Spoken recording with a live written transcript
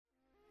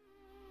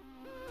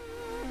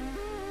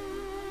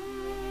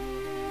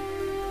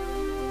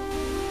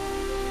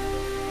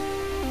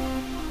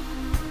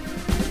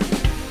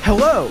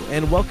Hello,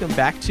 and welcome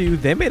back to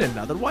They Made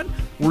Another One,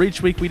 where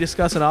each week we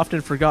discuss an often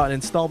forgotten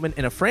installment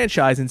in a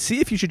franchise and see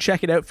if you should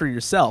check it out for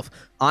yourself.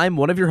 I'm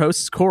one of your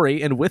hosts,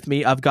 Corey, and with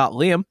me I've got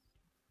Liam.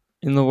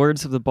 In the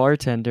words of the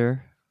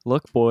bartender,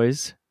 look,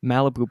 boys,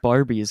 Malibu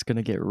Barbie is going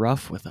to get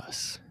rough with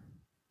us.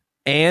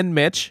 And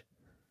Mitch.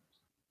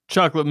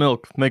 Chocolate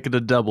milk, make it a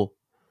double.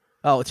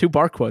 Oh, 2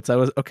 bar quotes.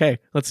 Okay,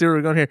 let's see where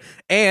we're going here.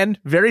 And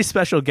very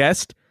special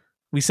guest.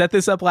 We set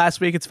this up last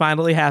week. It's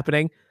finally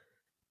happening.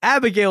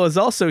 Abigail is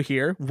also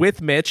here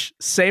with Mitch.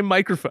 Same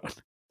microphone.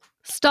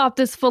 Stop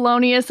this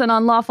felonious and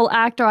unlawful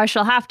act, or I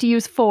shall have to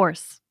use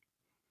force.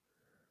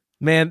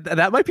 Man,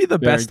 that might be the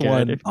Very best good.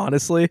 one,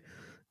 honestly.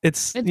 It's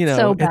so it's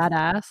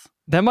badass.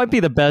 That might be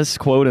the best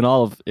quote in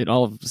all of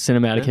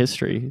cinematic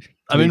history.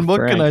 I mean,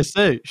 what can I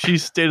say?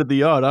 She's state of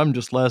the art. I'm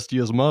just last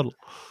year's model.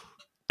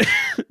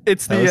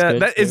 It's That was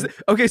good, that is too.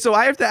 okay. So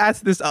I have to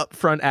ask this up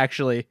front,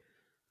 actually,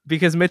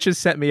 because Mitch has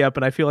set me up,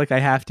 and I feel like I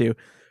have to.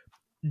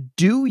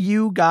 Do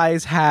you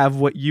guys have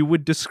what you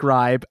would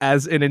describe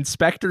as an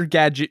Inspector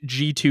Gadget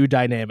G2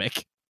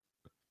 dynamic?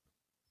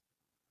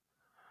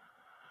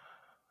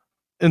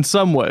 In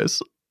some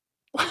ways.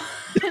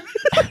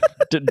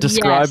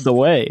 Describe Yes. the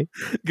way.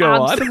 Go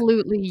on.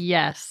 Absolutely,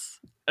 yes.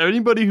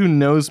 Anybody who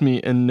knows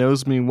me and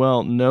knows me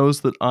well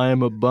knows that I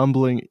am a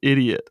bumbling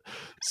idiot.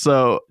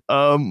 So,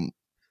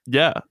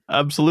 yeah,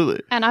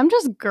 absolutely. And I'm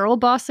just girl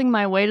bossing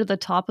my way to the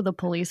top of the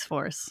police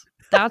force.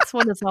 That's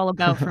what it's all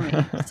about for me.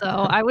 So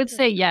I would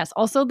say yes.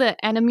 Also, the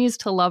enemies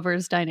to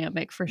lovers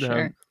dynamic for Yeah.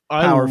 sure.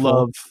 I Powerful.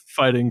 love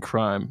fighting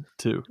crime,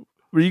 too.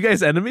 Were you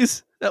guys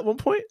enemies at one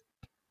point?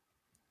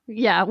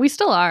 Yeah, we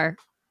still are.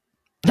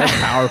 That's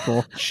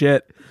powerful.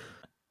 Shit.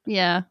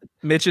 Yeah.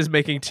 Mitch is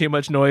making too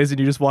much noise, and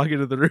you just walk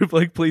into the room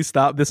like, please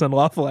stop this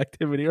unlawful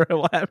activity, or I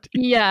will have to.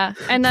 Yeah.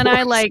 And then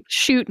I Force.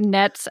 shoot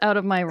nets out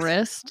of my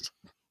wrist.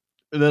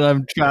 And then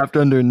I'm trapped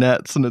under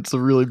nets, and it's a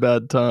really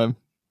bad time.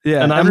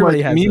 Yeah, And I'm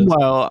everybody has those.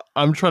 meanwhile,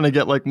 I'm trying to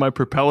get my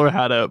propeller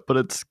hat out, but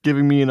it's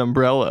giving me an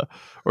umbrella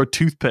or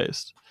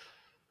toothpaste.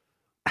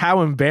 How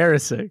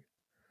embarrassing.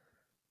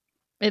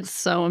 It's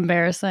so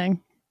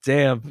embarrassing.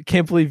 Damn,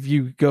 can't believe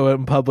you go out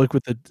in public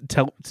with a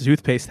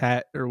toothpaste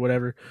hat or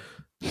whatever.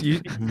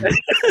 You,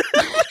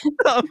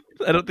 I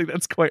don't think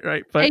that's quite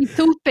right, but Hey,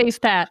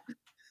 toothpaste hat.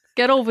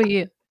 Get over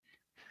here.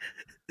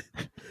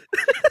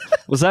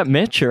 Was that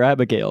Mitch or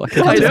Abigail?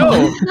 I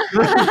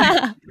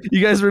know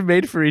you guys were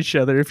made for each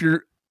other. If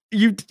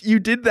you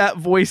did that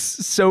voice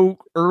so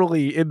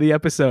early in the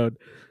episode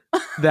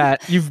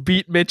that you've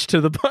beat Mitch to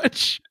the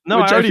punch. No,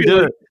 I which already feel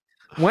did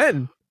like-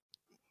 When?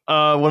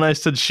 When I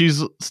said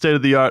she's state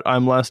of the art,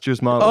 I'm last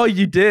year's model. Oh,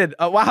 you did.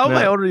 Wow, how am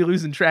I Yeah. already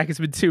losing track? It's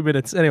been 2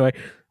 minutes. Anyway,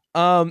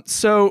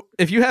 so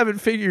if you haven't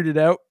figured it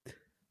out,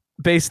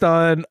 based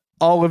on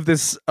all of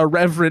this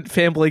irreverent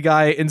Family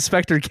Guy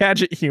Inspector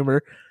Gadget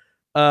humor,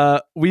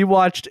 we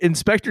watched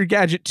Inspector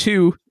Gadget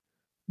 2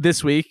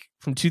 this week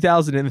from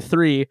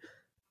 2003,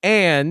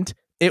 and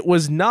it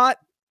was not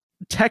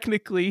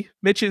technically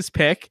Mitch's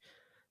pick.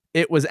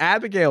 It was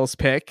Abigail's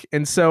pick,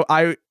 and so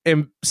I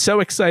am so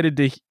excited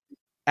to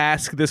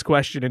ask this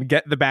question and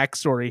get the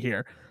backstory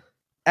here.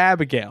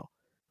 Abigail,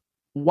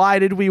 why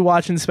did we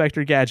watch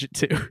Inspector Gadget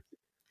 2?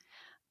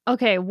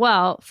 Okay,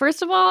 well,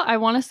 first of all, I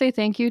want to say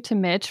thank you to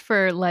Mitch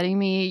for letting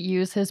me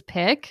use his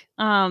pick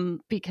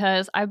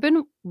because I've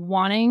been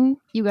wanting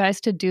you guys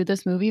to do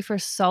this movie for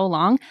so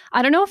long.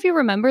 I don't know if you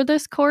remember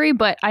this, Corey,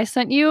 but I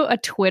sent you a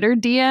Twitter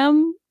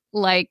DM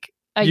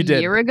a You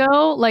did. year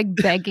ago,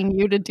 begging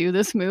you to do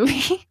this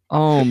movie.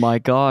 Oh my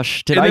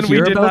gosh. Did And I then we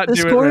hear did about not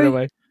this, do it Corey? right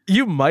away.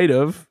 You might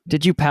have.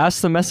 Did you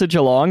pass the message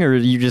along, or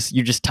you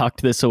just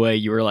tucked this away?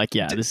 You were like,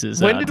 yeah, this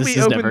is When did this we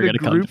is open never the going to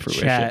come group to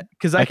fruition. chat?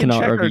 Because I can cannot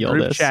check our reveal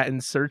group this. chat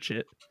and search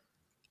it.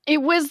 It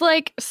was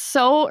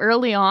so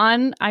early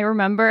on. I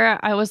remember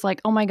I was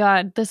like, oh my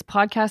God, this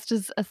podcast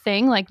is a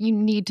thing. You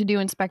need to do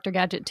Inspector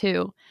Gadget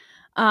 2.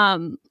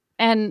 And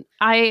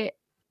I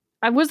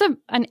was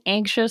an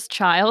anxious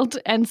child.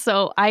 And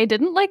so I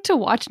didn't like to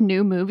watch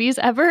new movies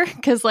ever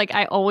because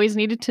I always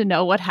needed to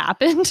know what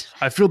happened.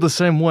 I feel the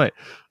same way.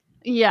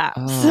 Yeah.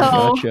 Oh, so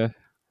gotcha.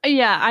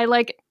 yeah,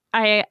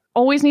 I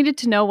always needed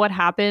to know what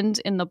happened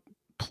in the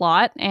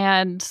plot,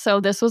 and so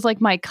this was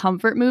my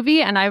comfort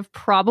movie, and I've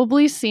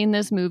probably seen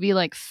this movie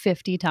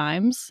 50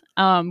 times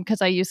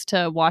because I used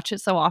to watch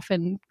it so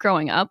often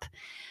growing up.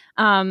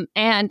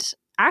 And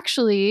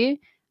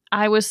actually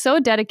I was so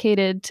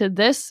dedicated to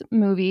this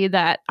movie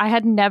that I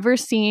had never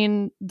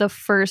seen the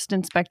first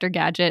Inspector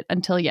Gadget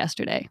until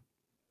yesterday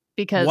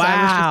because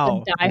I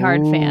was just a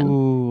diehard fan.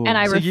 Ooh. And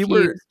I So you refused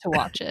were- to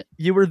watch it.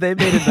 You were They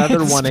Made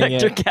Another One in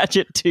Inspector it.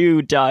 Gadget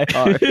 2 Die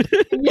Hard.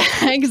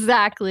 Yeah,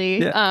 exactly.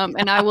 Yeah.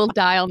 And I will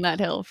die on that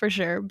hill for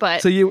sure.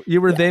 But So you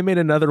were They Made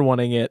Another One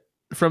in it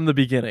from the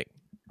beginning.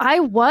 I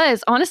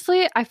was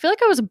honestly, I feel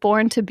like I was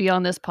born to be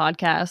on this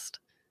podcast.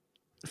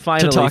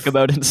 Finally, to talk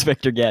about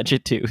Inspector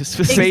Gadget 2 fate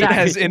specifically.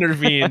 has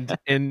intervened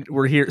and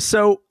we're here.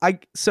 So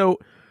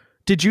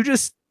did you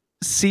just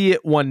see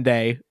it one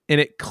day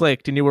and it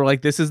clicked and you were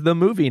like, this is the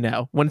movie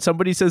now? When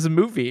somebody says a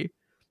movie,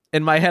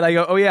 in my head I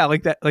go, oh yeah,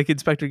 like that, like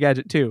Inspector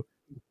Gadget 2.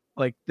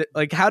 Like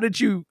like how did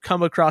you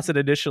come across it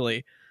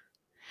initially?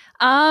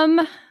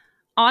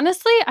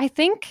 Honestly, I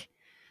think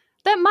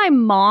that my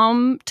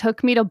mom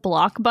took me to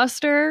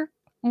Blockbuster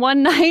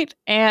one night,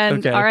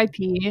 and Okay.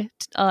 RIP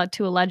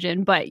to a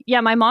legend. But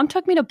yeah, my mom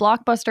took me to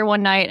Blockbuster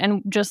one night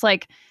and just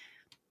like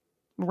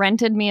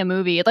rented me a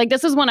movie. Like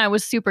this is when I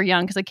was super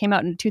young because it came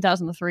out in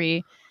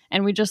 2003,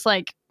 and we just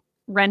like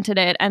rented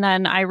it, and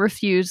then I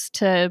refused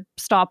to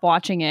stop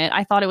watching it.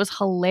 I thought it was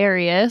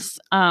hilarious.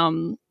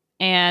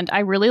 And I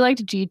really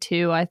liked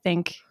G2. I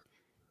think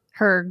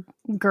her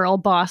girl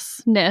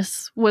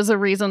bossness was a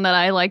reason that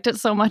I liked it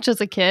so much as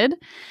a kid.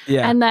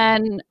 Yeah. And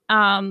then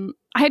I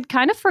had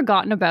kind of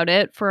forgotten about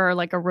it for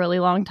like a really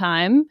long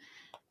time.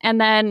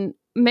 And then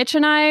Mitch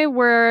and I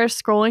were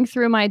scrolling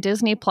through my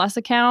Disney Plus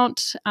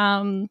account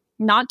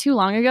not too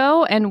long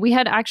ago, and we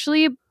had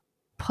actually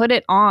put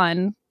it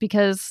on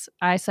because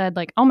I said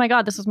like, oh my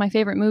God, this was my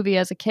favorite movie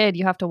as a kid.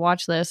 You have to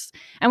watch this.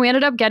 And we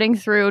ended up getting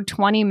through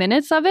 20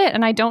 minutes of it.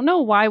 And I don't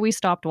know why we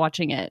stopped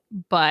watching it,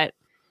 but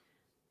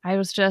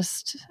I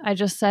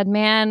just said,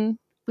 man,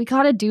 we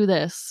got to do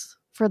this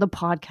for the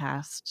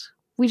podcast.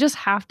 We just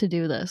have to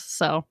do this.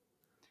 So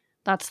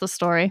that's the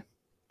story.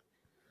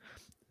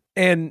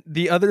 And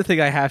the other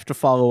thing I have to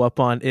follow up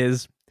on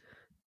is,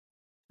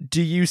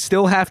 do you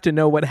still have to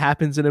know what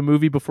happens in a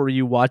movie before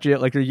you watch it?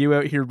 Like, are you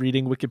out here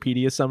reading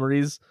Wikipedia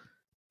summaries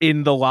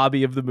in the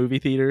lobby of the movie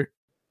theater?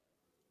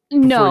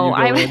 No,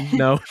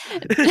 No.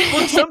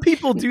 Look, some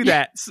people do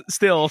that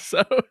still.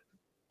 So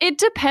it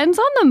depends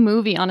on the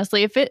movie,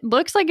 honestly. If it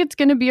looks like it's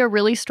going to be a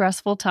really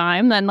stressful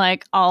time, then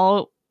like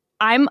I'm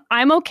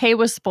okay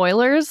with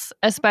spoilers,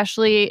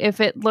 especially if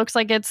it looks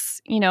like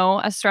it's, you know,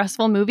 a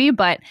stressful movie.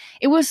 But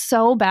it was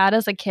so bad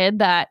as a kid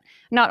that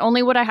not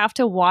only would I have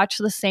to watch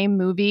the same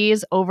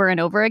movies over and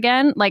over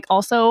again, like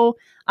also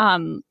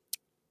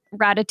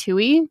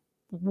Ratatouille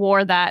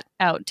wore that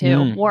out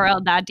too, wore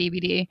out that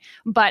DVD.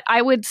 But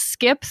I would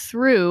skip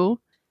through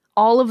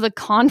all of the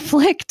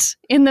conflict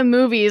in the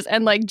movies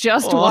and like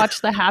just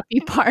watch the happy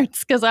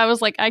parts because I was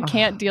like, I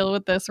can't deal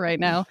with this right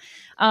now.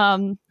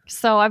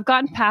 So I've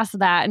gotten past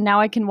that, and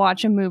now I can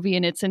watch a movie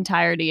in its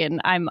entirety,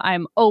 and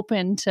I'm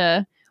open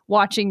to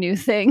watching new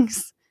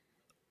things.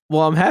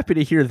 Well, I'm happy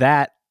to hear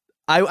that.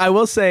 I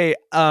will say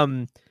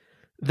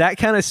that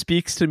kind of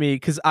speaks to me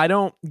because I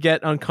don't get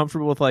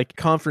uncomfortable with like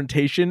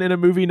confrontation in a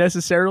movie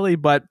necessarily,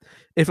 but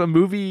if a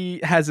movie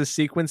has a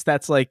sequence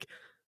that's like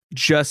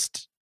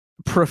just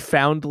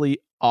profoundly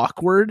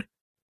awkward,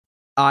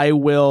 I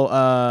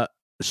will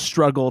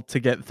struggle to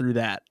get through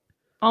that.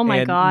 Oh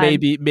my God.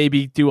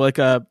 Maybe do like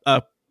a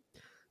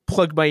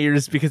plug my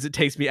ears because it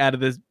takes me out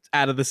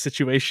of the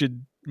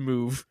situation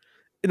move.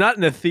 Not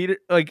in a theater.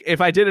 Like if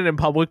I did it in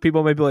public,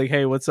 people might be like,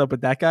 "Hey, what's up with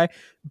that guy?"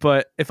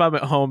 But if I'm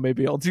at home,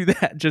 maybe I'll do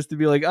that just to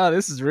be like, "Oh,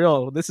 this is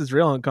real. This is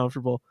real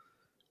uncomfortable."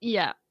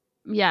 Yeah.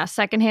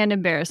 Secondhand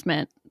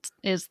embarrassment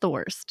is the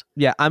worst.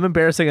 Yeah, I'm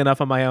embarrassing enough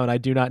on my own. I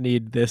do not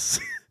need this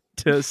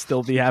to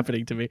still be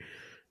happening to me.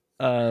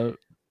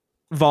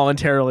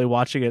 Voluntarily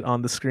watching it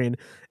on the screen,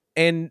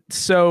 and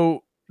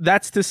so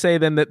that's to say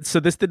then that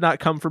this did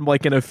not come from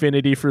like an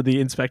affinity for the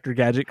Inspector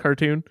Gadget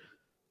cartoon.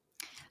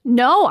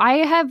 No, I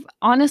have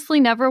honestly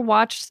never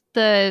watched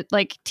the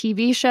like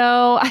TV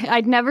show.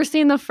 I'd never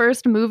seen the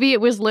first movie.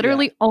 It was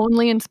literally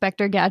only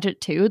Inspector Gadget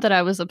 2 that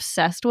I was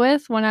obsessed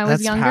with when I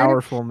was younger. That's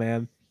powerful,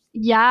 man.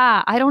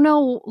 Yeah, I don't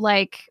know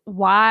like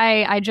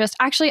why. I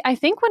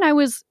think when I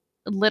was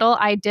little,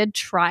 I did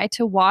try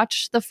to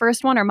watch the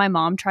first one, or my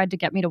mom tried to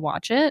get me to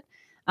watch it.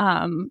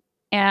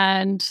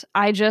 And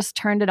I just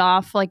turned it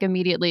off like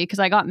immediately because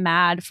I got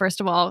mad, first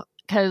of all,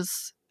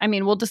 because I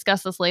mean, we'll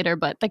discuss this later,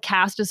 but the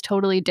cast is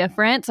totally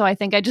different. So I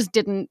think I just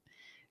didn't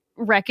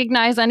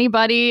recognize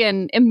anybody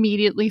and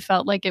immediately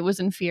felt like it was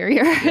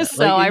inferior. Yeah,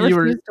 So like I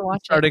refused to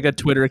watch starting a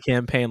Twitter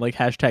campaign like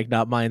hashtag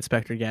not my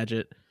Inspector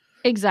Gadget.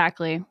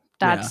 Exactly.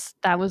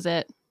 That was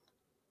it.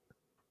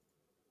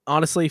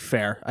 Honestly,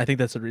 fair. I think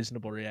that's a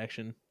reasonable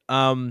reaction.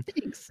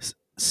 Thanks.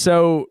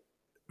 So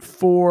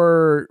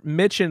for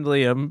Mitch and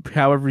Liam,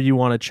 however you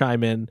want to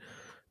chime in,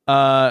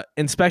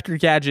 Inspector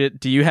Gadget,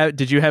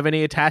 did you have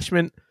any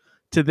attachment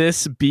to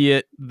this, be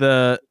it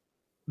the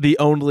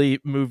only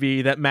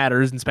movie that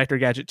matters, Inspector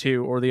Gadget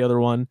 2, or the other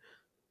one,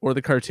 or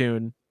the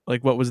cartoon?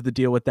 Like, what was the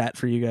deal with that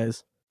for you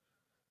guys?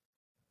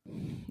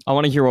 I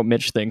want to hear what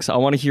Mitch thinks. I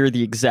want to hear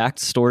the exact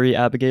story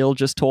Abigail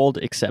just told,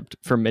 except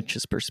from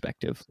Mitch's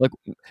perspective. Like,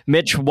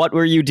 Mitch, what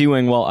were you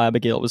doing while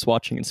Abigail was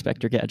watching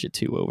Inspector Gadget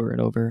 2 over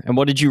and over? And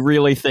what did you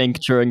really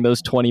think during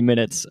those 20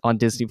 minutes on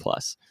Disney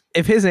Plus?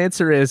 If his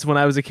answer is, when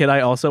I was a kid,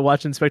 I also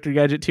watched Inspector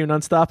Gadget 2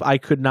 nonstop, I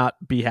could not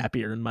be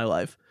happier in my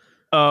life.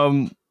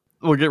 Well,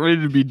 get ready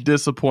to be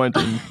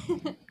disappointed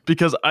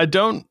because I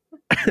don't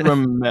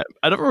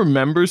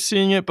remember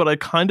seeing it, but I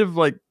kind of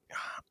like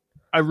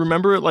I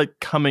remember it like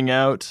coming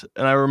out,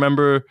 and I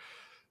remember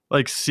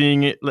like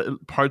seeing it,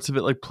 parts of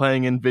it like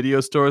playing in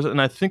video stores,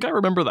 and I think I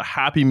remember the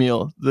Happy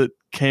Meal that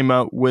came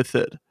out with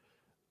it.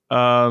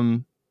 I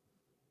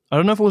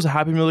don't know if it was a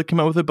Happy Meal that came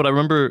out with it, but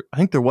I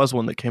think there was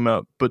one that came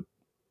out, but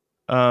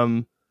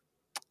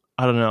I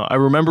I don't know. I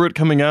remember it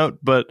coming out,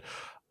 but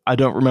I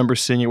don't remember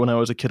seeing it when I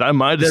was a kid. I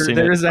might have seen it.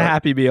 There is a but-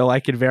 Happy Meal.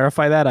 I can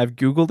verify that. I've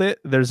Googled it.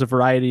 There's a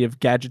variety of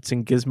gadgets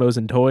and gizmos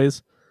and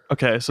toys.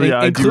 Okay, so yeah,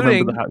 I do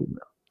remember the Happy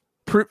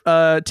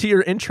Meal. To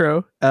your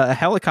intro, a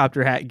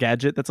helicopter hat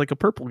gadget that's like a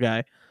purple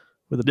guy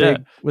with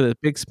a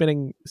big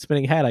spinning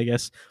hat, I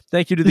guess.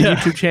 Thank you to the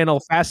YouTube channel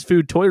Fast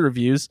Food Toy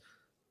Reviews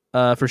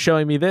for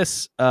showing me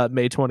this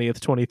May 20th,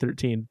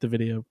 2013. The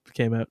video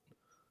came out.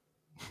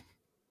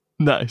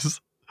 Nice.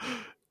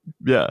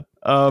 Yeah.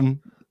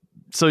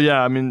 So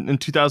yeah, I mean, in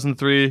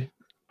 2003,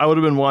 I would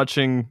have been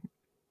watching,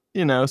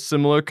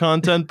 similar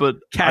content, but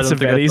I don't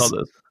think I saw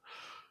this.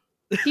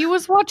 He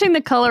was watching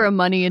The Color of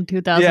Money in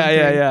 2003.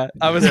 Yeah.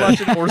 I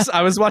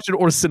was watching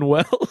Orson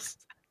Welles.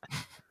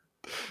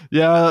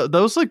 Yeah, that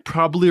was like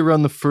probably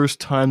around the first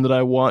time that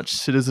I watched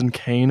Citizen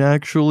Kane,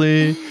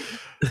 actually,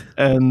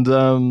 and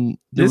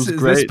this was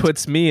great. This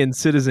puts me in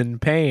Citizen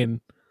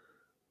Pain.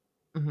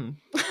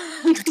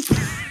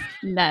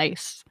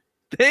 Nice.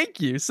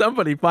 Thank you.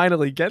 Somebody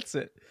finally gets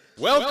it.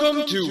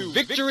 Welcome to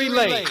Victory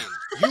Lane.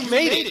 You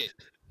made it.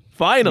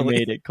 Finally, You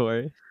made it,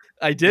 Corey.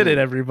 I did it,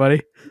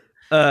 everybody.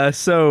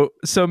 So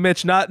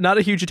Mitch, not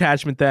a huge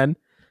attachment then,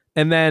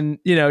 and then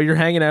you're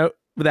hanging out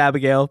with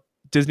Abigail,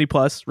 Disney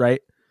Plus,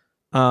 right?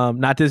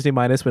 Not Disney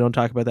minus. We don't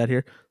talk about that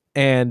here.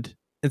 And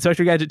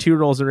Inspector Gadget 2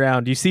 rolls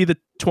around. You see the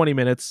 20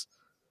 minutes.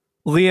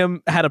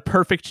 Liam had a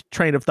perfect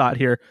train of thought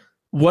here.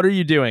 What are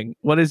you doing?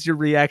 What is your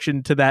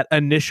reaction to that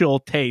initial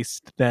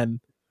taste then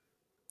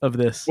of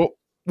this? Well,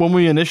 when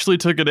we initially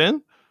took it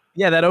in,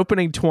 Yeah, that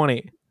opening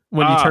 20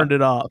 when you turned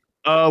it off.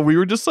 we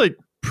were just like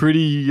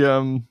pretty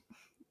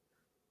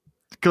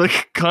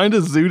like kind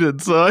of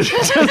zooted, so I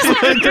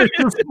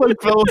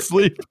just fell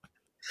asleep.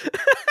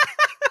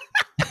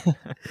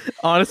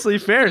 Honestly,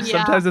 fair. Yeah.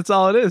 Sometimes that's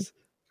all it is.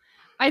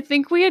 I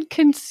think we had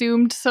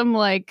consumed some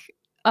like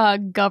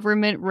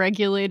government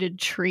regulated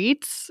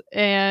treats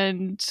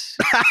and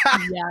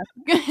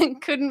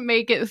couldn't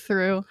make it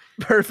through.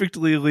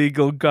 Perfectly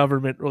legal,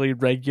 governmentally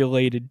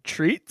regulated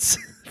treats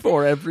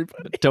for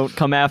everybody. Don't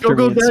come after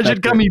Go me, Gadget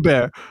Inspector. Gummy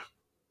Bear.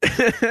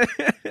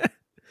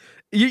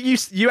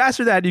 you ask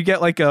for that, you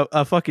get like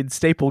a fucking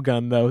staple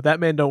gun though. That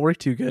man don't work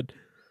too good.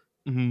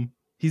 Mm-hmm.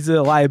 He's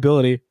a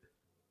liability.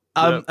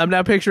 Yep. I'm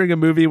now picturing a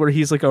movie where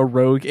he's like a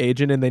rogue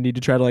agent and they need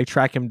to try to like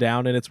track him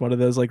down, and it's one of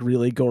those like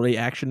really gory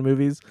action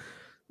movies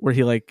where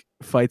he like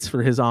fights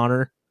for his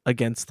honor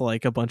against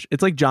like a bunch.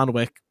 It's like John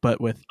Wick,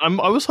 but with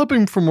I was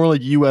hoping for more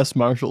like U.S.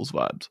 Marshals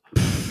vibes.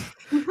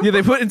 yeah.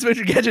 They put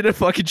Inspector Gadget in a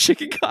fucking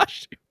chicken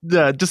costume.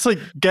 Yeah, just like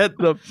get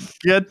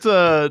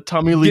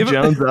Tommy Lee Give him-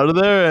 Jones out of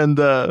there, and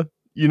who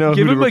Give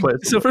to him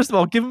replace. so first of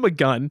all, give him a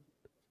gun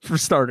for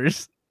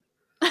starters.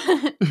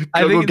 I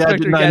Go think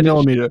Gadget Inspector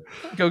 9mm.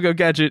 Go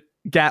Gadget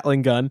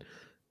Gatling gun,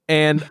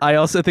 and I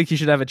also think he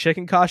should have a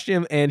chicken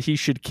costume, and he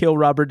should kill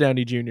Robert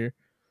Downey Jr.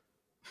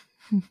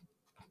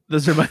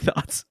 Those are my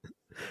thoughts.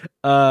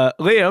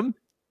 Liam,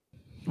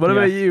 what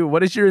about you?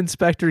 What is your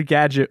Inspector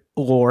Gadget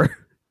lore?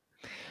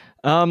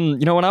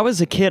 When I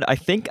was a kid, I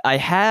think I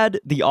had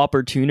the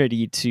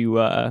opportunity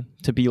to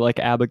be like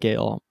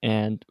Abigail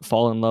and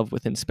fall in love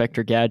with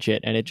Inspector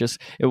Gadget, and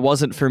it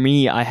wasn't for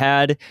me. I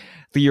had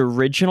the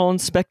original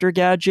Inspector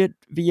Gadget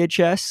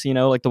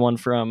VHS, like the one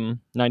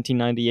from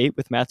 1998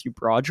 with Matthew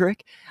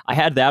Broderick. I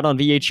had that on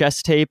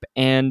VHS tape,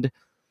 and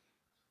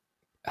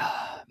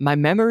my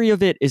memory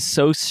of it is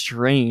so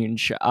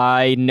strange.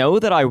 I know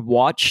that I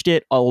watched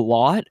it a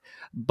lot,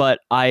 but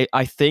I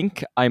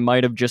think I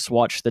might have just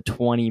watched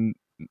the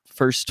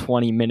first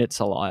 20 minutes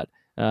a lot.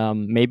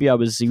 Maybe I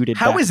was zooted.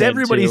 How back has then,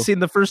 everybody too. seen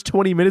the first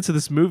 20 minutes of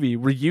this movie?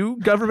 Were you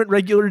government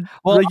regulated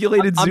I'm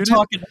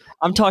zooted?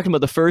 I'm talking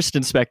about the first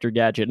Inspector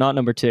Gadget, not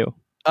number 2.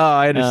 Oh,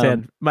 I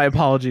understand. My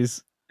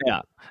apologies.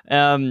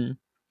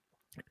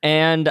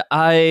 And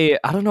I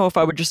don't know if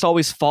I would just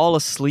always fall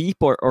asleep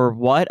or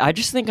what. I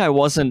just think I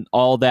wasn't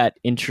all that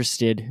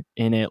interested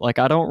in it. Like,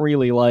 I don't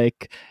really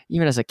like,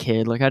 even as a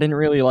kid, like I didn't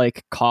really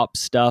like cop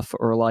stuff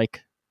or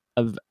like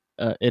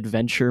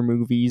adventure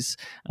movies.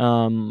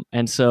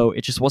 And so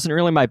it just wasn't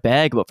really my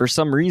bag. But for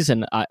some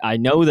reason, I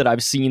know that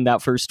I've seen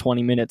that first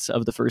 20 minutes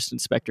of the first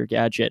Inspector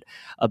Gadget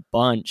a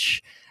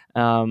bunch.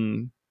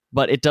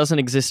 But it doesn't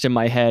exist in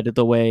my head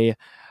the way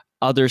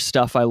other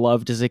stuff I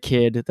loved as a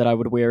kid that I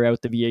would wear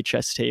out the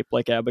VHS tape,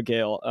 like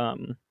Abigail.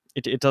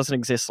 It doesn't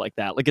exist like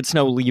that. Like, it's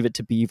no Leave It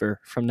to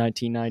Beaver from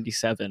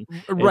 1997.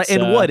 Right,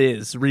 and what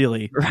is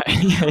really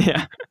Right?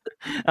 Yeah.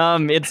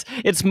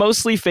 It's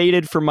mostly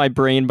faded from my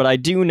brain, but I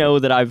do know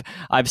that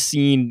I've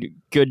seen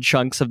good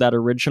chunks of that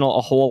original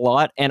a whole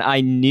lot, and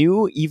I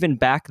knew even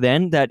back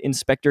then that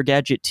Inspector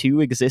Gadget 2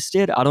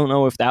 existed. I don't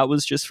know if that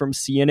was just from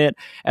seeing it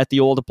at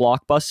the old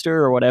Blockbuster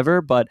or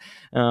whatever, but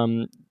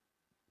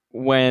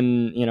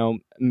when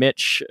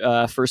Mitch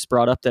first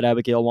brought up that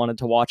Abigail wanted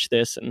to watch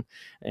this and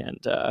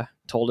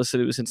told us that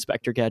it was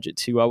Inspector Gadget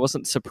 2, I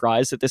wasn't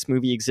surprised that this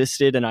movie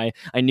existed, and I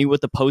knew what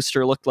the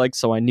poster looked like,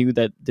 so I knew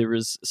that there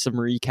was some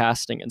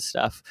recasting and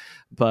stuff,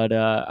 but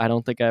I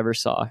don't think I ever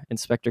saw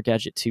Inspector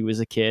Gadget 2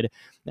 as a kid.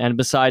 And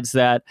besides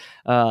that,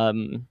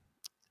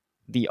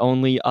 the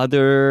only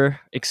other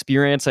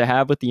experience I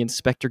have with the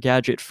Inspector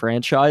Gadget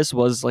franchise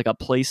was like a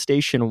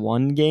PlayStation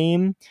 1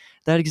 game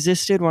that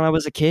existed when I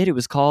was a kid. It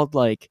was called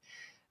like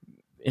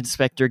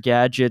Inspector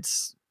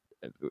Gadget's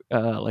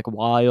like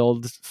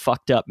Wild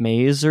Fucked Up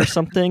Maze or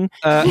something.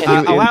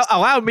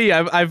 Allow me.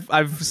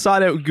 I've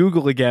sought out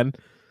Google again.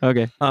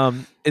 Okay.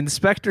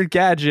 Inspector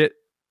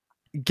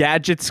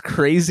Gadget's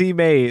Crazy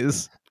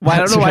Maze. Well, I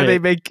don't That's know why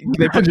right.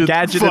 they put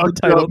Gadget in the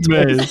title.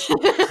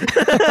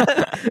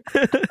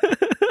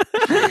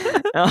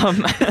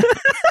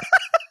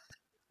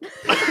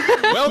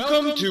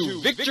 Welcome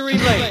to Victory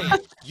Lane.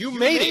 You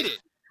made it.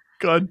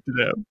 God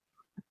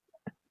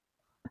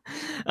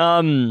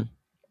damn.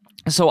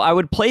 So I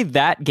would play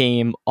that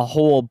game a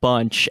whole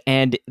bunch,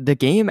 and the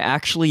game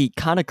actually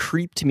kind of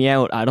creeped me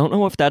out. I don't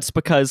know if that's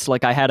because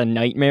like I had a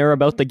nightmare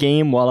about the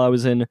game while I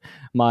was in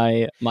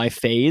my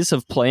phase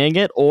of playing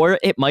it, or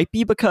it might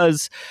be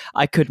because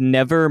I could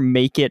never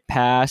make it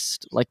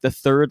past like the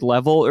third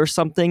level or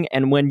something,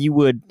 and when you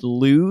would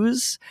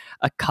lose,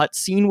 a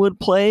cutscene would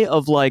play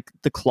of like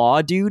the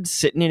Claw dude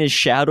sitting in his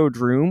shadowed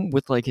room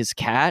with like his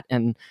cat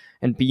and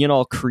being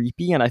all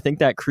creepy, and I think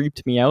that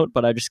creeped me out,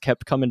 but I just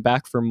kept coming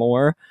back for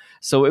more.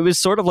 So it was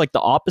sort of like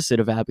the opposite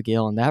of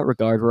Abigail in that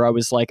regard, where I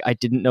was like, I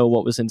didn't know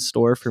what was in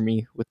store for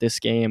me with this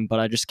game, but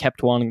I just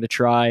kept wanting to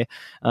try.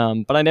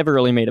 But I never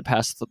really made it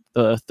past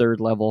the third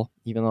level,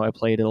 even though I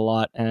played it a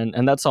lot.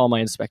 And that's all my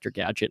Inspector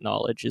Gadget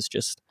knowledge is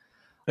just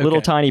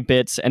little tiny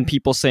bits and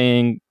people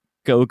saying,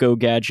 go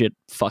Gadget,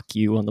 fuck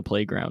you on the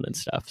playground and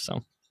stuff.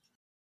 So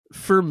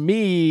for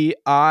me,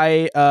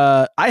 I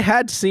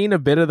had seen a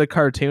bit of the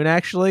cartoon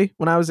actually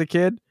when I was a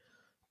kid.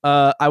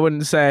 I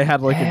wouldn't say I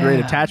had like a great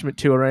attachment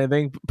to it or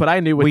anything, but I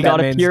knew what we that got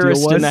a man's deal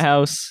purist was. in the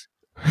house.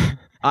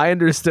 I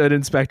understood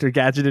Inspector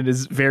Gadget and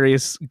his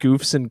various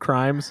goofs and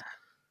crimes.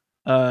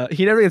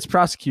 He never gets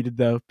prosecuted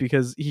though,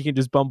 because he can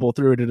just bumble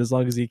through it, and as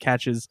long as he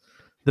catches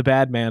the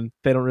bad man,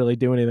 they don't really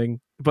do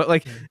anything. But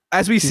like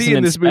as we see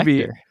in this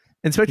movie,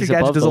 Inspector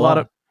Gadget does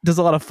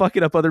a lot of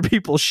fucking up other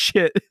people's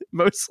shit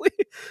mostly.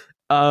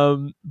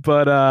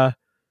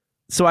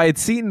 So I had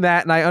seen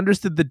that and I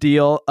understood the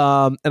deal.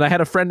 And I had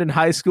a friend in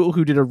high school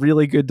who did a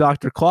really good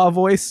Dr. Claw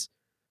voice.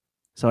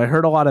 So I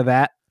heard a lot of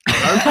that.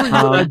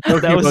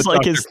 That was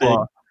like his thing.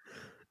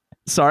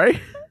 Sorry?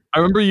 I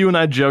remember you and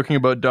I joking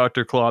about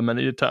Dr. Claw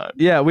many a time.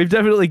 Yeah, we've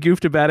definitely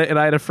goofed about it. And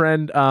I had a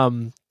friend,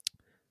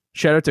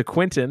 shout out to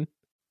Quentin,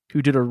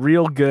 who did a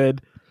real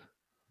good,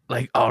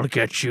 like, I'll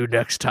get you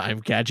next time,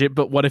 Gadget.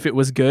 But what if it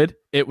was good?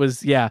 It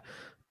was, yeah.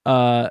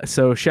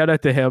 So shout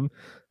out to him.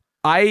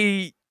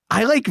 I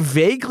like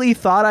vaguely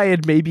thought I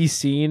had maybe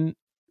seen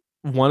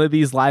one of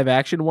these live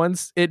action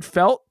ones. It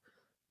felt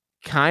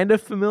kind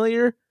of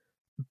familiar,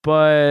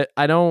 but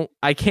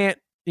I can't,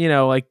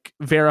 like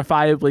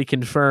verifiably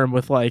confirm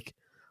with like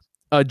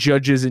a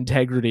judge's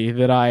integrity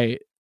that I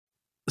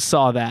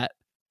saw that.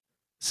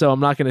 So I'm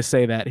not going to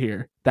say that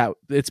here. That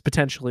it's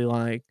potentially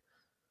lying.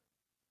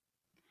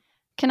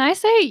 Can I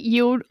say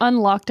you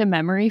unlocked a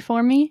memory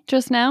for me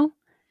just now?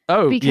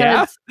 Oh,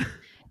 because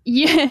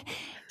yeah.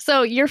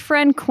 So your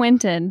friend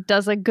Quentin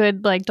does a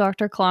good like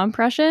Dr. Claw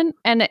impression,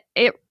 and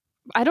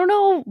I don't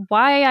know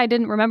why I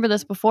didn't remember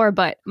this before,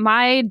 but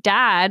my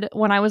dad,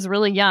 when I was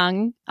really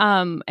young,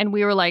 and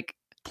we were like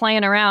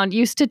playing around,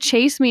 used to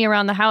chase me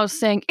around the house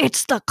saying,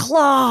 "It's the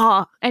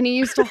Claw," and he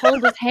used to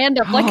hold his hand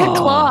up like a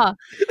claw.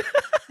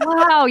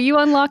 Wow, you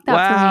unlocked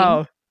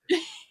that for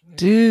me.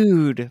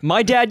 Dude,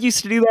 my dad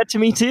used to do that to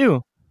me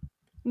too.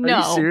 No. Are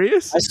you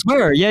serious? I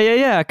swear.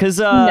 Yeah. Because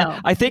No.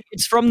 I think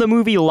it's from the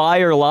movie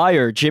Liar,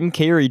 Liar. Jim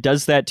Carrey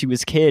does that to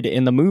his kid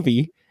in the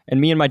movie. And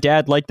me and my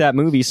dad liked that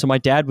movie, so my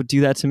dad would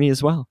do that to me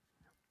as well.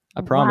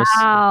 I promise.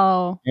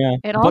 Wow. Yeah.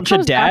 It A all bunch of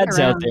comes back dads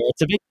out around. there.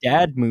 It's a big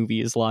dad movie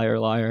is Liar,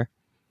 Liar.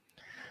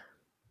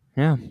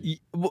 Yeah.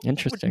 Well,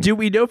 Interesting. do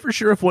we know for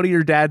sure if one of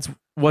your dads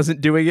wasn't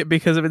doing it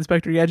because of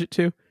Inspector Gadget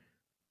 2?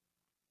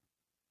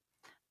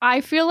 I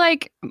feel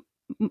like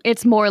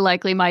it's more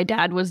likely my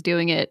dad was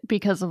doing it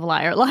because of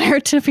Liar Liar,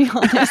 to be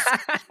honest.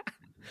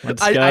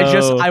 Let's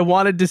I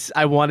wanted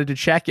to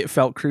check. It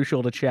felt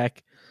crucial to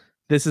check.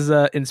 This is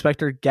a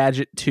Inspector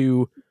Gadget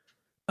 2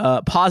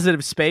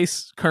 positive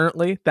space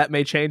currently. That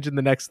may change in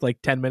the next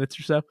like 10 minutes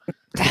or so,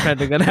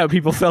 depending on how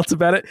people felt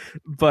about it.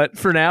 But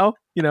for now,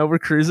 we're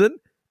cruising.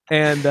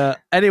 And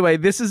anyway,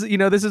 this is a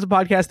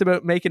podcast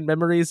about making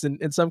memories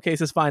and in some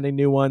cases finding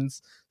new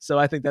ones. So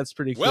I think that's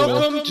pretty cool.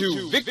 Welcome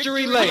to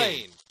Victory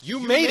Lane. You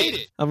made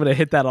it. I'm going to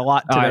hit that a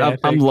lot All today. right,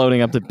 I'm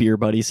loading up the Beer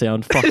Buddy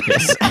sound. Fuck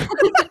this.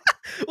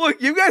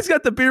 Look, you guys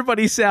got the Beer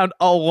Buddy sound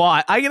a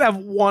lot. I can have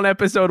one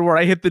episode where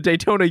I hit the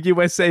Daytona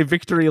USA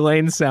Victory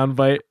Lane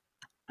soundbite.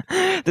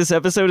 This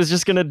episode is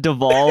just going to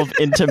devolve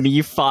into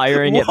me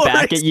firing it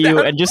back at you.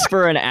 And just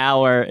for an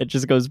hour, it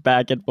just goes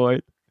back and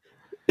forth.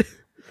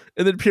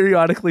 And then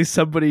periodically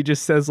somebody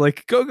just says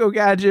like, go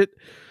Gadget,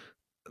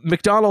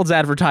 McDonald's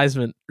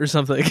advertisement or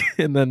something.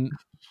 And then,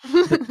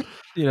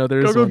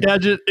 there's Go one.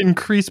 Gadget,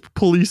 increase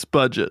police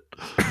budget.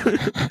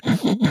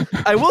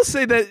 I will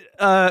say that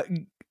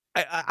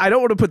I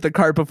don't want to put the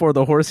cart before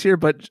the horse here,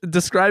 but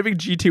describing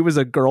G2 as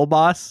a girl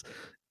boss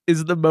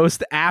is the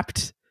most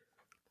apt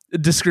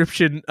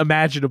description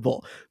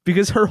imaginable,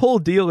 because her whole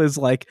deal is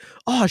like,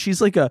 oh,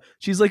 she's like a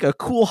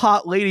cool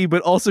hot lady,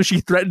 but also she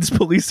threatens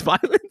police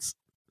violence.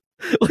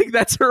 Like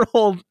that's her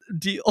whole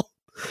deal.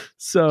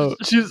 So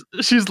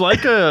she's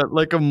like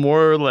a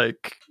more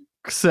like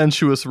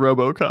sensuous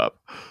RoboCop.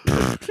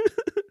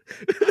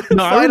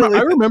 No, I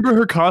remember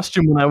her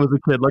costume when I was a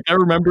kid. Like I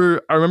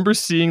remember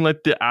seeing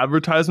like the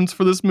advertisements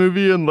for this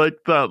movie, and like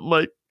that,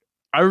 like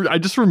I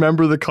just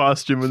remember the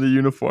costume and the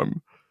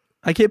uniform.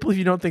 I can't believe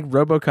you don't think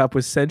RoboCop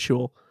was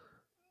sensual.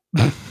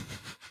 Oh,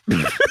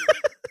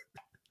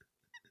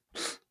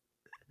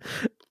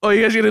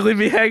 you guys gonna leave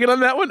me hanging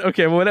on that one?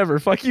 Okay, well, whatever.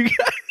 Fuck you guys.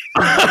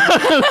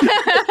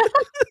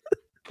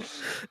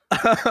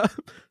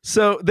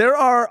 So there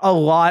are a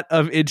lot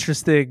of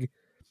interesting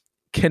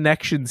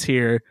connections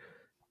here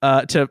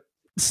to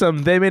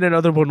some They Made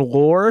Another One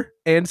lore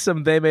and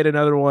some They Made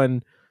Another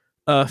One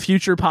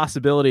future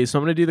possibilities. So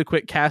I'm going to do the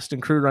quick cast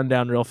and crew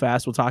rundown real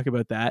fast. We'll talk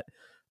about that.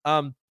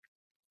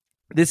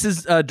 This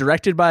is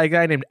directed by a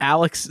guy named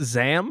Alex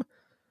Zam.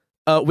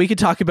 We could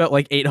talk about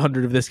like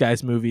 800 of this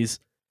guy's movies.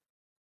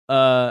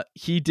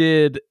 He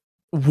did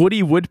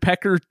Woody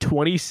Woodpecker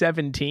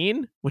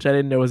 2017, which I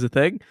didn't know was a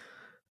thing.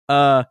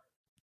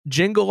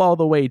 Jingle All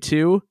the Way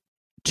 2,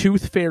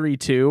 Tooth Fairy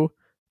 2,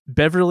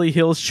 Beverly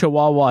Hills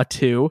Chihuahua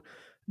 2,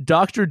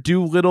 Dr.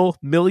 Dolittle $1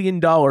 Million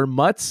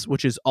Mutts,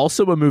 which is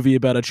also a movie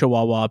about a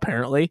chihuahua,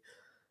 apparently.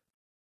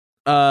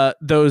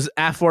 Those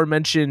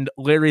aforementioned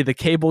Larry the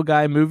Cable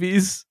Guy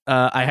movies,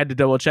 I had to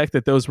double check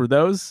that those were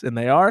those, and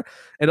they are.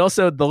 And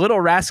also The Little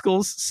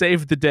Rascals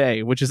Saved the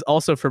Day, which is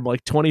also from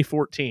like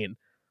 2014.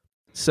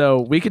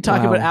 So we could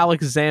talk about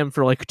Alex Zam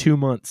for like 2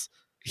 months.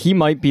 He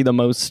might be the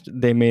most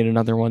They Made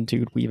Another One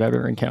dude we've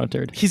ever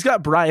encountered. He's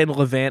got Brian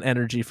Levant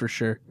energy for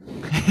sure.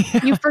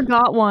 You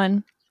forgot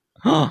one.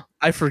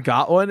 I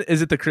forgot one?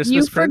 Is it the Christmas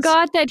You Prince?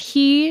 forgot that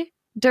he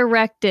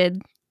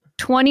directed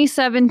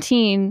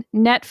 2017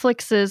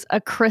 Netflix's A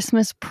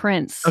Christmas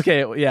Prince.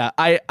 Okay, yeah.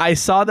 I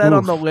saw that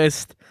on the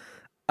list.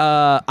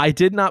 I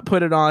did not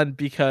put it on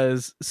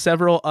because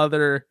several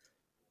other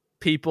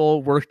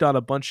people worked on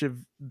a bunch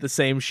of the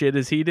same shit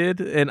as he did,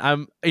 and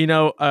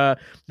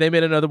They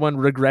Made Another One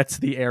regrets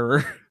the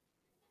error.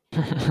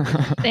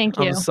 Thank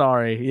you. I'm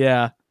sorry.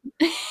 Yeah.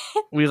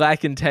 We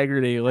lack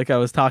integrity, like I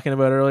was talking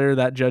about earlier.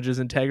 That judge's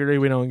integrity,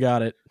 we don't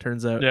got it,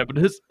 turns out. Yeah, but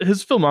his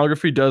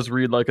filmography does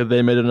read like a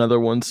They Made Another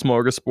One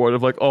smorgasbord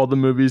of like all the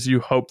movies you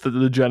hope that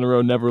the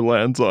Genero never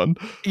lands on.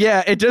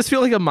 Yeah, it does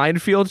feel like a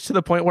minefield to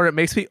the point where it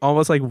makes me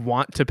almost like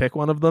want to pick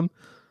one of them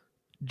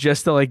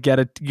just to like get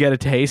a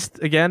taste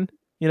again,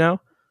 you know?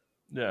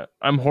 Yeah,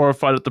 I'm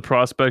horrified at the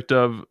prospect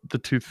of the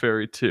Tooth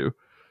Fairy 2.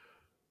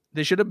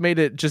 They should have made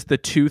it just the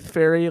Tooth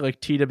Fairy,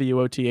 like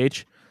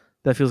TWOTH.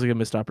 That feels like a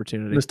missed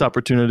opportunity. Missed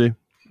opportunity.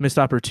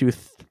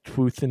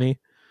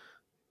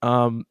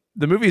 The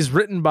movie is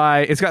written by,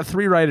 it's got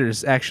 3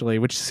 writers actually,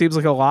 which seems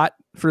like a lot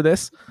for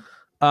this.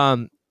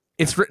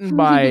 It's written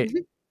by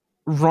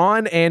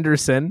Ron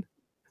Anderson,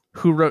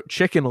 who wrote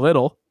Chicken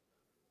Little.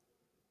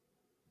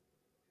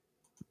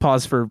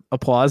 Pause for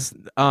applause.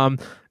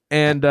 And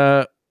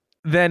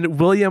then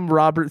William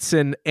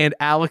Robertson and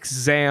Alex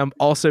Zam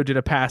also did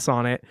a pass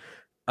on it.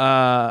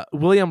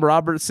 William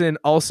Robertson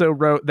also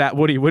wrote that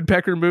Woody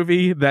Woodpecker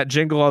movie, that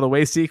Jingle All the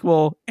Way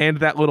sequel, and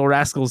that Little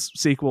Rascals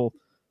sequel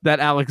that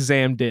Alex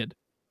Zam did.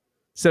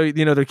 So,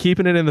 they're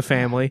keeping it in the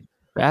family.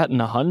 Batting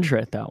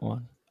 100, that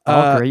one.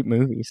 All great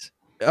movies.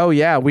 Oh,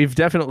 yeah. We've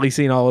definitely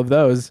seen all of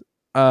those.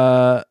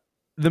 The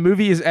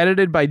movie is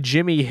edited by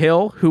Jimmy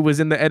Hill, who was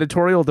in the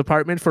editorial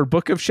department for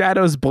Book of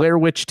Shadows, Blair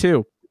Witch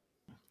 2.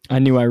 I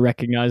knew I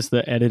recognized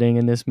the editing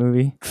in this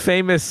movie.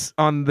 Famous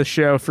on the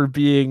show for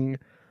being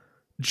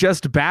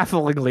just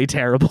bafflingly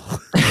terrible.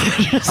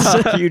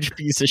 Just a huge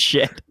piece of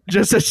shit.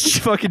 Just a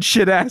fucking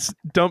shit ass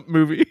dump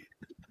movie.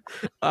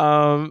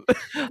 But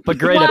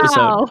great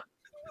episode.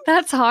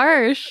 That's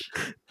harsh.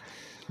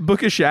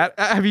 Book of Shadows.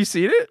 Have you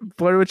seen it?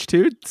 Blair Witch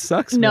 2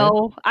 sucks.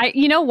 No, man.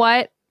 You know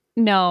what?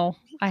 No,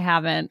 I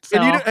haven't.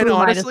 So and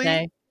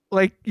honestly,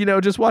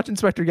 just watch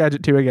Inspector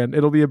Gadget 2 again.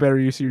 It'll be a better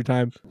use of your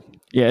time.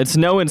 Yeah, it's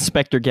no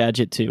Inspector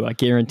Gadget 2. I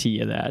guarantee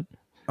you that.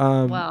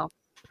 Wow.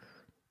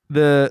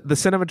 The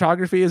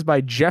cinematography is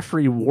by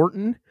Jeffrey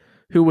Wharton,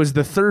 who was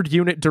the 3rd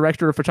unit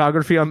director of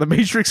photography on The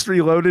Matrix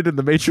Reloaded and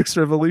The Matrix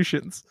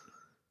Revolutions,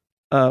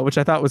 which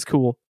I thought was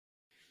cool.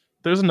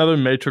 There's another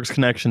Matrix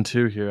connection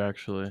too here,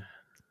 actually.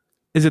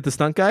 Is it the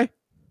stunt guy?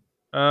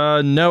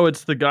 No,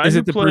 it's the guy. Is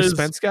who it the plays... Bruce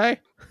Spence guy?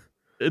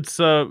 It's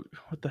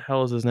what the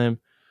hell is his name?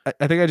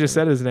 I think I just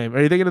said his name.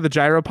 Are you thinking of the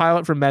gyro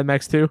pilot from Mad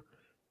Max 2?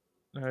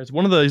 He's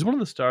one of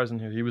the stars in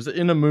here. He was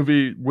in a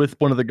movie with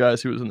one of the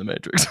guys who was in the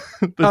Matrix.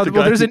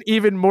 There's an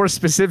even more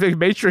specific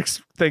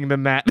Matrix thing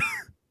than that.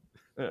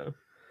 Yeah.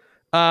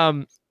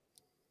 And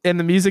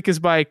the music is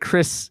by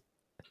Chris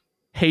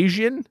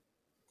Hajian.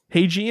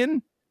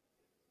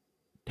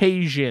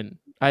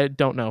 I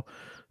don't know.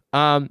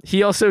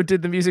 He also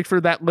did the music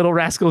for that Little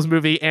Rascals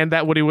movie and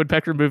that Woody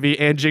Woodpecker movie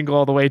and Jingle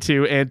All the Way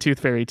 2 and Tooth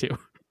Fairy 2.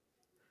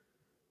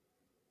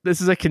 This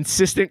is a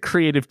consistent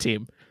creative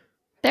team.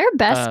 They're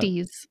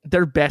besties.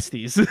 They're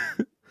besties.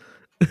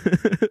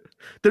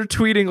 They're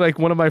tweeting like,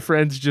 one of my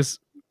friends just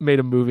made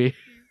a movie.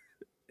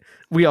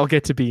 We all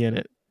get to be in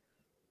it.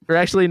 Or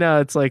actually,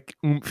 no, it's like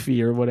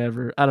oomphy or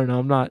whatever. I don't know.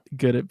 I'm not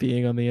good at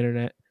being on the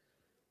internet.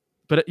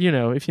 But, you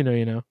know, if you know,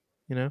 you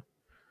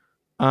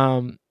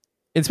know.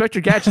 Inspector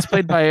Gadget is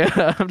played by...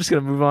 I'm just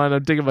going to move on.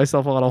 I'm digging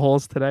myself a lot of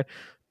holes today.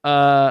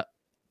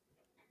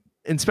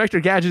 Inspector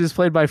Gadget is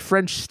played by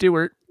French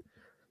Stewart,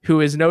 who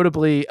is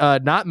notably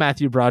not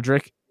Matthew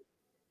Broderick,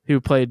 who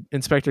played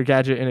Inspector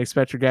Gadget in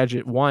Inspector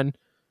Gadget 1.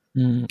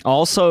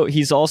 Also,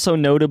 he's also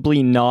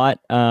notably not...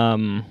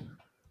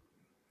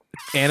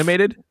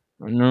 Animated?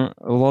 No,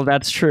 well,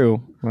 that's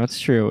true. That's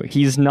true.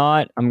 He's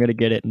not... I'm going to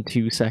get it in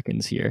 2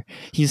 seconds here.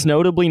 He's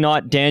notably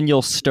not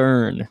Daniel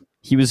Stern.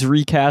 He was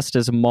recast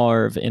as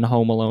Marv in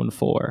Home Alone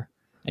 4.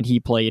 And he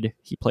played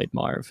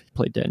Marv. He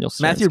played Daniel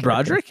Stern's Matthew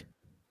character. Broderick?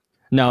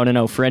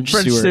 No. French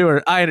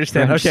Stewart. I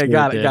understand. French Okay,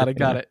 got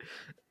Stewart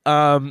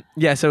it.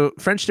 Yeah, so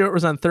French Stewart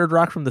was on Third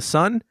Rock from the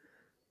Sun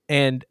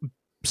and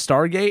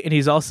Stargate, and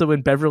he's also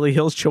in Beverly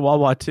Hills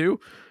Chihuahua 2,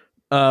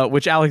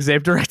 which Alex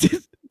Zabe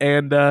directed.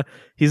 And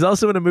he's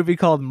also in a movie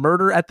called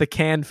Murder at the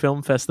Cannes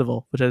Film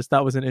Festival, which I just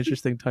thought was an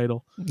interesting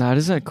title. That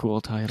is a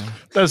cool title.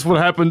 That's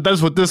what happened.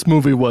 That's what this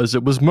movie was.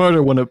 It was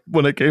murder when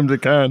it came to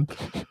Cannes.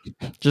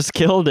 Just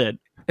killed it.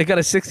 It got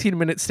a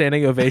 16-minute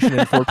standing ovation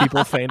and 4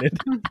 people fainted.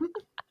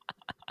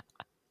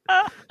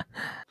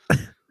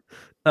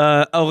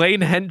 Elaine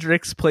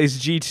Hendricks plays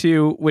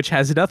G2, which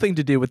has nothing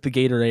to do with the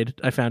Gatorade,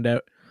 I found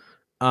out.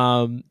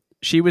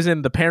 She was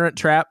in The Parent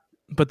Trap,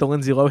 but the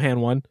Lindsay Lohan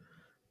one.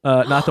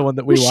 Not the one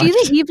that we was watched.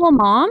 she the evil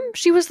mom?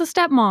 She was the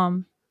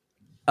stepmom.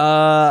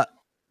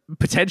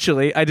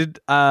 Potentially. I did.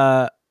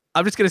 I'm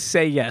just gonna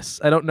say yes.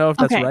 I don't know if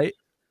that's Okay. right,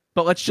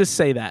 but let's just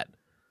say that.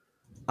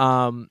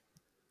 And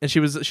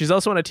she's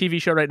also on a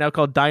TV show right now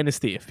called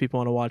Dynasty. If people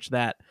want to watch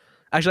that.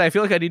 Actually, I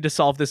feel like I need to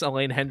solve this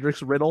Elaine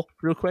Hendricks riddle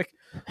real quick,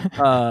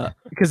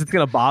 because it's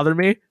gonna bother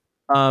me.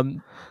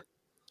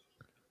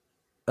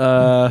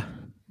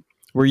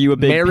 Were you a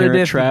big Parent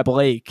Meredith Trap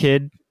Blake.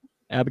 kid,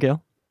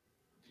 Abigail?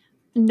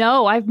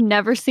 No, I've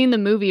never seen the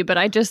movie, but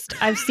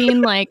I've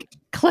seen like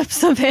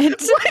clips of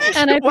it,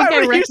 and I think Why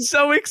I were you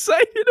so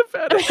excited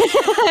about it?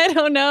 I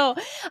don't know,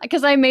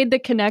 because I made the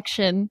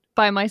connection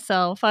by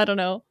myself. I don't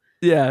know.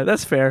 Yeah,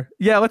 that's fair.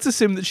 Yeah, let's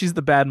assume that she's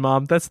the bad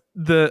mom. That's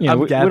the. Yeah, I'm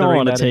we don't gathering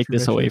want to that take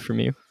this information. away from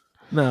you.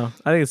 No,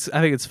 I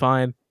think it's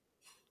fine.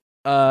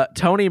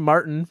 Tony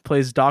Martin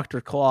plays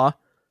Dr. Claw.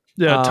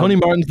 Yeah, Tony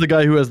Martin's the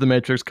guy who has the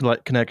Matrix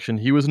connection.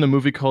 He was in a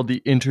movie called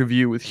The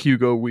Interview with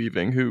Hugo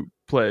Weaving, who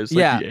plays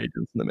the agents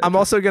in the Matrix. I'm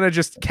also gonna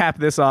just cap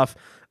this off.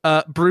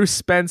 Bruce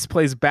Spence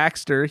plays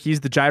Baxter.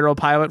 He's the gyro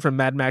pilot from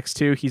Mad Max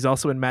 2. He's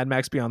also in Mad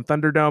Max Beyond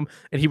Thunderdome,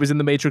 and he was in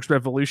the Matrix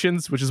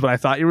Revolutions, which is what I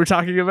thought you were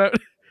talking about.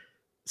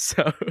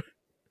 So, a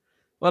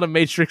lot of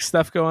Matrix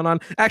stuff going on.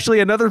 Actually,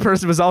 another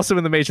person was also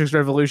in the Matrix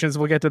Revolutions.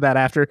 We'll get to that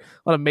after. A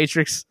lot of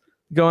Matrix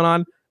going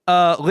on.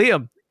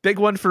 Liam, big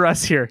one for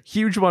us here.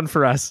 Huge one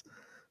for us.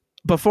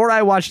 Before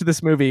I watched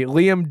this movie,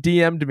 Liam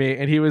DM'd me,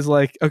 and he was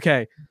like,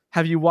 okay,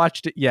 have you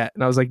watched it yet?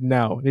 And I was like,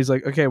 no. And he's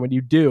like, okay, when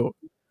you do,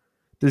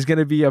 there's going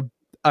to be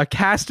a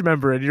cast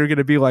member, and you're going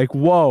to be like,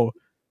 whoa,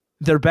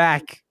 they're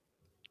back.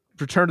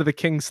 Return to the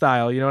King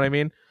style. You know what I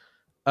mean?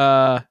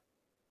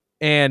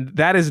 And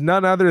that is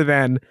none other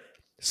than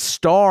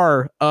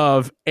star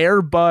of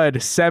Air Bud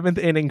 7th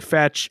Inning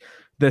Fetch,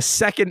 the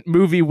second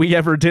movie we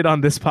ever did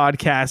on this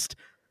podcast.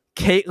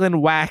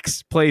 Caitlin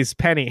Wax plays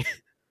Penny.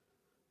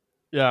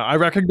 Yeah, I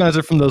recognize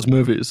her from those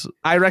movies.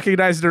 I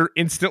recognized her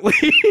instantly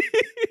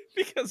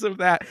because of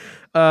that.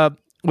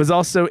 Was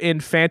also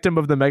in Phantom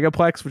of the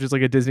Megaplex, which is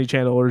like a Disney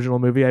Channel original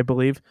movie, I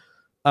believe.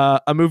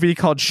 A movie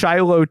called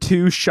Shiloh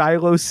 2,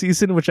 Shiloh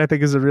Season, which I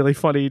think is a really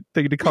funny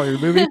thing to call your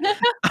movie.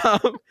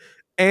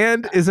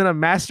 And is in a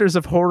Masters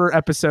of Horror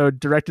episode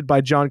directed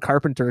by John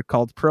Carpenter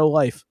called Pro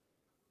Life.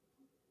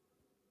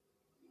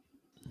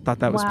 Thought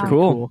that was Wow. pretty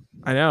cool.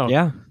 I know.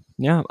 Yeah.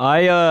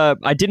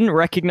 I didn't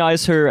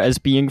recognize her as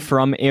being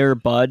from Air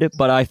Bud,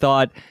 but I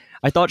thought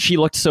she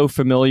looked so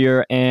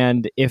familiar,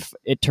 and if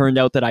it turned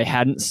out that I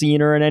hadn't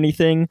seen her in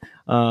anything,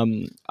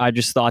 I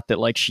just thought that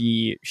like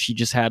she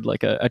just had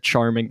like a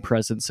charming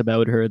presence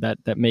about her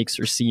that makes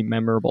her seem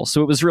memorable.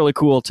 So it was really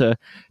cool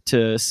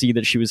to see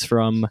that she was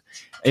from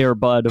Air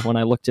Bud when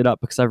I looked it up,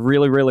 because I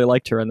really, really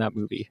liked her in that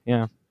movie.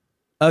 Yeah.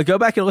 Go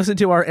back and listen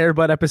to our Air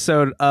Bud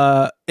episode.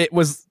 It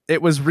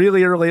was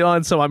really early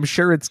on, so I'm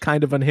sure it's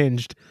kind of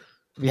unhinged.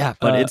 Yeah,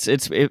 but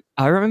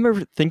I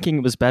remember thinking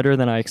it was better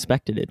than I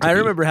expected it to I be.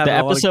 remember having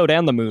the a lot of- episode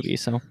and the movie,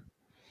 so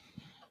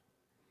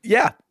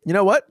Yeah, you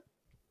know what?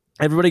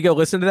 Everybody go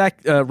listen to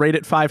that. Rate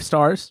it 5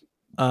 stars.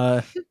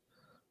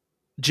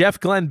 Jeff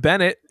Glenn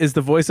Bennett is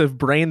the voice of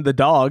Brain the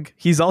dog.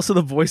 He's also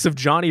the voice of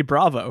Johnny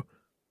Bravo.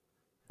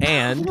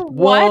 And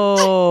What?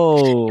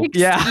 Whoa.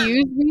 Yeah.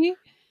 Excuse me?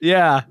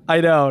 yeah, I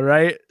know,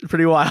 right?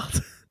 Pretty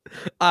wild.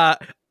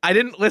 I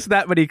didn't list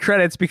that many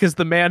credits because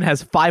the man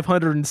has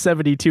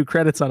 572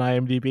 credits on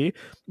IMDb,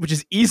 which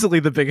is easily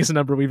the biggest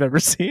number we've ever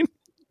seen.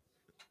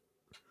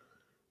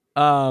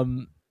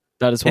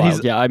 That is And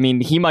wild. Yeah, I mean,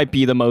 he might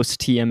be the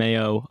most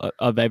TMAO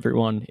of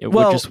everyone.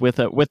 Well- Just with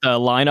a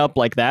lineup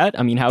like that,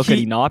 I mean, how could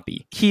he not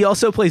be? He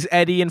also plays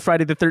Eddie in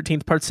Friday the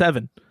 13th Part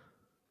 7.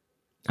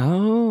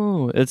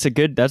 Oh, that's a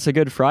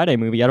good Friday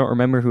movie. I don't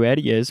remember who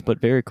Eddie is, but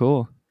very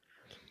cool.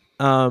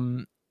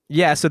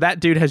 Yeah, so that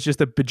dude has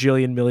just a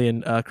bajillion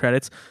million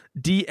credits.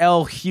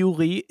 D.L.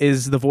 Hewley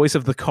is the voice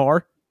of the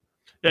car.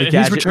 Yeah, the and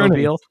he's returning.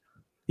 Gadget-mobile.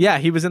 Yeah,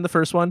 he was in the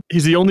first one.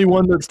 He's the only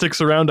one that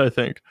sticks around, I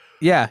think.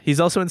 Yeah, he's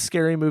also in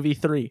Scary Movie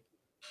 3.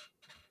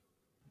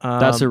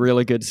 That's a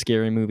really good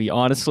scary movie.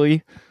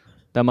 Honestly,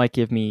 that might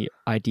give me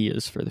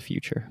ideas for the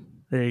future.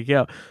 There you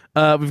go.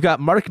 We've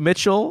got Mark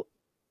Mitchell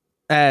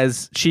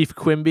as Chief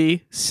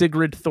Quimby,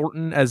 Sigrid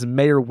Thornton as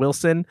Mayor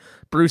Wilson,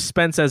 Bruce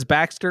Spence as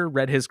Baxter,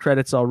 read his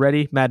credits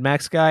already, Mad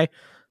Max guy.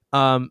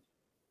 Althea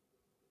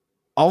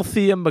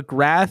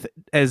McGrath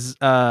as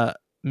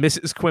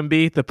Mrs.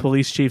 Quimby, the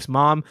police chief's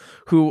mom,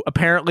 who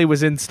apparently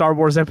was in Star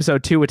Wars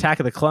Episode 2 Attack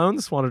of the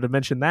Clones. Wanted to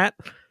mention that.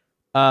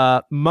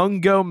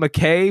 Mungo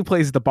McKay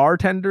plays the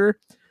bartender.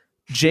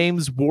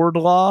 James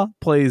Wardlaw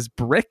plays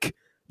Brick.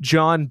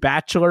 John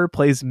Batchelor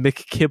plays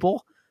Mick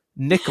Kibble.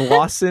 Nick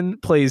Lawson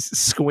plays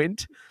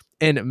Squint.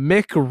 And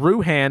Mick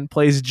Ruhan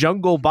plays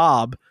Jungle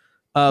Bob.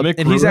 Mick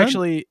and he's Ruhan?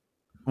 actually...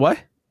 What?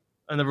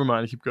 Never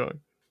mind. Keep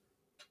going.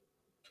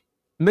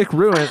 Mick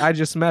Ruhan, I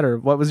just met her.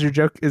 What was your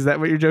joke? Is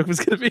that what your joke was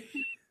going to be?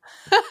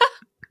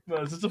 No,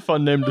 it's just a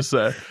fun name to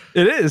say.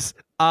 It is.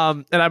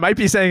 And I might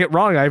be saying it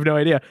wrong. I have no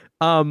idea.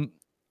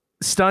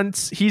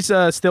 Stunts. He's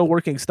still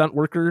working stunt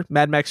worker.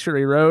 Mad Max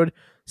Fury Road,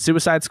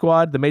 Suicide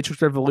Squad, The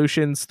Matrix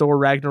Revolutions, Thor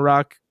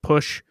Ragnarok,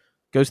 Push,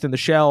 Ghost in the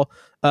Shell.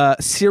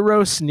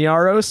 Ciros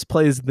Niaros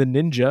plays the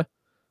ninja.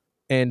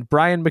 And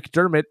Brian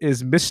McDermott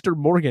is Mr.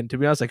 Morgan. To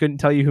be honest, I couldn't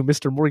tell you who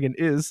Mr. Morgan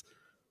is,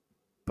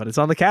 but it's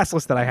on the cast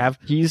list that I have.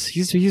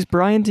 He's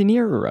Brian De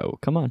Niro.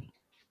 Come on.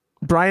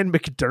 Brian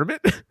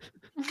McDermott?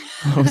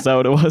 Oh, is that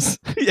what it was?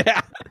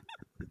 Yeah.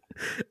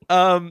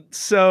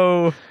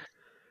 So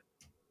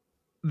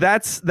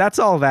that's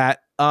all that.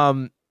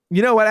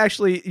 You know what?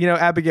 Actually,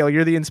 Abigail,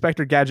 you're the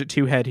Inspector Gadget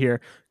 2 head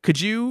here. Could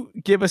you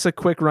give us a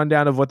quick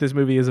rundown of what this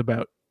movie is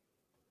about?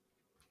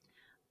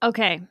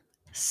 Okay,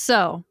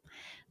 so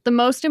the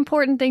most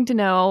important thing to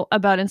know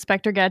about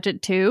Inspector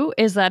Gadget 2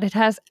 is that it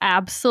has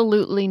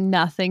absolutely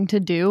nothing to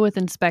do with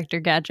Inspector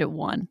Gadget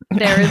 1.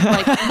 There is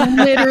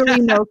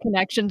literally no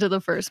connection to the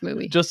first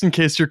movie. Just in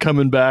case you're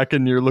coming back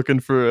and you're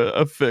looking for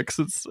a fix,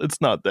 it's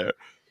not there.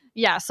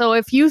 Yeah, so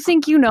if you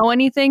think you know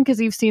anything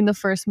because you've seen the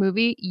first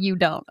movie, you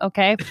don't,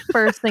 okay?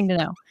 First thing to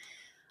know.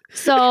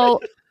 So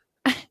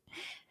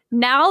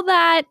now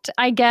that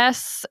I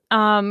guess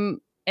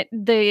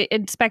the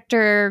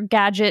Inspector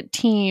Gadget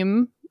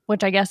team,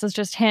 which I guess is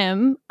just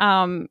him,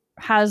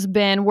 has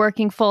been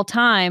working full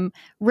time,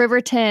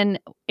 Riverton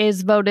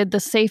is voted the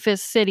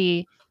safest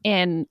city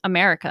in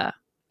America.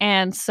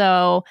 And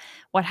so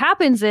what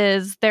happens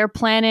is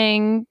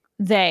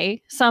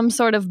some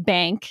sort of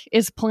bank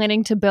is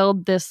planning to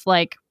build this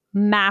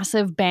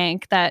massive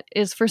bank that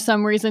is for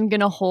some reason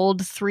going to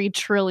hold $3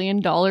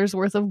 trillion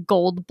worth of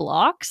gold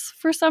blocks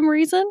for some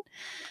reason.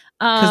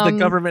 Because the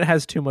government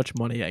has too much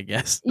money, I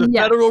guess. The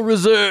Federal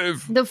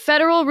Reserve. The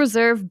Federal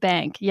Reserve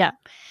Bank, yeah.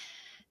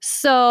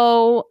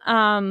 So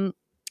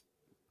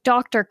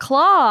Dr.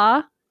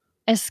 Claw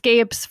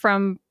escapes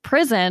from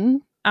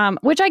prison,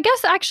 which I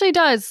guess actually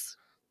does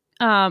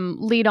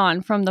lead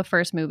on from the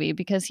first movie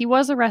because he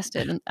was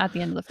arrested at the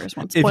end of the first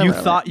one. If Spoiler you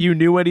alert. thought you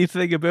knew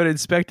anything about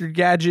Inspector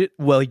Gadget,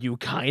 well, you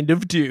kind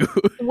of do.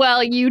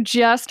 Well, you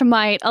just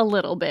might a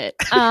little bit.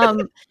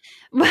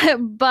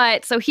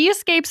 But so he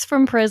escapes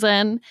from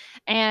prison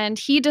and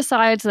he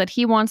decides that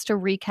he wants to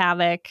wreak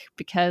havoc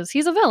because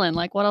he's a villain.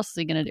 Like, what else is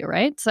he going to do,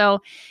 right? So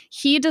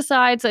he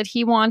decides that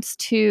he wants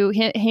to,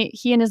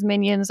 he and his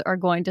minions are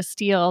going to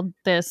steal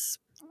this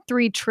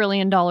 $3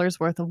 trillion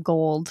worth of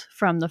gold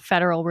from the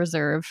Federal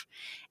Reserve.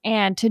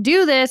 And to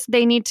do this,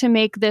 they need to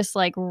make this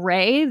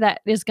ray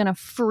that is going to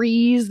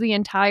freeze the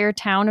entire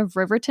town of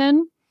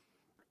Riverton.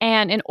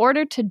 And in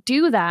order to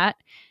do that,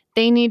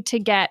 they need to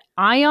get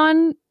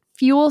ion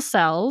fuel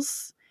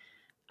cells,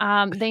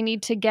 they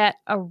need to get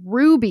a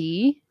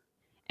ruby,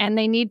 and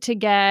they need to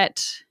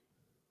get,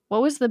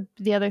 what was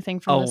the other thing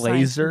from A the science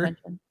laser?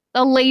 convention?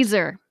 A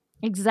laser,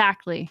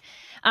 exactly,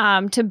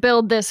 to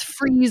build this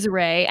freeze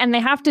ray. And they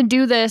have to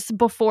do this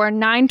before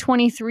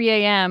 9:23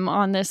 a.m.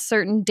 on this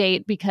certain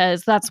date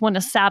because that's when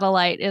a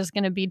satellite is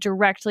going to be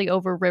directly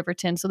over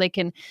Riverton, so they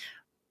can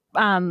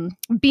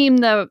beam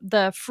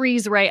the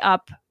freeze ray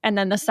up, and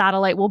then the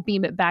satellite will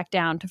beam it back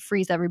down to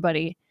freeze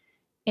everybody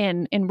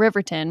in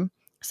Riverton.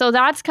 So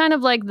that's kind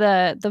of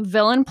the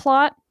villain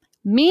plot.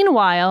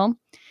 Meanwhile,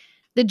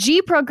 the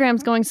G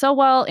program's going so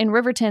well in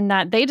Riverton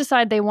that they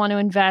decide they want to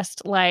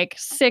invest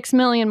 $6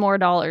 million more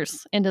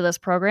into this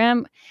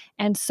program.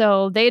 And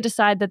so they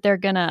decide that they're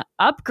going to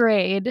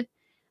upgrade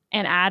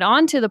and add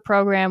on to the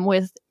program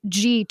with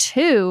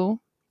G2,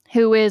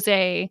 who is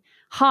a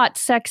hot,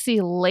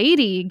 sexy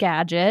lady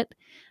Gadget,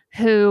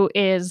 who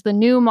is the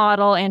new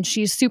model, and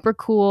she's super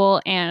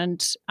cool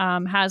and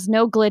has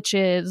no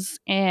glitches,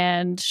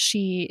 and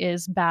she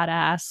is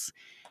badass.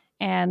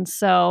 And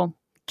so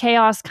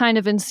chaos kind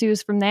of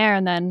ensues from there,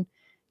 and then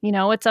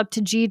it's up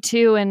to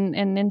G2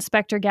 and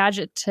Inspector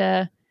Gadget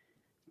to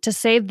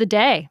save the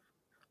day.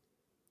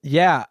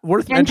 Yeah,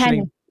 worth And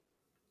mentioning.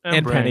 Penny.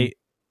 And Penny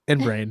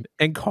and Brain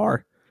and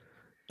Car.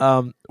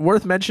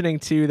 Worth mentioning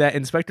too that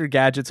Inspector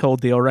Gadget's whole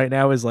deal right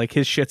now is like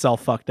his shit's all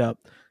fucked up.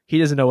 He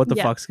doesn't know what the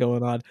Yeah. fuck's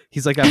going on.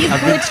 He's like, He's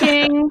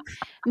glitching.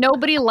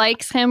 Nobody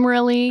likes him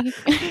really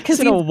because He's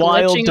in a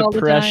wild glitching all the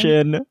time.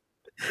 depression.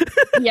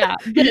 Yeah,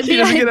 He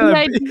doesn't get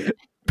out of-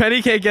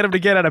 Penny can't get him to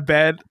get out of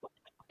bed.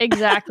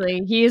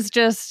 exactly. He's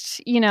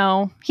just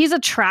he's a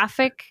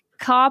traffic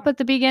cop at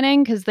the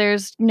beginning because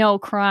there's no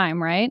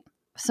crime, right?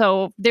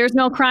 So there's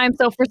no crime.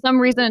 So for some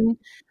reason,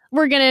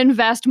 we're going to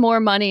invest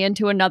more money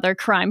into another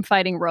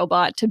crime-fighting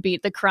robot to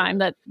beat the crime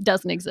that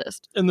doesn't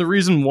exist. And the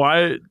reason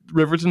why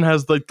Riverton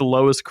has like the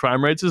lowest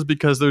crime rates is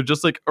because they're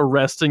just like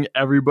arresting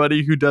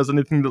everybody who does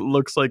anything that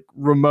looks like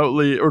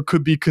remotely or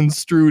could be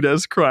construed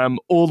as crime.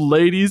 Old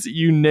ladies,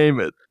 you name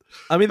it.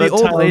 I mean, the That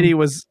old town- lady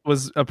was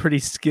a pretty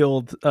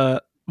skilled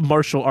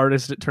martial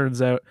artist, it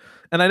turns out.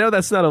 And I know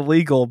that's not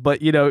illegal,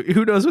 but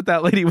who knows what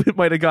that lady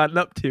might have gotten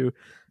up to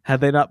had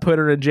they not put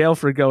her in jail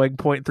for going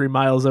 0.3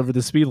 miles over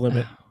the speed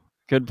limit.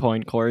 Good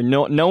point, Corey.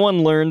 No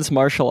one learns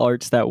martial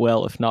arts that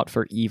well if not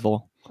for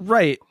evil.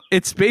 Right.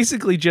 It's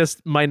basically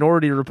just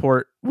Minority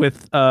Report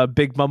with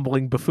big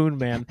mumbling buffoon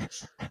man.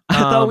 I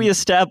thought we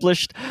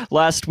established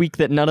last week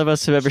that none of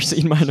us have ever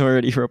seen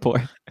Minority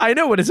Report. I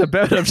know what it's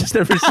about. I've just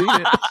never seen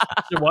it.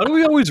 Yeah, why do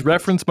we always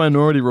reference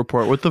Minority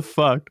Report? What the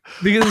fuck?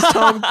 Because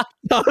Tom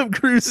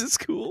Cruise is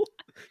cool.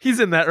 He's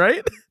in that,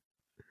 right?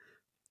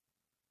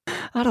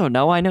 I don't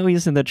know. I know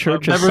he's in the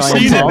Church I've of never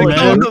seen it,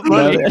 Scientology.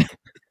 man.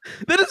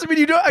 That doesn't mean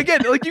you don't.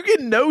 Again, like you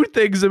can know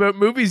things about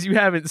movies you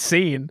haven't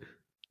seen.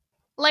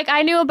 Like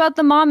I knew about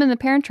the mom in The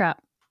Parent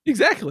Trap.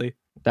 Exactly.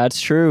 That's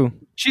true.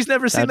 She's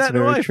never seen That's that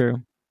in her very life.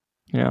 true.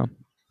 Yeah.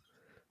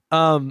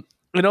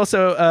 And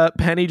also,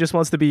 Penny just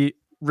wants to be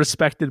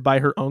respected by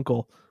her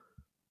uncle,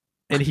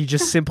 and he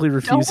just simply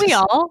refuses. Don't we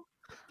all?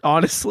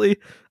 Honestly,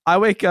 I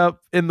wake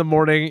up in the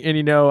morning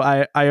and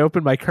I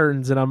open my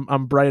curtains and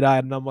I'm bright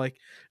eyed and I'm like,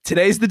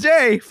 today's the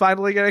day.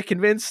 Finally gonna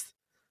convince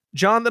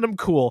John that I'm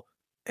cool,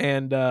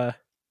 and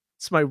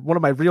it's one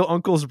of my real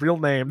uncle's real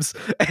names,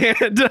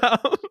 and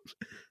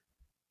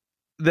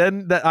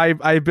then that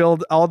I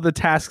build all the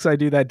tasks I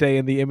do that day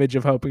in the image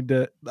of hoping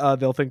to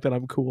they'll think that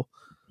I'm cool.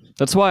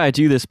 That's why I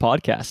do this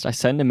podcast. I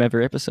send him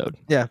every episode.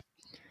 Yeah.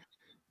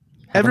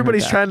 Haven't heard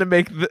Everybody's back. trying to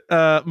make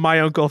my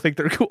uncle think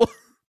they're cool.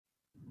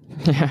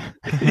 Yeah.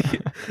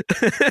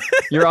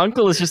 Your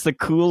uncle is just the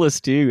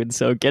coolest dude,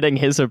 so getting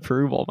his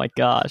approval, my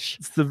gosh.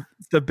 It's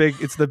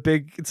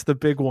the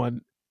big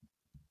one.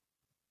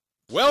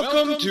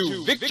 Welcome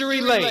to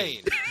Victory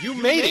Lane. You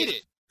made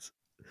it.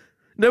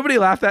 Nobody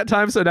laughed that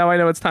time, so now I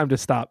know it's time to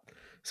stop.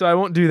 So I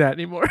won't do that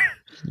anymore.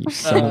 You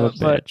son of a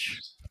but- bitch.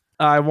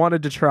 I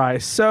wanted to try.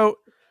 So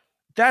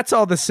that's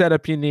all the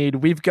setup you need.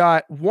 We've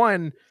got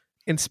one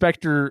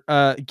Inspector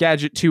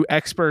Gadget 2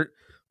 expert.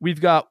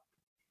 We've got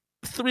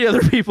 3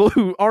 other people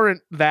who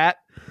aren't that.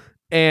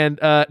 And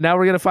now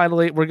we're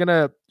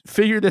gonna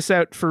figure this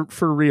out for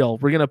real.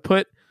 We're gonna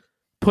put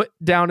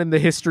down in the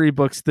history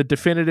books the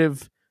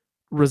definitive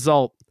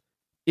result.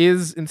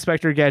 Is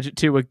Inspector Gadget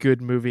 2 a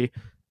good movie?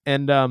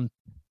 And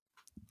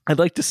I'd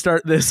like to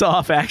start this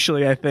off,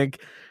 actually. I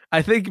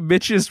think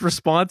Mitch's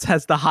response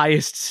has the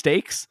highest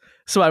stakes,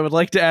 so I would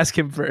like to ask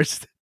him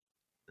first.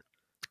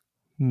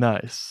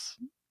 Nice.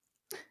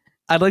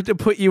 I'd like to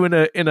put you in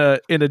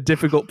a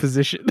difficult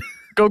position.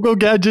 Go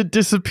Gadget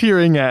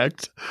disappearing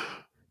act.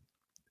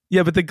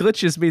 Yeah, but the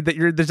glitches mean that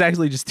there's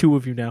actually just 2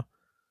 of you now.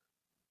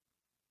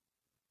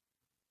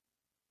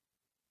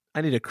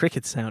 I need a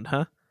cricket sound,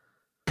 huh?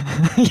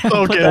 Yeah, put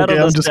Okay, that on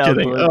I'm the just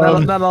kidding.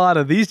 soundboard. Not a lot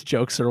of these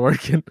jokes are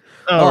working.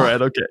 All Oh.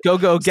 right, okay. Go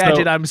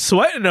Gadget! So- I'm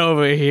sweating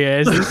over here.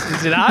 Is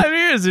it I'm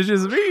here? Is it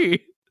just me?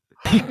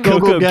 Go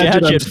Gadget,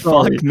 I'm Gadget,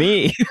 sorry. fuck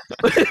me.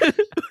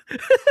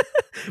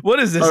 What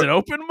is this? An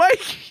open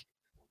mic?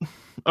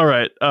 All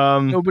right.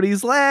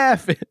 Nobody's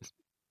laughing.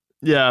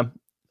 Yeah.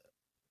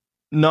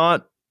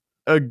 Not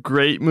a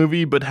great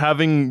movie, but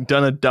having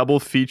done a double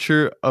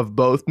feature of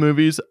both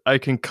movies, I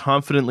can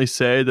confidently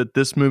say that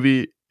this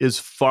movie is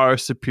far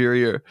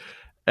superior.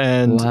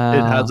 And it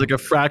Wow. has like a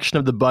fraction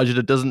of the budget.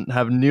 It doesn't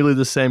have nearly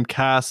the same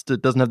cast.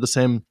 It doesn't have the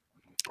same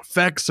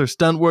effects or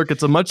stunt work.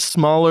 It's a much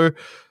smaller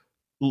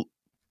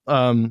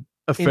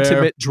affair.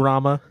 Intimate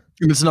drama.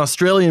 It's an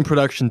Australian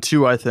production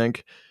too, I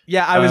think.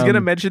 Yeah, I was gonna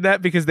Um, mention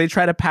that because they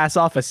try to pass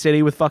off a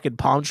city with fucking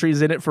palm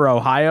trees in it for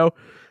Ohio,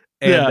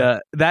 and Yeah.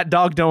 that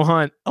dog don't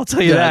hunt. I'll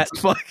tell you Yeah, that.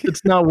 Fuck.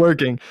 It's not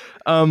working.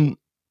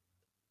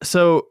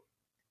 So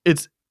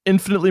it's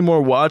infinitely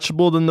more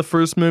watchable than the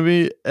first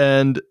movie,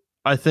 and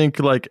I think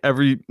like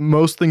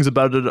most things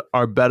about it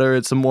are better.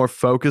 It's a more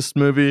focused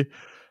movie.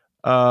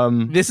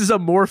 This is a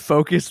more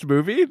focused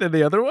movie than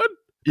the other one.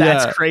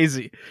 That's Yeah.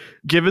 crazy.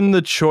 Given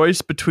the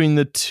choice between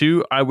the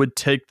two, I would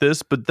take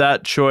this, but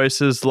that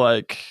choice is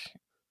like,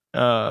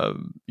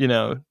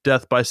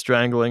 death by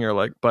strangling or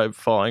like by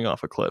falling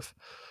off a cliff.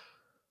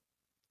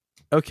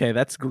 Okay,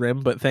 that's grim,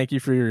 but thank you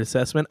for your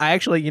assessment. I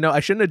actually, I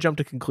shouldn't have jumped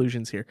to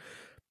conclusions here.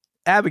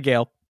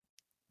 Abigail,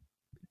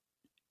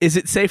 is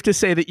it safe to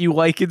say that you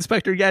like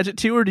Inspector Gadget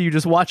 2, or do you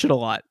just watch it a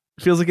lot?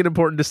 Feels like an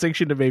important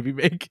distinction to maybe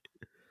make.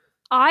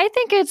 I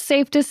think it's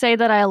safe to say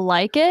that I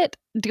like it.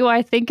 Do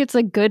I think it's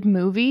a good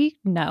movie?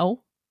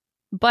 No.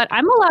 But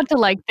I'm allowed to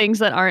like things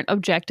that aren't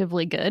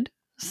objectively good.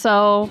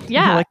 So,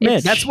 yeah. Like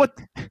Mitch. That's what.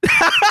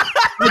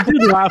 I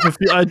did laugh.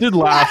 I did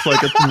laugh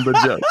like at some of the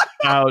jokes.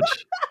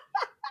 Ouch.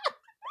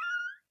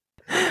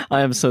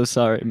 I am so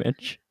sorry,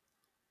 Mitch.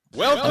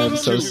 Welcome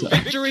so to sorry.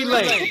 Victory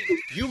Lane.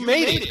 You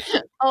made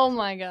it. Oh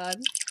my God.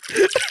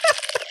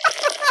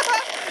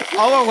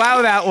 I'll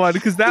allow that one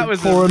because that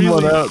was Pouring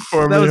one out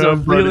for me. that was a huh,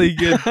 buddy? really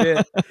good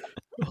bit.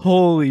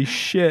 Holy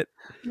shit.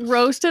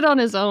 Roasted on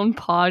his own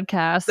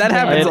podcast. That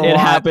man. happens a It lot.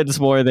 happens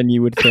more than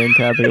you would think,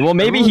 Abigail. Well,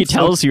 maybe he Everyone's so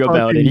tells you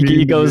about it. fucking He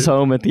mean, goes dude.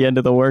 home at the end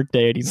of the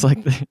workday and he's like,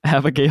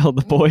 Abigail,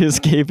 the boys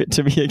gave it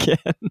to me again.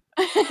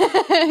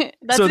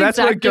 So that's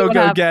exactly what Go-Go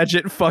happened.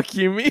 Gadget fuck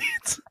you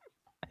means.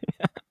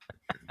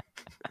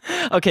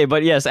 Okay,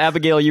 but yes,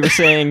 Abigail, you were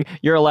saying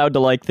you're allowed to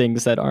like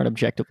things that aren't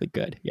objectively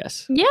good.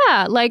 Yes.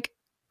 Yeah, like,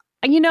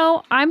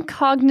 I'm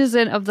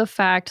cognizant of the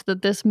fact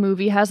that this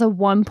movie has a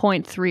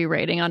 1.3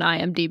 rating on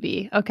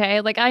IMDb.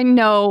 Okay, like I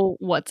know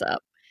what's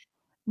up,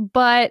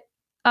 but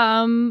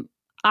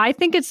I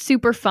think it's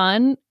super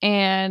fun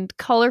and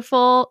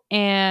colorful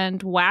and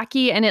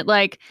wacky, and it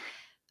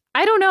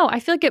I don't know. I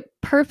feel like it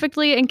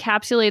perfectly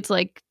encapsulates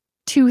like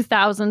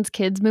 2000s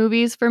kids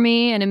movies for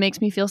me, and it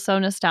makes me feel so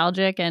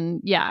nostalgic.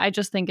 And yeah, I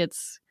just think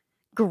it's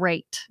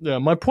great. Yeah,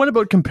 my point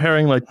about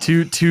comparing like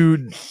two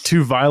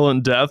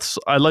violent deaths,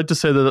 I'd like to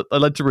say that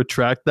I'd like to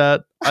retract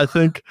that. I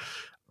think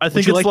Would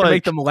it's you like like to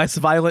make them less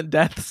violent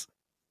deaths?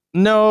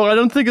 no, I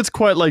don't think it's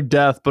quite like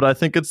death, but I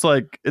think it's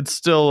like it's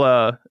still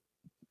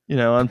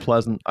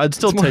unpleasant. I'd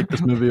still It's more- take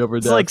this movie over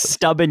It's death. like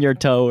stubbing your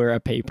toe or a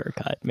paper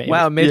cut, maybe.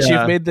 Wow, Mitch, Yeah.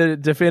 you've made the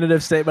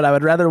definitive statement. I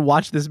would rather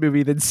watch this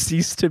movie than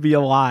cease to be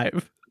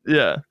alive.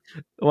 yeah,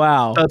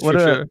 Wow, that's what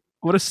for a sure.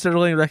 what a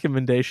sterling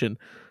recommendation.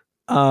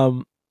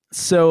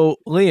 So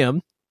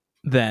Liam,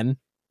 then,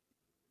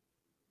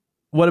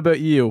 what about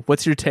you?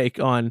 What's your take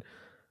on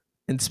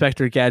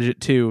Inspector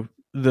Gadget 2,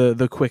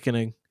 the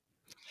quickening?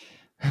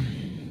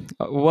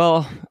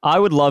 Well, I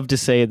would love to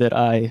say that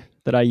I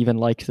even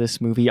liked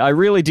this movie. I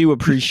really do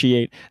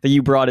appreciate that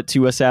you brought it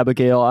to us,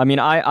 Abigail. I mean,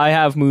 I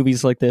have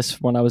movies like this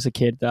when I was a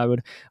kid that I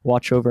would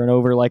watch over and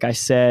over, like I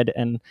said,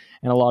 and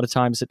a lot of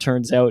times it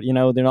turns out,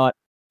 they're not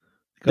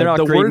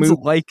The great words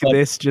movies, like but-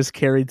 this just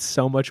carried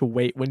so much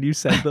weight when you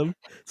said them.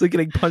 It's like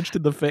getting punched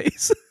in the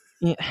face.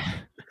 Yeah.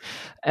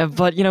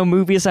 But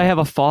movies I have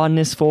a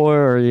fondness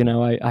for,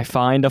 or I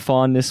find a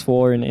fondness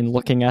for in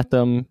looking at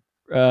them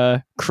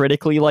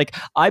critically. Like,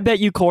 I bet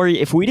you, Corey,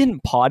 if we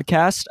didn't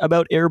podcast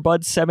about Air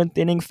Bud's Seventh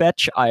Inning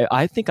Fetch,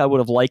 I think I would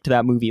have liked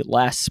that movie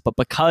less. But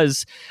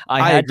because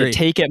I had agree. to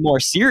take it more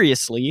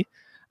seriously,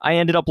 I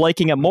ended up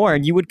liking it more.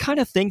 And you would kind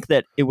of think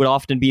that it would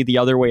often be the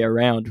other way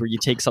around, where you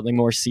take something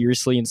more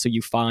seriously and so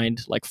you find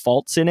like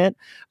faults in it.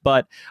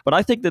 But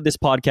I think that this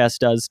podcast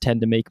does tend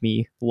to make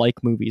me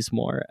like movies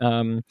more.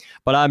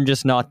 But I'm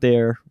just not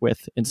there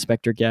with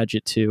Inspector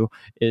Gadget 2.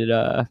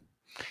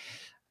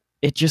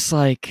 It just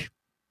like,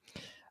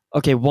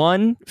 okay,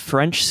 one,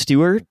 French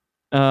Stewart.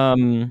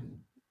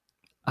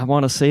 I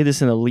want to say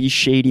this in the least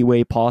shady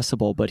way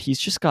possible, but he's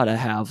just got to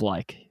have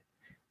like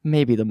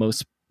maybe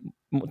the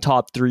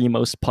top 3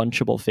 most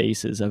punchable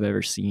faces I've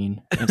ever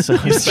seen. And so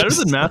He's it's better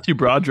just- than Matthew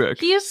Broderick.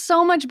 He is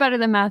so much better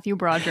than Matthew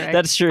Broderick.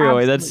 That's true.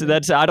 Absolutely.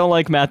 That's I don't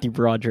like Matthew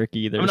Broderick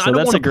either. I mean, I so don't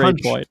that's a wanna great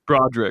punch point.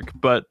 Broderick,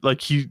 but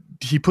like he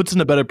puts in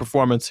a better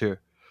performance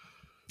here.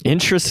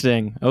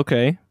 Interesting.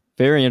 Okay.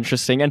 Very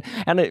interesting.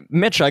 And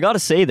Mitch, I got to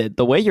say that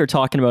the way you're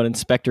talking about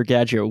Inspector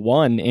Gadget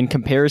 1 in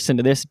comparison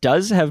to this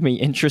does have me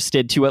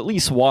interested to at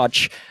least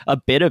watch a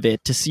bit of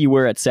it to see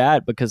where it's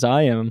at, because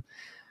I'm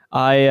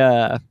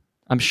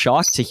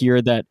shocked to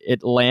hear that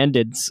it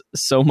landed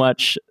so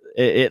much.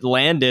 It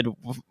landed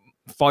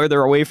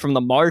farther away from the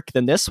mark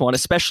than this one,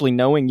 especially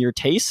knowing your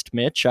taste,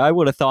 Mitch. I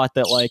would have thought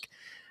that like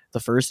the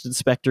first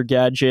Inspector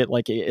Gadget,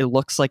 like it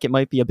looks like it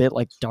might be a bit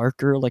like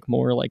darker, like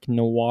more like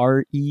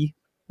noir-y.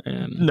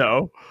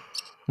 No,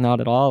 Not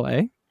at all,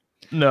 eh?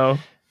 no.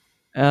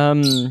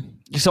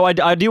 So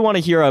I do want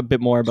to hear a bit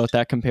more about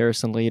that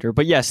comparison later.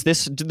 But yes,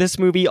 this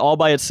movie all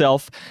by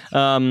itself,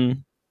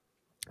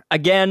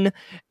 again,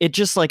 it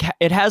just like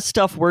it has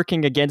stuff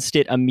working against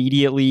it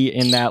immediately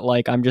in that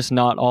like I'm just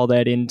not all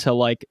that into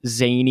like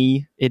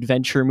zany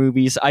adventure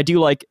movies. I do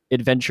like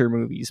adventure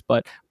movies,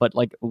 but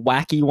like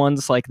wacky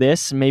ones like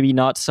this, maybe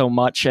not so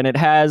much. And it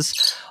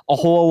has a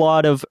whole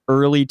lot of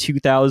early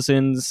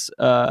 2000s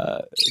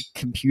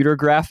computer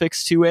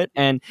graphics to it.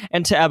 And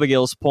to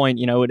Abigail's point,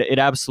 it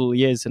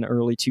absolutely is an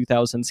early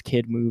 2000s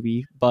kid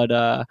movie. But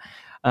I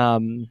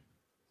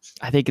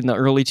think in the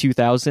early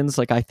 2000s,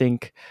 like I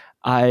think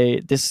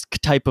this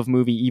type of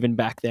movie even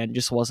back then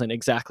just wasn't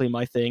exactly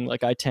my thing.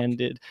 Like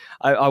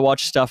I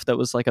watched stuff that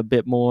was like a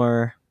bit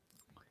more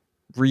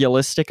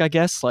realistic, I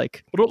guess.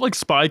 Like, What about like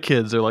Spy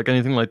Kids or like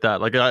anything like that?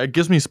 Like it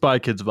gives me Spy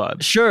Kids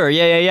vibes. sure,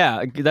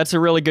 yeah. That's a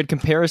really good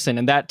comparison,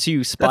 and that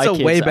too, Spy That's a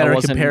Kids. way I better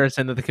wasn't-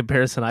 comparison than the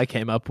comparison I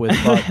came up with.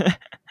 But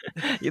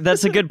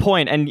That's a good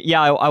point. And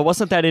yeah, I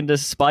wasn't that into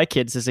Spy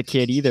Kids as a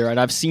kid either, and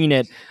I've seen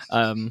it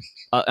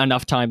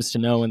enough times to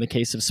know in the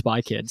case of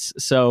Spy Kids.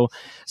 So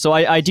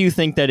I do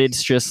think that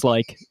it's just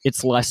like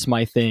it's less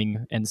my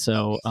thing, and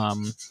so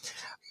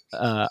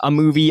a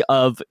movie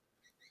of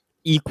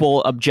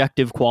equal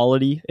objective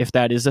quality, if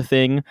that is a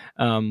thing,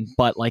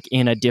 but like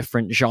in a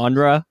different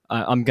genre,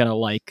 I'm gonna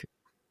like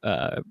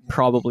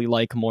probably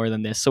like more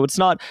than this. So it's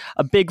not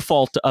a big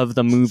fault of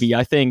the movie.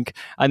 I think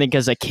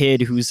as a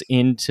kid who's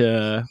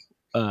into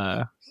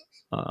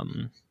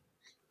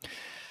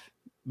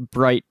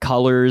bright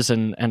colors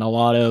and a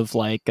lot of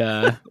like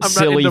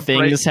silly into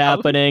bright things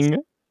happening.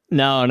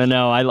 No.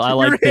 I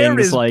like your hair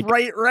things is like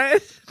bright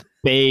red.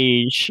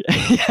 beige.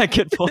 Yeah,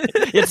 good point.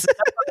 It's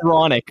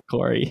ironic,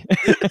 Corey.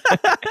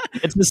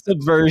 It's a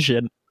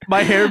subversion.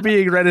 My hair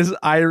being red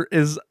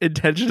is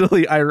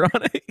intentionally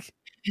ironic.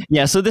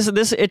 Yeah, so this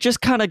it just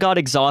kind of got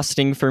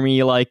exhausting for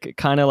me. Like,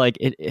 kind of like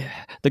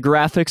the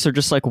graphics are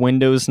just like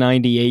Windows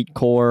 98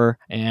 core,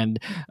 and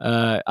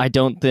I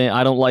don't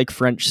like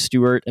French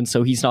Stewart, and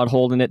so he's not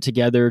holding it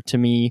together to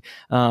me.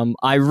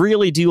 I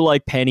really do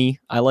like Penny.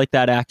 I like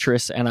that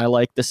actress, and I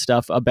like the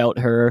stuff about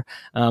her.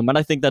 And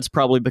I think that's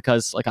probably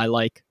because like I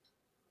like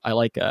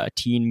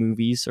teen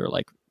movies or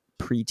like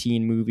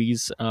preteen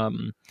movies,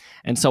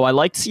 and so I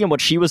liked seeing what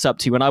she was up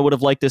to, and I would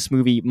have liked this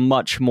movie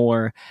much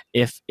more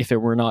if it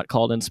were not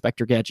called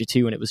Inspector Gadget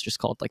 2 and it was just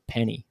called like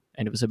Penny,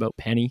 and it was about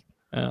Penny.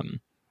 I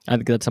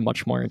think that's a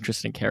much more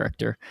interesting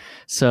character.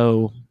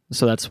 So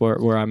that's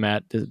where I'm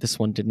at. This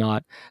one did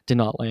not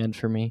land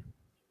for me.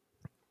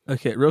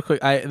 Okay, real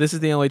quick. This is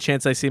the only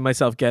chance I see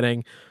myself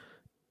getting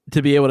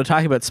to be able to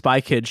talk about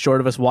Spy Kids,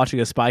 short of us watching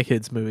a Spy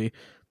Kids movie.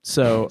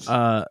 So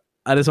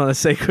I just want to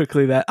say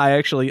quickly that I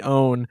actually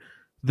own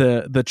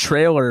the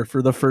trailer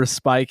for the first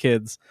Spy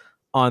Kids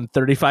on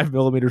 35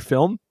 millimeter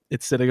film.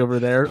 It's sitting over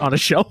there on a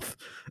shelf.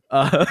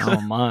 Oh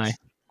my.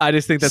 I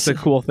just think that's a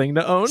cool thing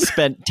to own.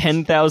 Spent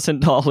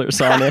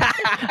 $10,000 on it.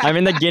 I'm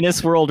in the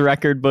Guinness World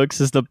Record books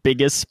as the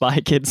biggest Spy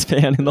Kids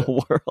fan in the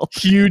world.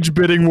 Huge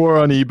bidding war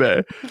on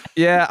eBay.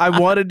 Yeah, I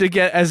wanted to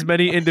get as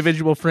many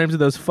individual frames of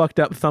those fucked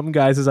up thumb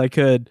guys as I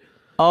could.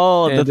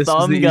 Oh, And the this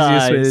thumb was the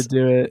guys. easiest way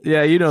to do it.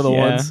 Yeah, you know the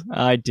Yeah, ones.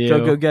 I do.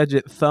 Go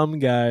Gadget thumb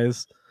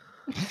guys.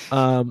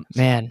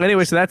 Man.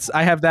 Anyway, so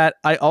I have that.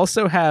 I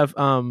also have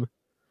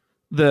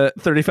the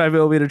 35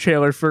 millimeter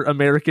trailer for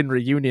American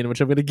Reunion, which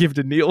I'm going to give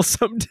to Neil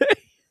someday.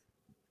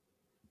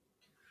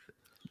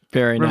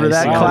 Very Remember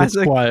nice. that Yeah.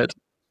 classic? Quiet.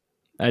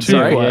 I Too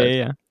do. quiet.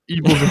 Yeah.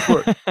 Evil's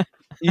afoot.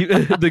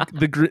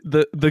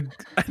 the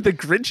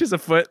Grinch is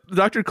afoot.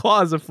 Dr.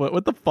 Claw is afoot.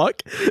 What the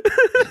fuck?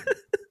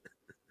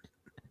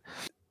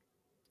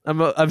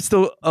 I'm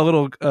still a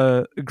little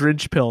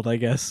Grinch pilled, I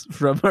guess,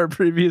 from our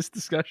previous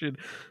discussion.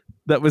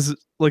 That was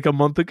like a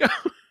month ago.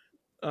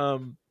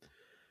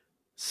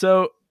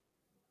 So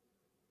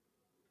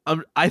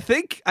I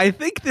think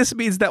this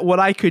means that what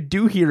I could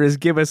do here is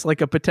give us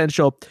like a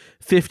potential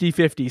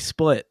 50-50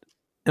 split.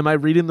 Am I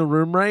reading the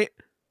room right?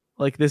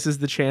 Like this is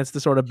the chance to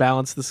sort of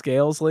balance the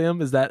scales,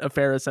 Liam? Is that a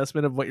fair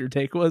assessment of what your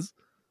take was?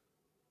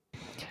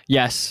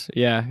 Yes.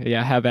 Yeah.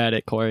 Have at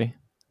it, Corey.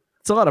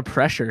 It's a lot of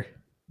pressure.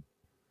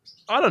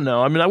 I don't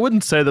know. I mean, I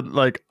wouldn't say that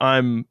like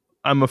I'm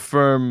a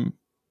firm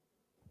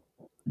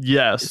It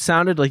yes.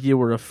 sounded like you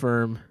were a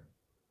firm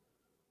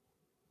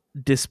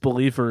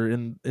disbeliever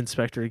in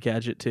Inspector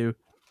Gadget 2.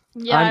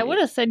 Yeah, I I'm- would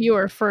have said you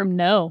were a firm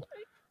no.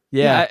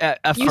 Yeah.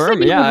 You said you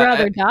would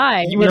rather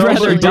die. you would No,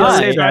 rather but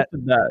die. I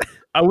expected that.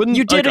 I wouldn't.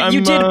 You did. Like, You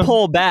I'm, did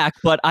pull back,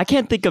 but I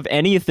can't think of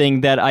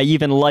anything that I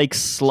even like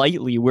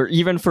slightly. Where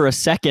even for a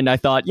second, I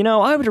thought,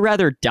 I would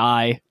rather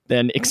die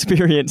than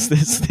experience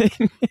this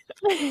thing.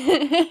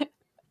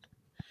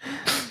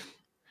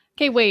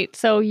 Okay, wait.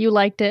 So you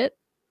liked it,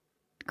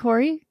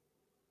 Corey?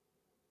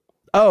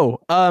 Oh,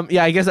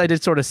 yeah, I guess I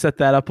did sort of set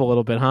that up a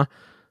little bit, huh?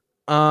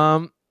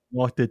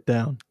 walked it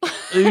down.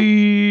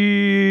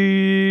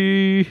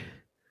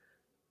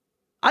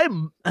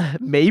 I'm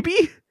maybe.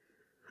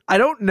 I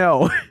don't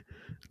know.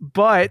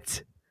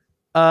 But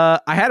I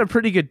had a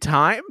pretty good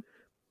time.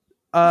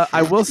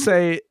 I will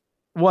say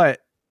what?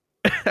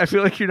 I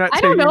feel like you're not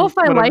I don't know if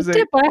I taking what I'm liked saying.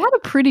 it, but I had a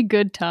pretty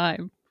good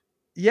time.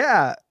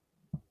 Yeah.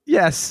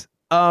 Yes.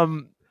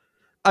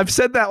 I've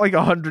said that like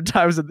 100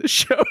 times in this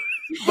show.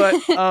 But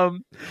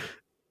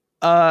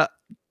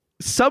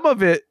some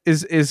of it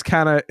is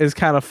kind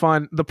of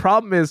fun. The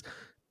problem is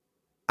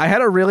I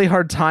had a really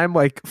hard time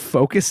like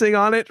focusing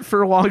on it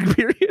for long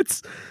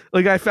periods.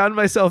 Like I found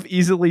myself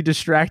easily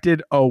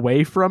distracted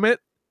away from it.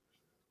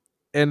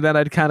 And then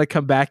I'd kind of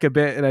come back a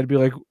bit and I'd be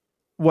like,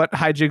 what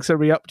hijinks are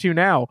we up to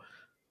now?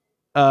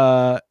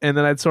 And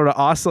then I'd sort of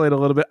oscillate a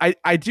little bit.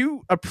 I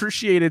do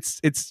appreciate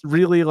it's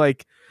really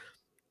like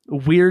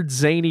weird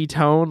zany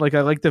tone. Like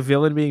I like the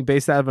villain being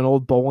based out of an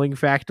old bowling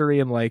factory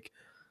and like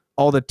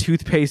all the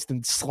toothpaste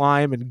and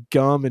slime and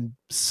gum and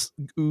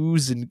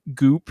ooze and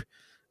goop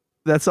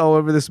that's all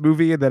over this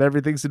movie, and that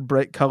everything's in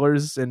bright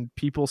colors and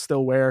people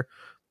still wear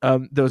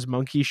those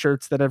monkey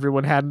shirts that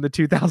everyone had in the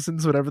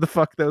 2000s, whatever the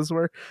fuck those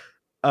were.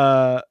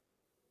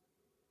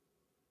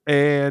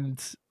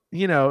 And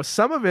you know,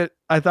 some of it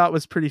I thought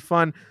was pretty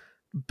fun,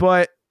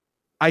 but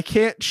I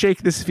can't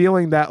shake this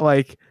feeling that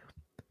like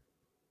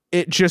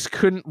it just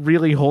couldn't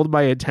really hold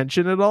my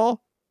attention at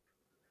all.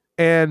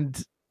 And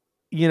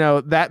you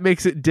know, that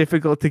makes it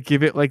difficult to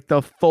give it like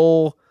the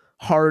full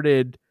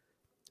hearted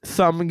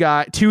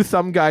two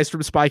thumb guys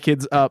from Spy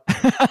Kids up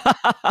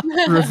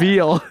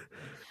reveal.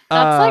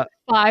 That's like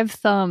 5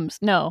 thumbs.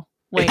 No,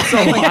 wait. It's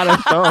a lot of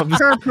thumbs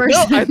per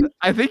person. No,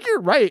 I think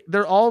you're right.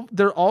 They're all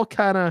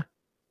kind of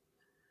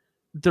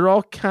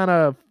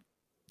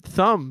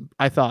thumb.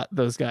 I thought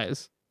those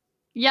guys.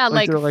 Yeah,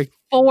 like they're like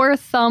 4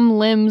 thumb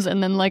limbs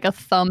and then like a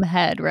thumb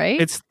head,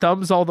 right? it's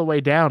thumbs all the way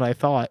down. I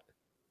thought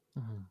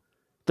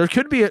there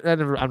could be.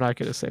 I'm not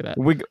going to say that.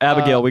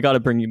 Abigail, we got to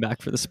bring you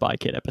back for the Spy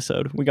Kid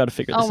episode. We got to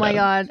figure this out. Oh my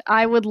god,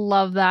 I would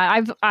love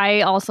that.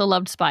 I also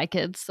loved Spy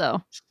Kids,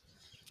 so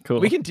Cool.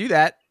 We can do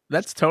that.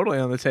 That's totally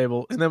on the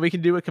table, and then we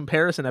can do a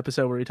comparison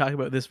episode where we talk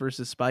about this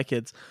versus Spy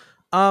Kids.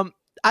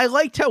 I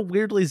liked how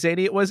weirdly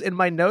zany it was. In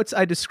my notes,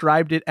 I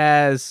described it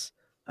as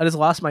I just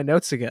lost my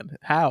notes again.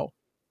 How?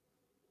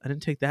 I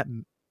didn't take that.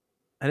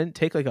 I didn't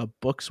take like a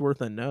book's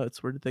worth of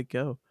notes. Where did they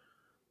go?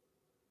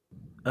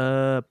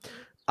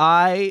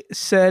 I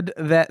said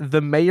that the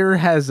mayor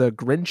has a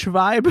Grinch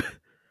vibe.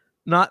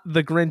 Not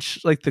the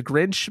Grinch like the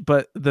Grinch,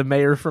 but the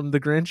mayor from the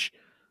Grinch.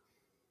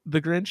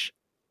 The Grinch.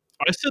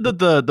 I said that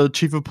the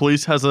chief of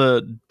police has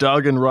a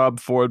Doug and Rob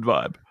Ford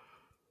vibe.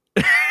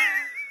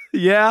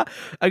 Yeah,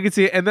 I can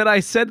see it. And then I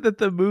said that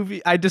the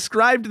movie, I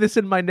described this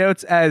in my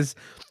notes as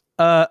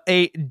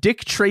a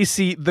Dick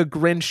Tracy the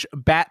Grinch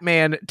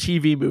Batman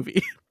TV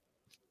movie.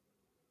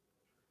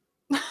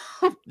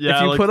 Yeah,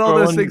 if you like put all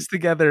those things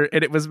together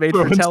and it was made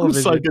for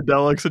television. Some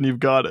psychedelics and you've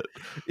got it.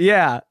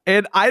 Yeah,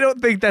 and I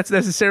don't think that's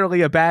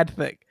necessarily a bad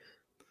thing.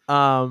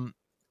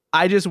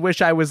 I just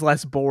wish I was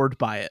less bored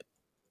by it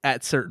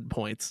at certain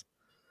points.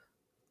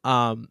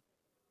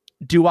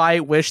 Do I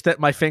wish that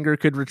my finger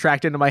could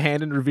retract into my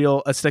hand and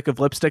reveal a stick of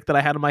lipstick that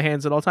I had in my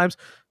hands at all times?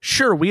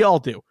 Sure, we all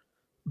do.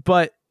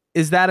 But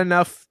is that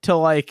enough to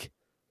like,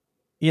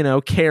 you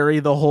know, carry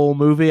the whole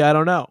movie? I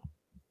don't know.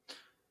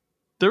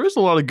 There is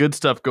a lot of good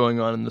stuff going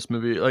on in this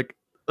movie. Like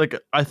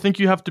I think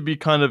you have to be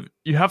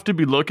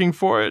looking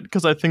for it,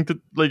 because I think that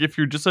like if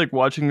you're just like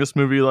watching this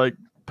movie like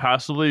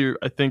passively,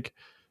 I think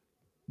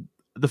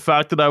the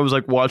fact that I was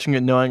like watching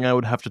it knowing I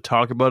would have to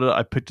talk about it,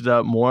 I picked it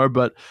out more.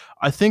 But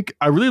I think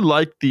I really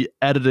like the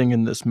editing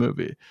in this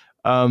movie.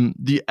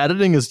 The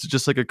editing is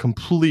just like a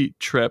complete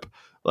trip.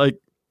 Like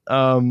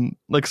some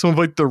of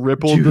like the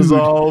ripple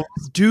dissolve.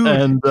 Dude,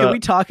 and, can we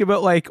talk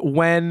about like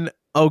when,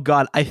 oh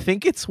God, I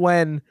think it's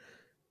when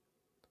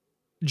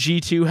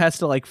G2 has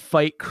to like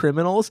fight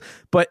criminals,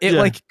 but it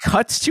like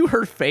cuts to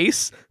her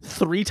face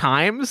 3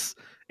 times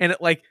and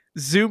it like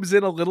zooms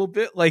in a little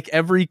bit like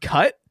every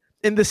cut.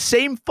 And the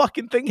same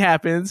fucking thing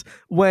happens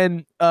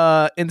when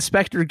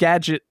Inspector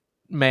Gadget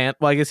man,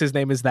 well I guess his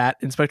name is that,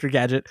 Inspector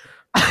Gadget.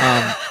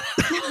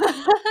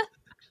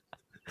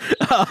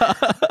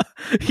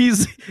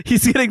 He's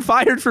getting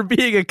fired for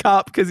being a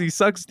cop because he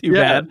sucks too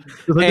bad.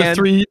 It's like a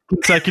 3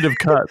 consecutive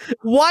cuts.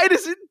 Why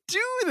does it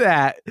do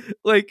that?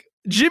 Like,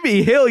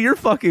 Jimmy Hill, you're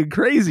fucking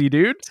crazy,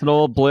 dude. It's an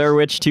old Blair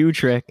Witch 2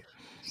 trick.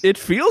 It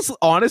feels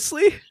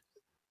honestly,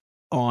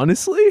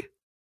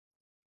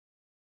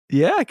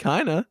 yeah,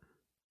 kinda.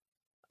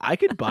 I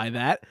could buy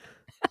that.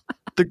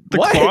 The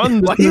claw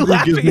in this Why are you movie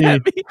laughing gives me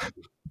at me?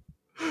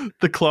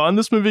 the claw in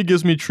this movie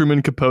gives me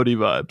Truman Capote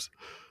vibes.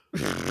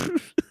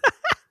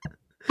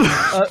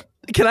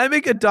 Can I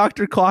make a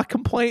Dr. Claw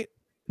complaint?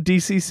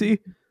 DCC.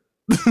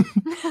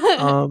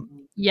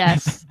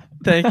 yes.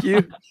 Thank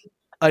you.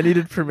 I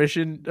needed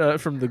permission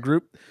from the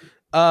group.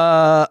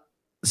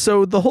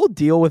 So the whole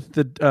deal with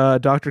the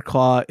Dr.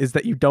 Claw is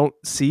that you don't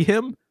see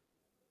him.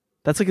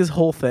 That's like his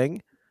whole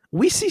thing.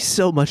 We see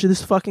so much of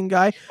this fucking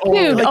guy.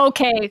 Dude, like,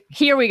 okay,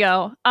 here we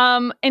go.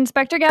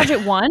 Inspector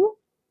Gadget 1.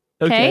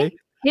 Okay.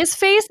 His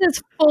face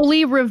is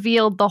fully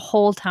revealed the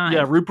whole time.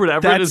 Yeah, Rupert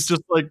Everett is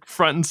just like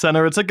front and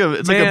center. It's like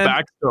a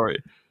backstory.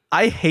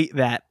 I hate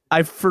that.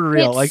 I for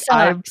real. It like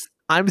sucks.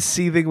 I'm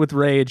seething with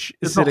rage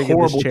It's sitting a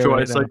horrible in this chair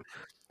choice. right now. Like,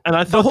 and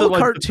I thought the whole that,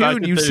 like,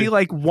 cartoon, you see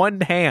like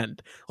one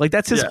hand. Like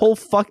that's his whole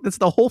that's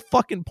the whole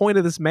fucking point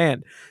of this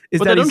man. Is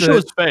but that they don't show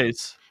his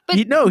face. But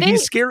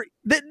he's scary.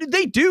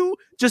 They do,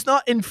 just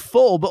not in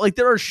full. But like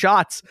there are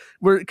shots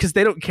where, because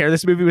they don't care.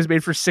 This movie was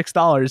made for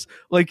 $6.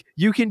 Like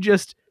you can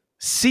just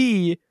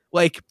see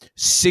like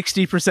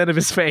 60% of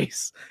his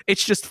face.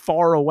 It's just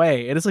far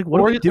away, and it's like,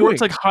 what are we doing? Or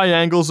it's like high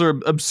angles are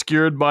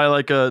obscured by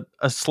like a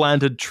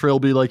slanted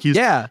trilby. Like he's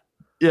yeah,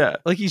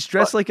 like he's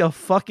dressed like a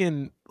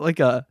fucking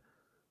like a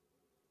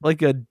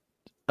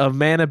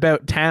man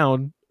about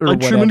town or like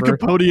Truman whatever.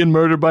 Capote in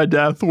Murder by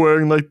Death,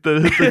 wearing like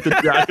the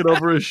jacket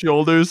over his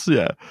shoulders.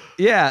 Yeah.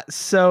 Yeah.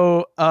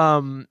 So,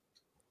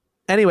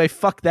 anyway,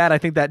 fuck that. I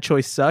think that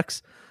choice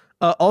sucks.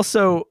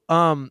 Also,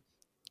 I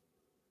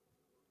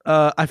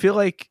feel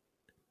like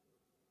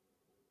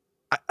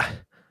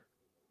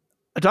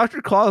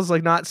Dr. Claw is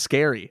like not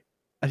scary.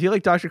 I feel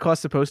like Dr. Claw is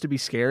supposed to be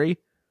scary,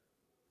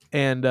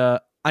 and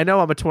I know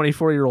I'm a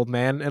 24-year-old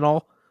man and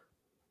all,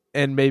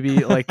 and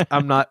maybe like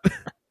I'm not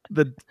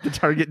the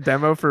target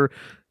demo for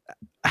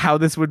how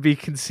this would be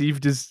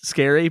conceived as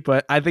scary,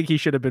 but I think he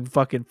should have been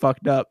fucking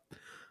fucked up.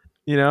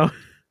 You know,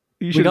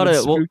 he should have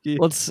been spooky.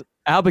 Let's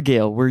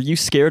Abigail. Were you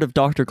scared of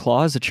Dr.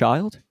 Claw as a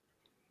child?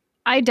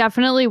 I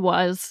definitely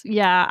was.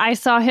 Yeah, I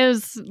saw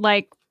his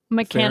like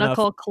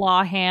mechanical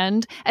claw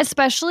hand,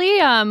 especially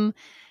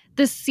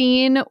the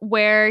scene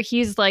where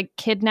he's like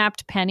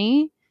kidnapped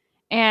Penny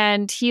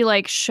and he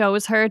like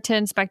shows her to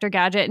Inspector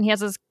Gadget and he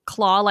has his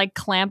claw like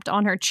clamped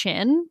on her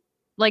chin.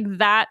 Like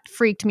that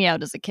freaked me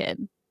out as a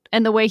kid.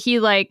 And the way he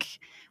like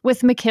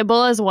with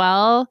McKibble as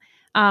well,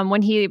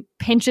 when he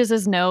pinches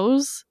his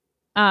nose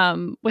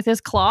with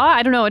his claw,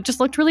 I don't know, it just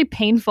looked really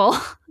painful.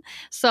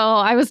 So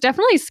I was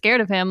definitely scared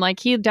of him. Like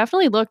he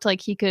definitely looked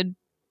like he could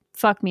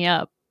fuck me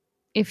up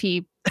if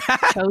he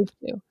chose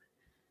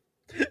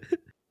to.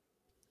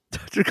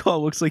 Dr. Claw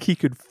looks like he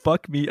could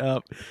fuck me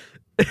up.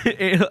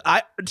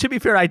 To be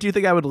fair, I do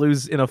think I would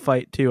lose in a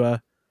fight to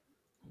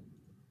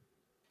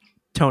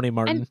Tony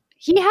Martin. And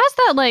he has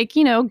that like,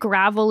 you know,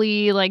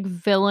 gravelly like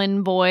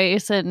villain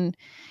voice, and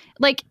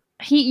like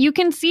you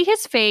can see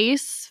his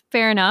face,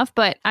 fair enough,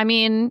 but I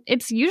mean,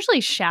 it's usually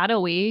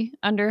shadowy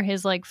under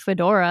his like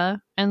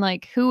fedora, and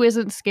like who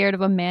isn't scared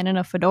of a man in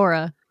a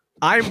fedora?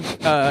 I'm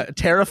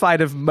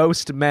terrified of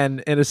most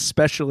men, and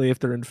especially if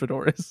they're in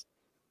fedoras.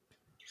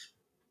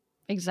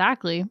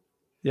 Exactly.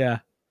 Yeah.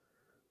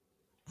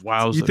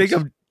 Wow. You think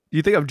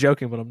I'm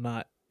joking, but I'm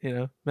not. You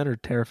know, men are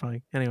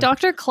terrifying. Anyway,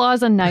 Dr.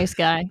 Claw's a nice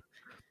guy.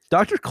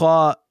 Dr.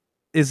 Claw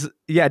is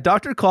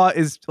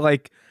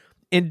like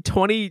in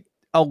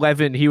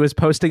 2011 he was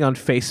posting on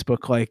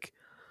Facebook like,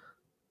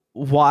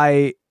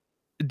 why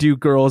do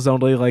girls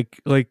only like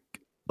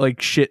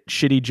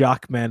shitty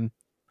jock men?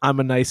 I'm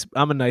a nice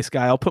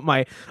guy. I'll put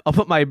my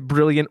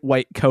brilliant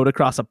white coat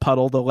across a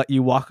puddle to let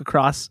you walk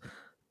across,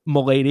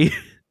 m'lady.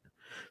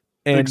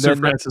 And Sir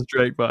Francis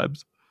Drake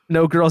vibes.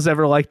 No girls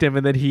ever liked him,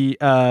 and then he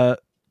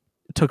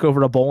took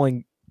over a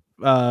bowling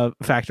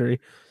factory.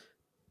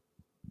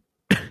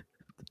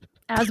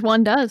 As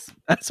one does.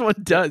 That's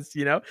what does,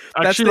 you know?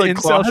 Actually, like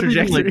That's the Claw incel had even,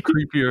 trajectory. like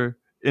creepier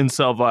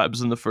incel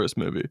vibes in the first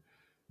movie.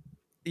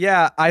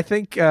 Yeah, I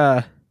think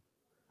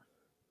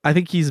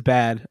he's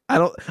bad.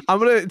 I'm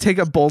gonna take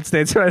a bold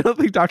stance here. I don't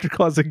think Dr.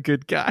 Claw's a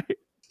good guy.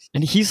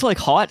 And he's like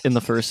hot in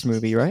the first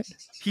movie, right?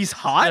 He's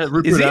hot? Yeah,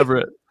 Rupert Is he?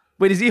 Everett.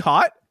 Wait, is he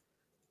hot?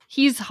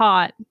 He's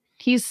hot.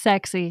 He's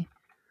sexy.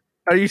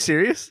 Are you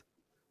serious?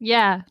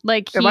 Yeah,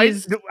 like I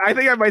he's think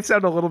I might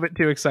sound a little bit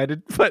too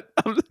excited, but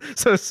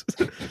so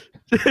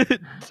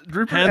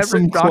Rupert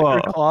Handsome Everett,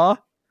 Dr. Claw.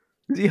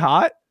 Is he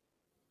hot?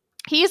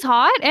 he's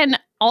hot, and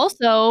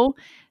also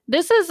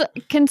this is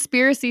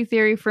conspiracy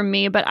theory from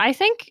me, but I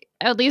think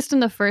at least in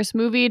the first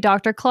movie,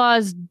 Dr. Claw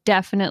is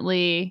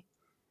definitely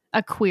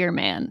a queer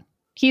man.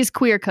 He's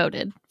queer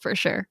coded for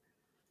sure.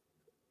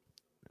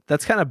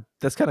 That's kind of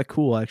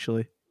cool,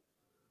 actually.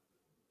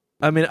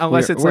 I mean,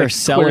 unless we're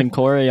selling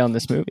Corey on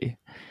this movie.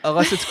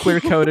 Unless it's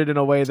queer coded in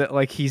a way that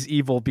like he's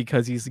evil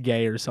because he's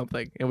gay or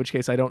something, in which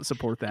case I don't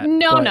support that.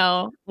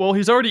 No. Well,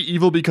 he's already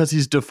evil because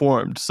he's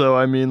deformed. So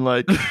I mean,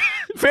 like,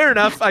 fair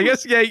enough. I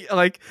guess, yeah,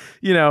 like,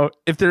 you know,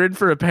 if they're in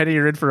for a penny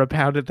or in for a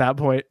pound at that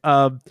point.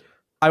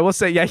 I will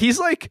say, yeah, he's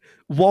like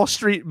Wall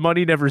Street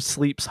money never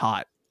sleeps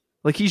hot.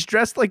 Like he's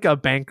dressed like a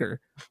banker.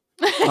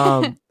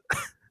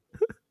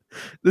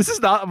 This is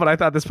not what I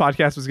thought this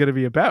podcast was going to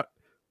be about.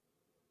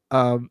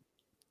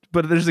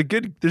 But there's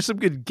some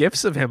good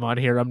gifs of him on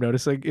here. I'm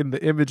noticing in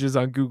the images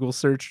on Google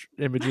search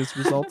images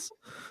results.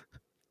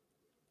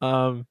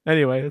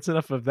 Anyway, that's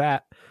enough of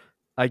that,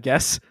 I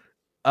guess.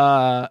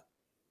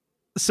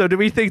 So do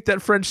we think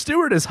that French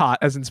Stewart is hot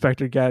as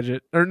Inspector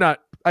Gadget or not?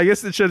 I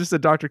guess it should have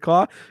said Dr.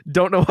 Claw.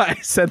 Don't know why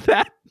I said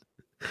that.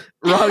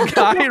 Wrong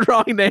guy,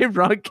 wrong name,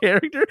 wrong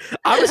character.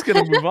 I'm just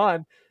gonna move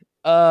on.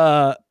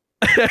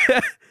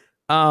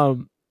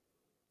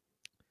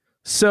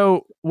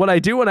 So what I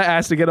do want to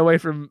ask to get away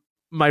from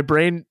my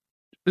brain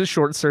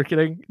short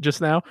circuiting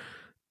just now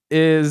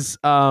is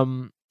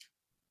how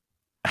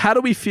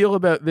do we feel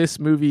about this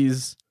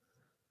movie's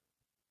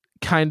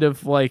kind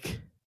of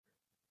like,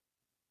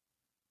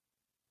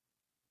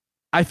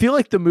 I feel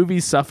like the movie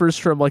suffers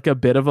from like a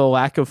bit of a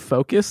lack of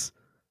focus.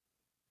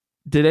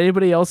 Did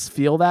anybody else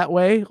feel that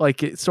way?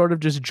 Like it sort of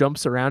just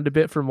jumps around a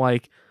bit from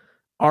like,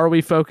 are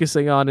we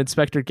focusing on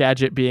Inspector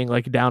Gadget being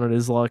like down on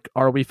his luck?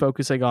 Are we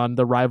focusing on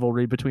the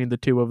rivalry between the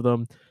two of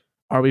them?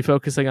 Are we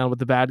focusing on what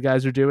the bad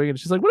guys are doing? And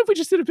it's just like, what if we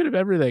just did a bit of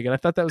everything? And I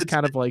thought that was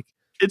kind of like,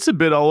 it's a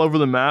bit all over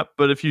the map,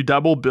 but if you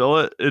double bill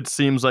it, it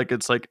seems like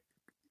it's like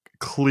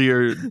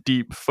clear,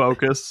 deep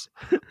focus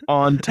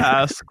on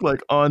task,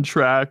 like on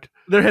track.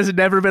 There has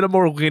never been a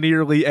more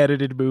linearly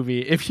edited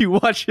movie if you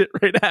watch it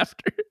right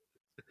after.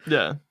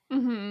 Yeah.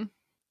 Mm-hmm.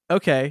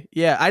 Okay,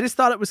 yeah, I just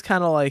thought it was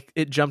kind of like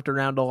it jumped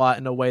around a lot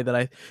in a way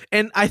that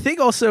I think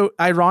also,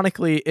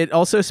 ironically, it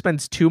also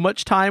spends too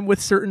much time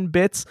with certain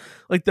bits.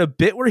 Like the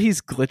bit where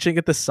he's glitching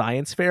at the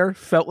science fair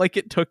felt like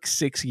it took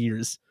 6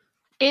 years.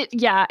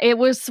 It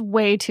was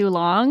way too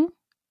long.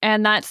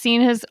 And that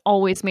scene has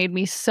always made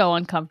me so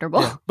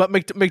uncomfortable. Yeah. But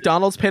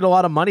McDonald's paid a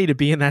lot of money to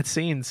be in that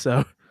scene,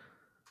 so.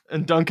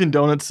 And Dunkin'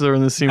 Donuts are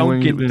in the scene when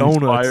Dunkin' he's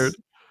Donuts. fired.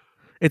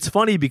 It's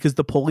funny because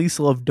the police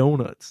love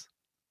donuts.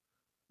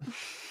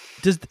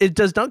 Does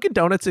Dunkin'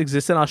 Donuts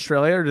exist in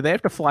Australia, or do they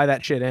have to fly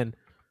that shit in?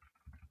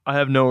 I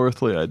have no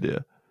earthly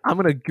idea. I'm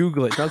gonna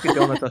Google it. Dunkin'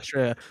 Donuts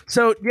Australia.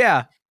 So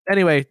yeah.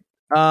 Anyway,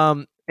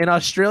 in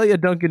Australia,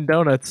 Dunkin'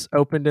 Donuts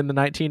opened in the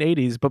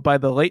 1980s, but by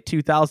the late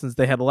 2000s,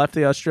 they had left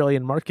the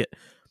Australian market.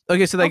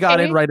 Okay, so they got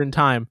in right in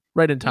time.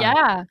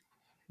 Yeah.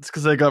 It's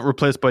because they got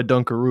replaced by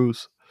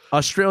Dunkaroos.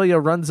 Australia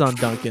runs on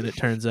Dunkin', it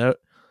turns out.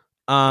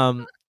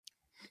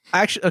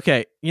 Actually,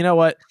 okay, you know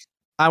what?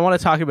 I want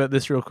to talk about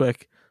this real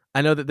quick.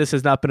 I know that this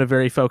has not been a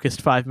very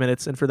focused 5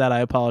 minutes, and for that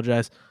I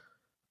apologize.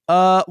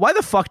 Why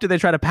the fuck did they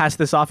try to pass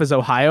this off as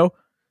Ohio?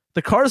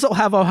 The cars all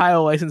have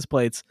Ohio license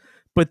plates,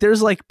 but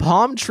there's like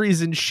palm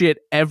trees and shit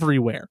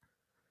everywhere.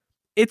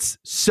 It's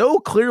so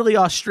clearly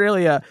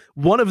Australia.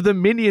 One of the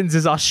minions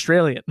is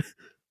Australian.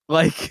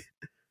 Like,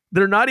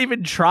 they're not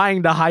even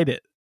trying to hide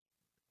it.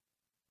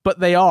 But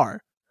they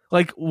are.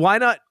 Like, why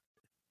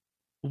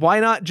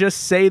not just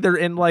say they're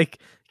in like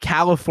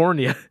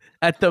California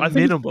at the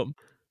minimum?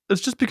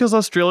 It's just because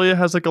Australia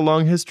has like a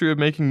long history of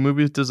making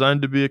movies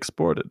designed to be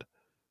exported.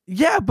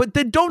 Yeah, but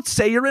then don't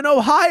say you're in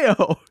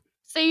Ohio.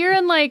 Say you're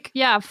in like,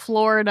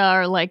 Florida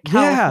or like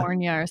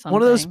California or something.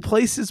 One of those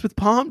places with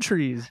palm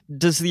trees.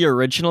 Does the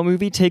original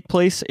movie take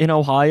place in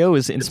Ohio?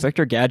 Is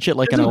Inspector Gadget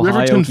like an Isn't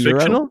Ohio Riverton hero?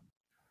 fictional?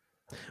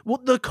 Well,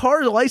 the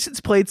car license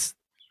plates,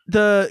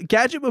 the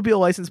Gadget-mobile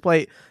license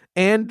plate,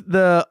 and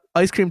the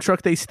ice cream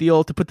truck they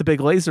steal to put the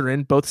big laser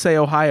in both say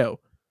Ohio.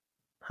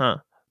 Huh.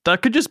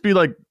 That could just be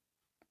like...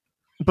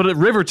 But at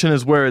Riverton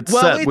is where it's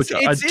set, which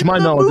to my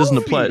knowledge isn't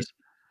a place.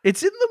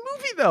 It's in the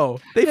movie, though.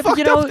 They Yeah, fucked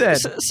up then.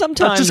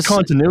 Sometimes, That's just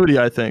continuity,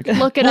 I think.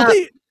 Look it up.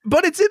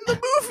 But it's in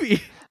the movie.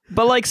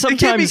 but like They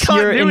gave me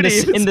sometimes here in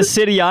continuity. in the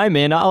city I'm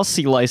in, I'll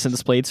see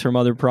license plates from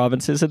other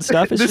provinces and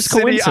stuff. It's The just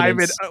city I'm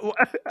in. coincidence.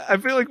 I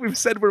feel like we've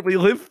said where we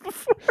live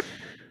before.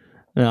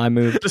 No, I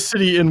moved. The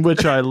city in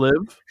which I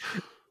live.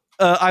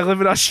 I live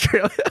in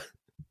Australia.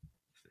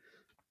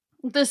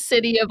 The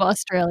city of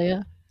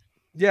Australia.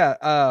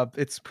 Yeah,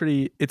 it's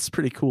pretty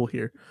cool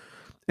here.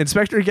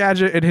 Inspector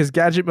Gadget and his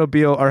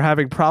Gadget-mobile are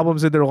having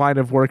problems in their line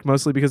of work,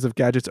 mostly because of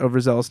Gadget's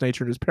overzealous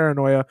nature and his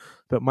paranoia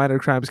about minor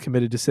crimes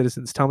committed to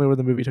citizens. Tell me where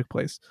the movie took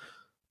place.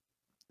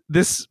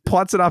 This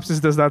plot synopsis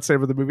does not say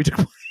where the movie took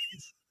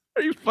place.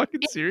 Are you fucking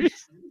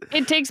serious?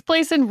 It takes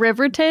place in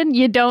Riverton.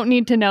 You don't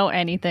need to know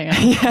anything else.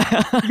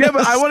 Yeah,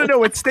 but I want to know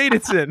what state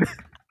it's in.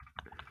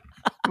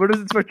 Where does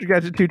Inspector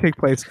Gadget 2 take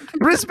place?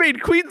 Brisbane,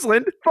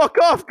 Queensland? Fuck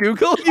off,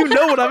 Google. You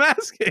know what I'm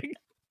asking.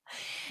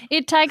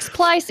 It takes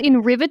place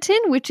in Riverton,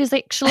 which is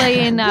actually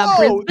in Whoa,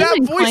 Brisbane. that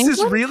and voice is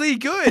Queensland. really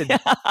good.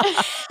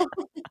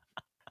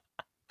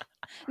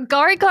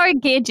 Go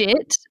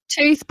Gadget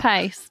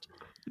toothpaste.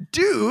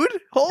 Dude,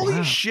 holy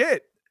Wow.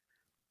 shit.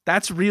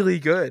 That's really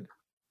good.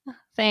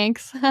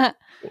 Thanks.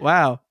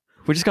 Wow.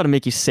 We just got to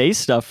make you say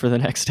stuff for the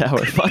next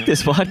hour. Fuck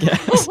this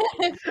podcast.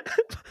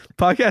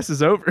 Podcast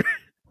is over.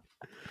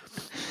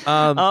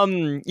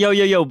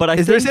 Yo. But I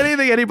Is think there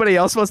anything anybody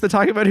else wants to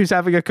talk about who's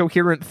having a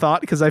coherent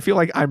thought? Because I feel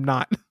like I'm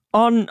not.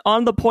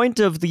 on the point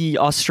of the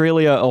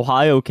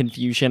Australia-Ohio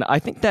confusion, I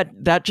think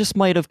that just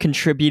might have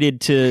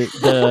contributed to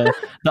the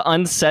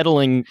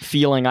unsettling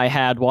feeling I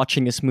had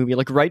watching this movie.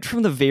 Like right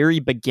from the very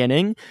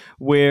beginning,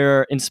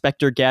 where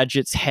Inspector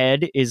Gadget's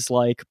head is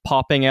like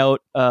popping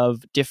out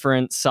of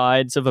different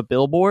sides of a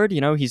billboard.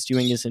 You know, he's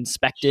doing his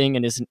inspecting,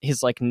 and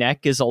his like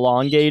neck is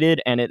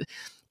elongated, and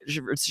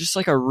it's just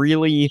like a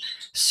really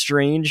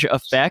strange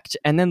effect.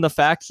 And then the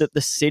fact that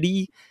the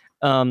city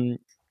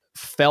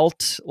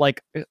felt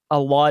like a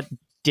lot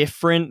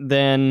different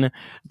than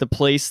the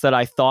place that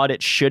I thought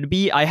it should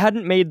be. I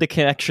hadn't made the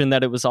connection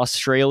that it was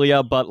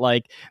Australia, but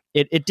like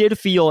it did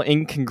feel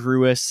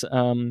incongruous,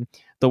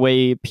 the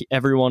way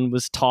everyone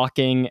was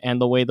talking and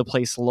the way the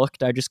place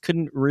looked. I just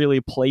couldn't really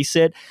place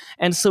it.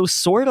 And so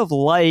sort of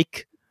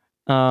like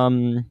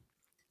the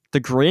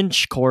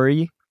Grinch,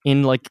 Corey,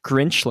 in like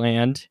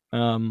Grinchland,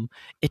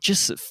 it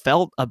just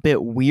felt a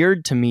bit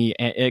weird to me,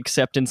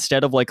 except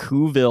instead of like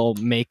Whoville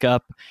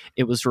makeup,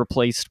 it was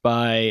replaced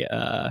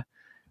by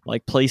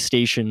like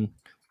PlayStation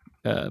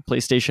 1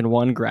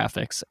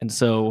 graphics. And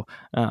so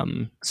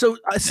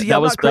See, that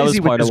I'm was not crazy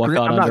with part of this what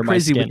got I'm under not my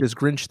crazy with skin. this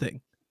Grinch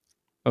thing.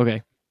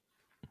 Okay.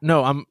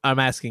 No, I'm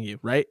asking you,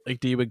 right? Like,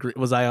 do you agree?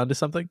 Was I onto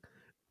something?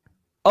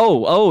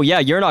 Oh yeah,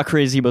 you're not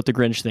crazy about the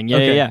Grinch thing.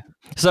 Okay. Yeah.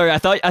 Sorry, I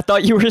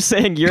thought you were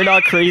saying you're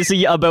not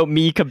crazy about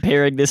me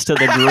comparing this to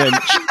the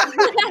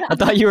Grinch. I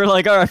thought you were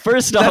like, all right,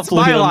 first off, That's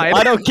my Liam, line.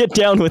 I don't get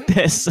down with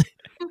this.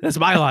 That's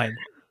my line.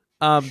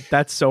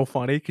 That's so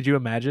funny. Could you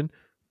imagine?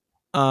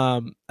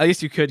 I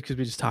guess you could because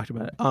we just talked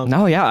about it.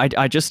 No, yeah,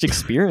 I just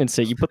experienced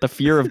it. You put the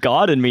fear of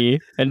God in me,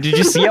 and did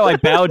you see how I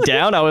bowed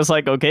down? I was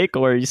like, okay,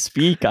 Corey,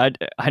 speak. I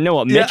know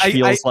what Mitch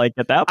feels like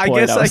at that point. I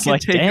guess I was could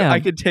like, take damn. I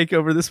could take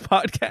over this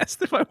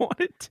podcast if I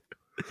wanted to.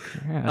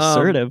 Yeah,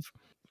 assertive.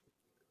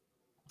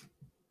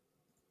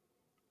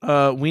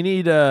 We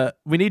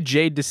need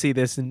Jade to see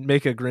this and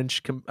make a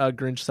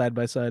Grinch side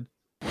by side.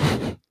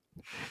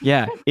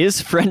 Yeah,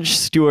 is French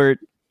Stewart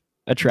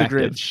The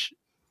attractive? Grinch.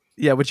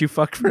 Yeah, would you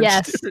fuck French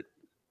Yes. Stewart?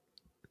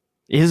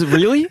 Is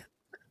really?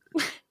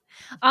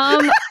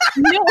 No,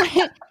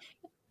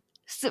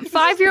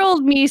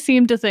 5-year-old me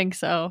seemed to think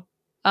so.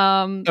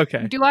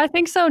 Okay. Do I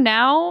think so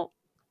now?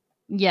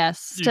 Yes,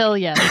 still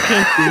yes. I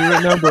can't see you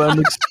right now, but I'm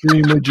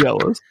extremely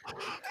jealous.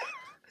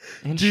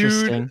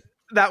 Interesting.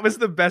 That was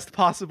the best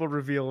possible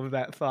reveal of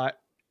that thought.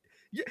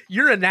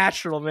 You're a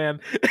natural, man.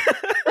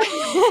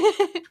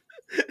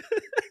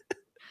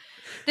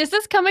 This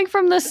is coming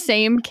from the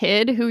same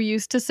kid who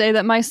used to say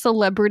that my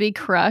celebrity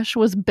crush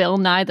was Bill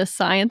Nye the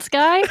Science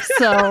Guy.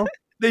 So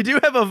They do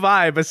have a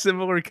vibe, a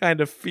similar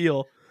kind of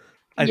feel.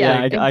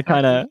 Yeah,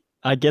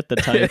 I get the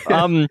type.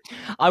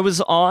 I was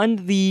on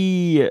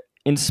the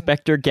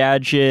Inspector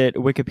Gadget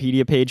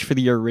Wikipedia page for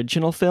the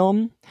original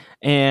film,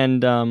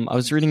 and I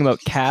was reading about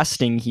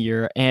casting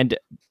here, and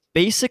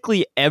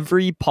basically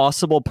every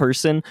possible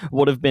person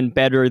would have been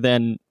better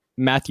than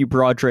Matthew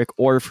Broderick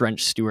or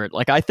French Stewart.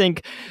 Like, I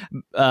think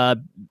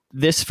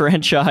this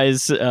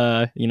franchise,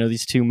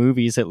 these two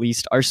movies at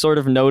least, are sort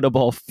of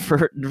notable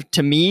for,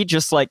 to me,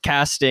 just like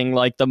casting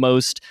like the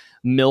most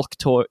milk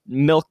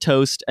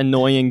toast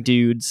annoying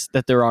dudes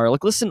that there are.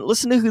 Like, listen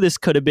to who this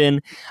could have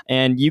been,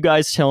 and you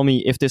guys tell me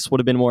if this would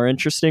have been more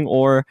interesting,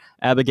 or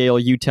Abigail,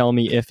 you tell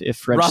me if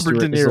French Robert Stewart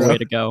De is the Niro. way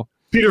to go.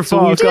 Peter So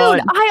we've Falk. got-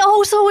 dude, I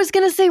also was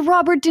gonna say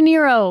Robert De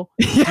Niro.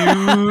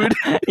 Dude.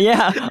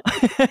 Yeah.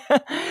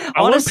 I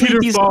want Honestly, Peter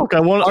these Falk. I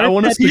want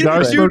a that cigar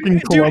different. smoking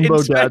Columbo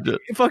Inspector-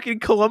 gadget. Fucking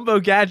Columbo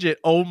Gadget.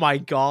 Oh my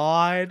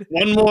god.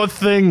 One more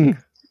thing.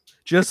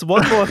 Just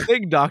one more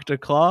thing, Dr.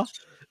 Claw.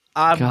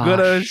 I'm Gosh.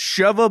 gonna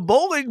shove a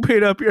bowling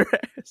pin up your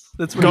ass.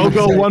 That's what Go he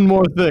said. one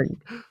more thing.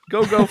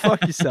 Go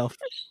fuck yourself.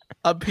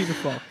 I'm Peter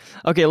Falk.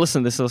 Okay,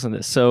 listen to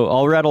this. So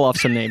I'll rattle off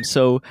some names.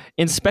 So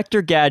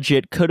Inspector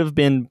Gadget could have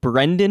been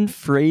Brendan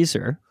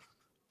Fraser.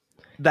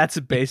 That's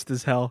based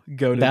as hell.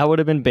 Go to That would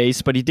have been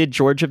base, but he did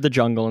George of the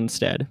Jungle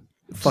instead.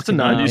 That's a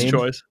 90s fine.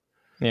 choice.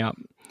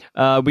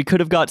 Yeah. We could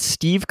have got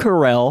Steve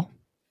Carell,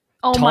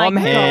 Oh Tom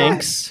my god.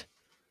 Hanks.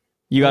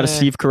 You got a Eh.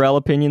 Steve Carell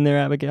opinion there,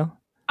 Abigail?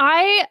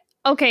 I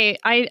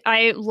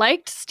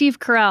liked Steve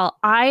Carell.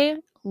 I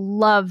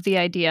love the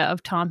idea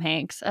of Tom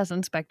Hanks as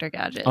Inspector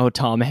Gadget. Oh,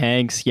 Tom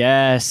Hanks.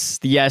 Yes,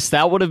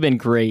 that would have been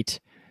great.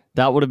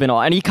 That would have been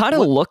all. And he kind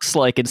of looks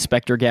like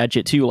Inspector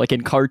Gadget too, like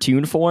in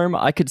cartoon form.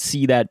 I could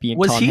see that being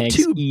Was Tom he Hanks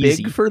too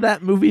easy. big for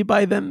that movie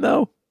by then,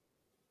 though?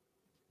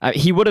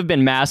 He would have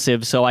been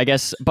massive, so I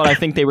guess. But I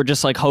think they were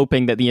just like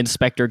hoping that the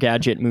Inspector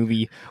Gadget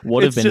movie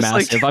would have It's been just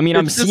like- massive. I mean,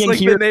 I'm it's just seeing like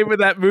here. the name of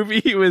that movie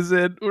he was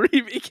in, where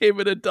he became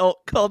an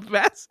adult, called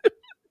Massive.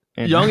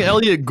 Young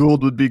Elliot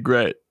Gould would be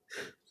great.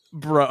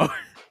 Bro,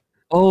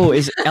 Oh,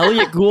 is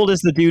Elliot Gould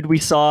is the dude we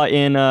saw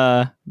in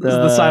this is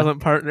the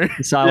silent partner.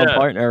 the Silent Yeah.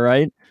 Partner,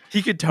 right?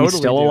 He could totally He's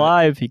still do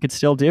alive. He could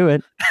still do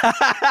it.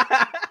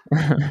 it.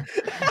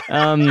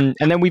 And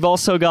then we've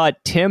also got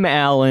Tim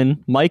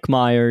Allen, Mike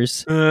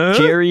Myers,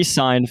 Jerry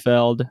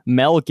Seinfeld,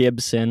 Mel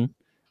Gibson,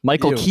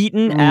 Michael Ew.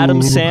 Keaton, Adam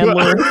Ooh.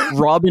 Sandler,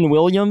 Robin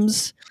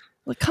Williams.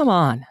 Like, come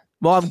on.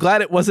 Well, I'm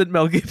glad it wasn't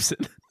Mel Gibson.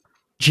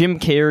 Jim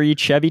Carrey,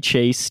 Chevy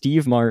Chase,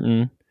 Steve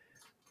Martin.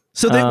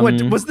 So then, what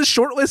Um, was the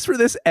short list for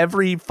this?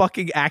 Every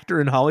fucking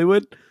actor in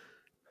Hollywood.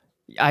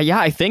 Yeah,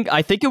 I think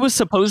it was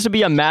supposed to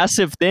be a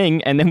massive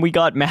thing, and then we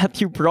got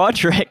Matthew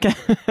Broderick.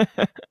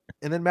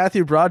 And then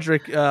Matthew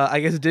Broderick, I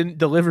guess, didn't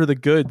deliver the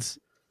goods.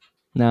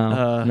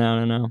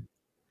 No.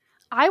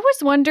 I was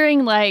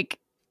wondering, like,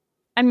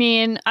 I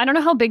mean, I don't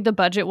know how big the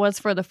budget was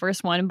for the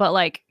first one, but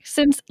like,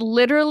 since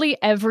literally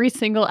every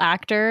single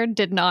actor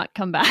did not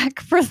come back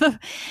for the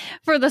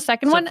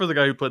second Except one, for the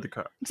guy who played the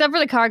car. except for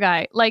the car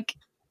guy, like,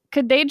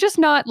 could they just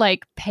not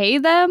like pay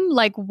them?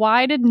 Like,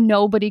 why did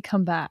nobody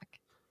come back?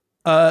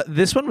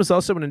 This one was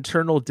also an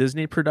internal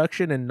Disney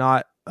production and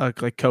not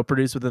like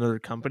co-produced with another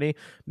company.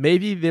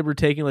 Maybe they were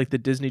taking like the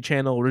Disney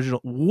Channel original.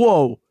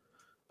 Whoa.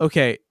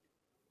 Okay.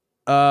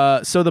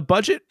 So the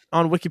budget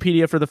on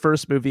Wikipedia for the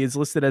first movie is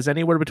listed as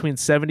anywhere between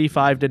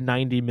 75 to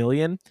 90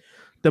 million.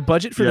 The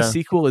budget for the Yeah.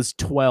 sequel is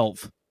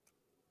 12.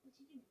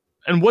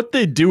 And what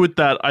they do with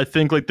that, I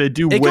think, like they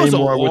do It way goes a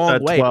more with long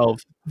that way. 12.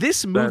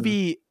 This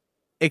movie,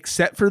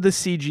 except for the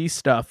CG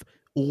stuff,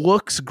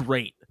 looks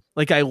great.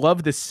 Like, I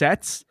love the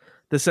sets.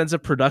 The sense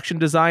of production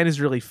design is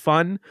really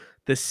fun.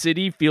 The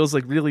city feels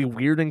like really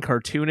weird and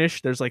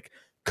cartoonish. There's like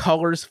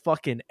colors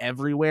fucking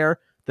everywhere.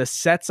 The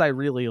sets I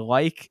really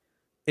like.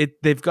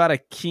 They've got a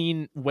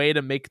keen way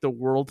to make the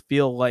world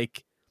feel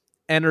like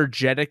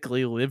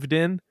energetically lived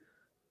in.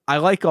 I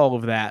like all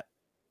of that.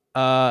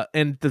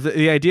 And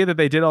the idea that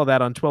they did all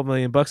that on $12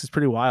 million is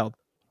pretty wild.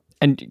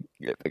 And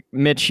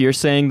Mitch, you're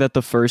saying that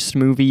the first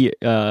movie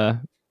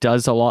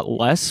does a lot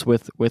less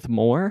with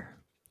more?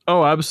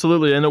 Oh,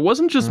 absolutely. And it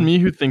wasn't just me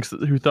who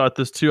thought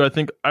this too. I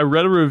think I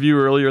read a review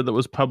earlier that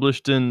was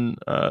published in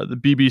the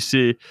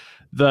BBC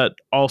that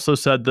also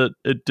said that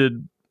it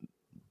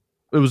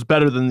was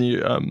better than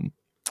the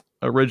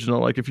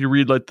original. Like if you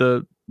read like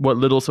what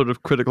little sort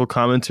of critical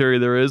commentary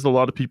there is, a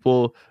lot of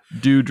people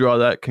do draw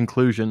that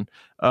conclusion.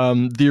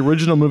 The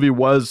original movie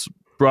was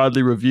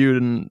broadly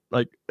reviewed, and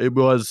like it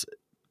was,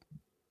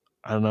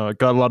 I don't know, it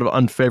got a lot of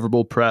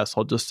unfavorable press.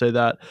 I'll just say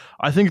that.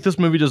 I think this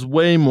movie does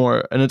way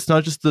more, and it's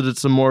not just that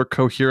it's a more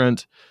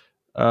coherent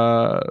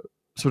sort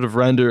of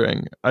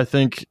rendering. I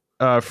think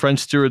French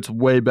Stewart's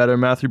way better.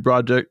 Matthew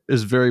Broderick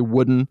is very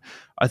wooden.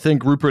 I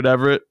think Rupert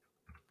Everett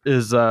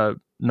is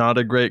not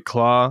a great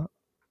Claw.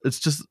 It's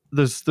just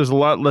there's a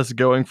lot less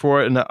going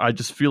for it, and I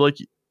just feel like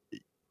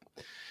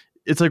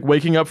it's like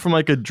waking up from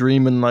like a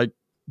dream, and like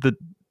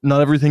not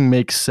everything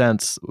makes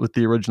sense with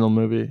the original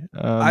movie.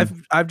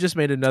 I've just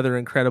made another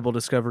incredible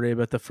discovery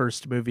about the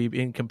first movie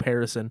in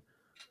comparison.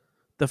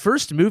 The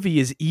first movie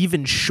is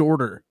even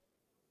shorter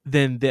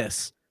than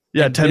this.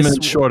 Yeah, and 10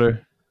 minutes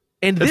shorter.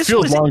 And It this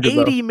feels was longer,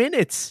 80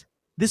 minutes.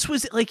 This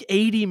was like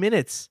 80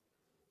 minutes.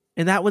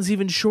 And that one's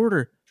even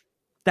shorter.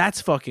 That's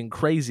fucking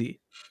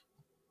crazy.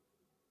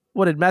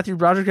 What, did Matthew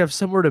Broderick have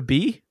somewhere to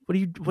be?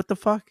 What the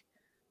fuck?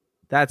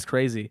 That's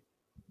crazy.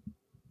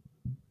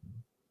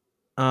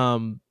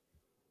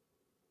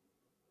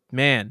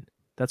 Man,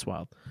 that's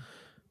wild.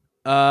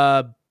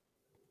 What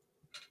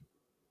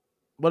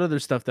other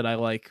stuff that I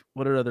like?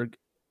 What are other?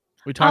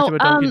 We talked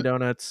about Dunkin'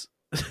 Donuts.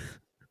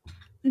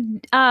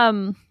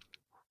 Fun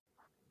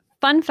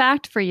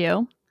fact for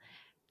you: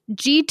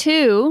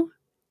 G2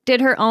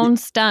 did her own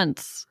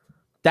stunts.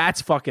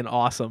 That's fucking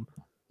awesome.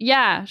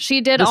 Yeah,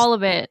 she did all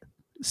of it.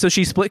 So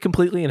she split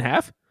completely in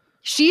half?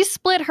 She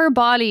split her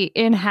body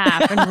in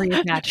half and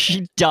reattached.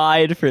 She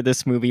died for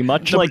this movie,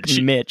 much like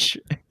Mitch.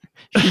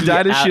 She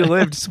died as she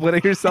lived,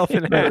 splitting herself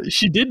in half.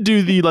 She did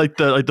do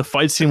the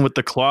fight scene with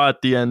the claw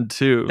at the end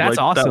too. That's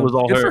like, awesome. That was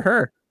all good for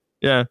her.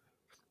 Yeah.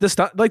 The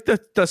stunt, like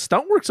the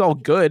stunt work's all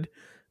good.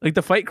 Like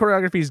the fight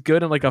choreography is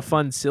good in like a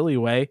fun, silly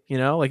way. You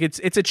know, like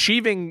it's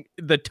achieving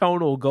the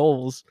tonal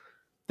goals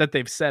that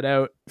they've set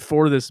out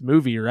for this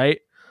movie, right?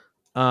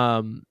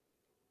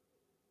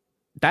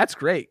 That's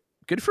great.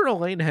 Good for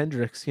Elaine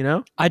Hendricks, you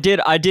know? I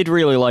did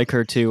really like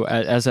her too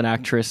as an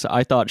actress.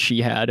 I thought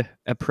she had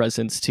a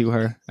presence to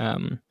her.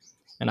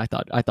 And I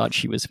thought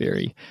she was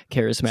very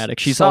charismatic.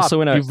 She's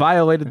also in a... You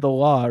violated the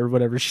law or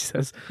whatever she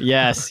says.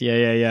 Yes,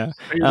 yeah.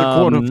 The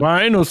court of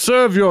fine or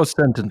serve your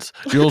sentence.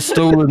 Your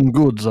stolen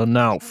goods are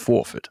now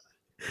forfeit.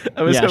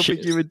 I was hoping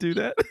you would do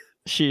that.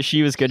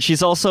 She was good.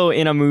 She's also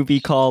in a movie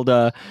called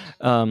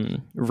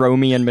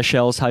Romy and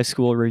Michelle's High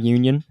School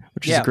Reunion,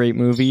 which is a great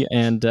movie,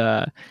 and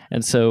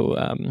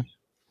so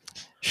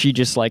she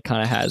just like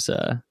kind of has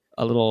a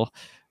little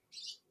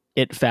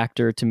it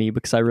factor to me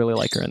because I really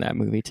like her in that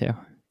movie too.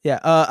 Yeah,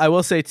 I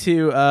will say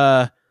too,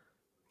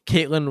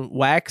 Caitlin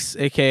Wax,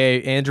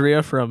 aka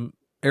Andrea from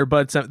Air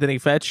Bud Something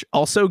Fetch,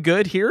 also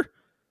good here.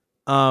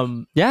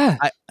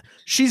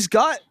 She's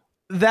got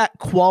that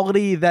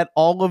quality that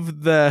all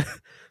of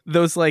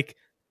those like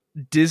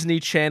Disney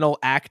Channel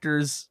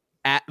actors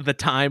at the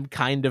time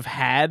kind of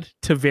had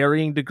to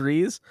varying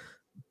degrees,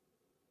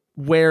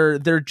 where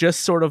they're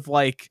just sort of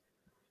like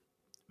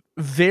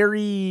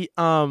very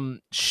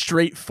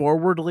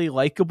straightforwardly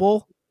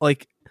likable,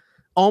 like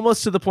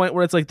almost to the point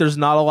where it's like there's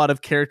not a lot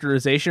of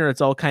characterization, or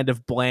it's all kind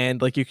of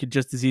bland. Like you could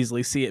just as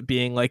easily see it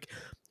being like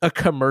a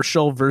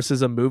commercial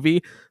versus a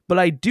movie. But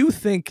I do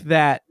think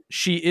that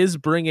she is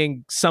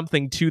bringing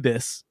something to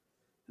this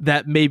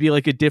that maybe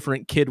like a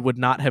different kid would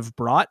not have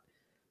brought,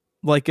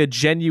 like a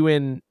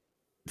genuine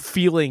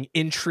feeling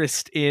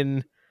interest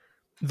in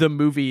the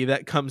movie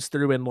that comes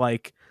through, and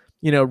like,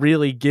 you know,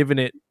 really giving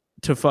it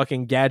to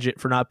fucking Gadget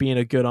for not being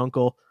a good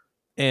uncle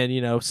and,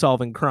 you know,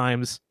 solving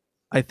crimes.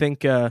 I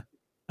think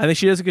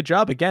she does a good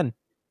job again.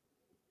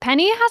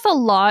 Penny has a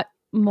lot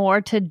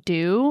more to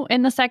do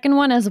in the second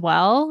one as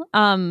well. So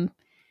and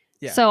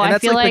that's I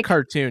feel like the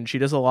cartoon. She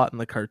does a lot in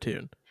the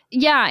cartoon.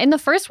 Yeah, in the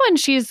first one,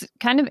 she's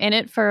kind of in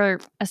it for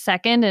a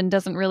second and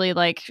doesn't really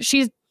like.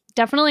 She's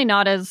definitely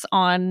not as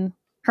on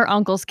her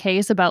uncle's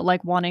case about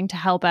like wanting to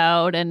help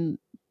out, and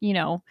you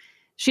know,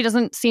 she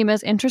doesn't seem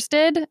as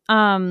interested.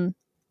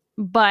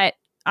 But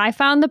I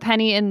found the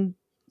Penny in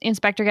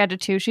Inspector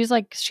Gadget 2.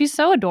 She's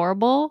so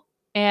adorable.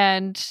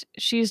 And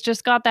she's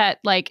just got that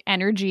like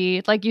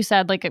energy, like you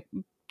said, like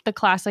the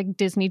classic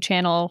Disney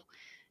Channel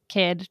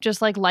kid,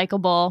 just like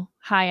likable,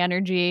 high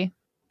energy,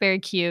 very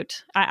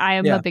cute. I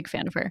am a big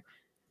fan of her.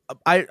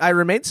 I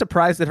remain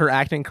surprised that her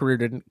acting career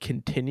didn't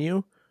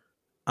continue.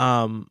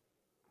 I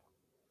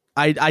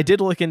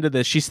did look into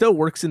this. She still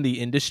works in the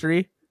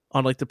industry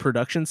on like the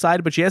production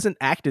side, but she hasn't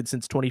acted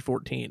since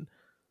 2014.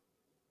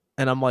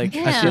 And I'm like,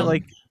 Damn.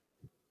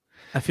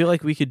 I feel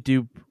like we could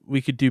do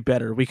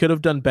better. We could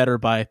have done better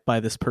by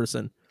this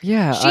person.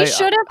 Yeah, she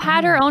should have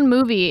had her own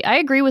movie. I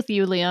agree with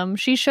you, Liam.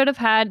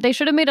 They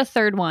should have made a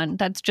third one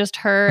that's just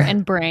her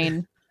and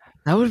Brain.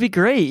 That would be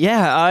great.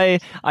 Yeah,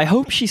 I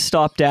hope she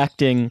stopped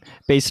acting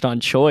based on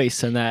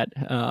choice, and that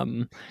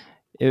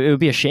it would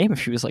be a shame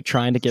if she was like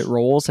trying to get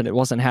roles and it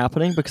wasn't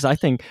happening, because I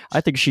think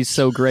she's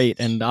so great,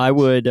 and I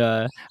would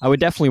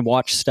definitely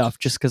watch stuff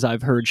just because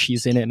I've heard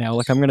she's in it now.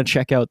 Like I'm gonna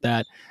check out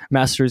that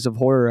Masters of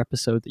Horror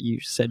episode that you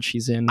said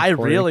she's in. I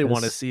Corey, really 'cause-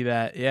 want to see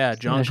that. Yeah,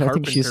 John I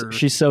think Carpenter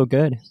she's so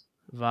good.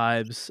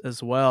 vibes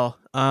as well.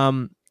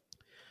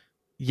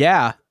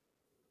 Yeah,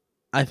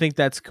 I think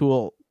that's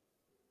cool.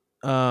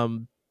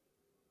 Man,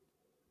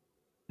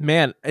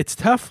 it's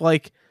tough.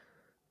 Like,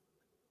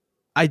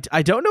 I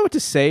don't know what to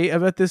say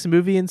about this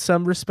movie in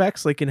some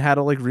respects, like, and how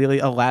to like really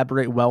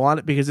elaborate well on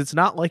it, because it's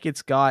not like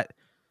it's got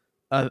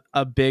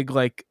a big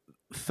like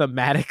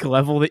thematic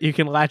level that you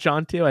can latch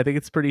onto. I think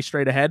it's pretty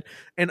straight ahead.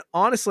 And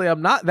honestly,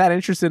 I'm not that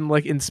interested in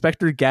like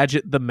Inspector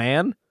Gadget the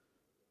man,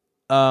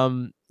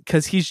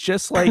 because he's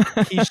just like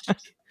he's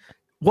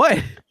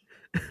what.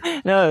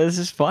 No, this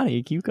is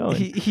funny. Keep going.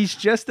 He's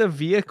just a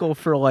vehicle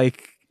for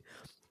like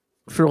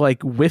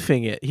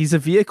whiffing it. He's a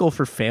vehicle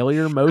for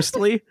failure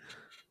mostly.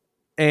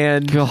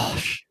 And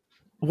Gosh.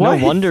 what?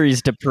 No wonder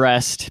he's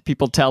depressed.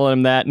 People telling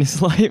him that in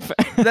his life.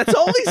 That's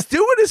all he's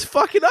doing is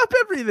fucking up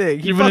everything.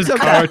 He Even his fucks up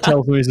car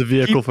tells him he's a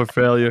vehicle for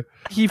failure.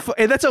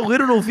 and that's a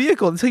literal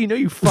vehicle. Until you know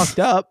you fucked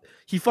up.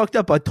 He fucked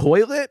up a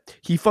toilet.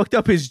 He fucked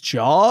up his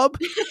job.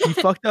 He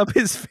fucked up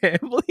his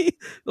family.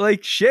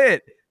 Like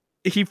shit.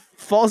 He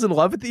falls in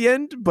love at the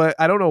end, but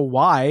I don't know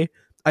why.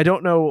 I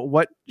don't know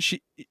what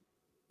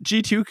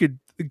G2 could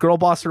girl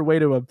boss her way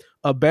to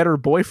a better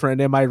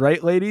boyfriend. Am I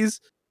right,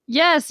 ladies?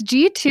 Yes,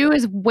 G2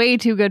 is way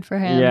too good for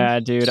him. Yeah,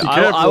 dude. Be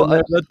careful,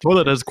 man, that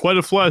toilet has quite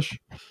a flesh.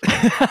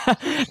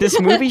 This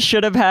movie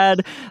should have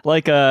had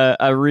like a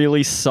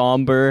really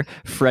somber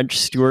French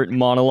Stewart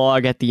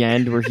monologue at the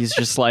end where he's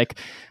just like,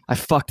 I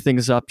fucked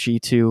things up,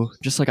 G2,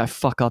 just like I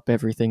fuck up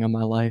everything in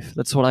my life.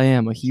 That's what I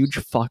am, a huge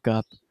fuck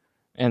up.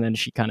 And then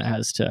she kind of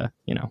has to,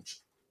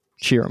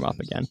 cheer him up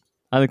again.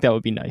 I think that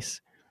would be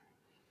nice.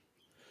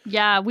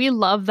 Yeah, we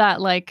love that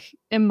like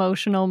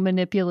emotional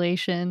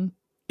manipulation.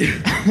 She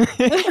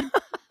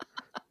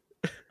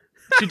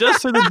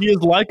does say that he is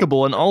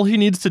likable, and all he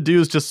needs to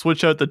do is just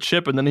switch out the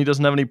chip, and then he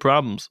doesn't have any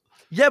problems.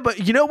 Yeah,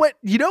 but you know what?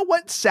 You know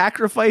what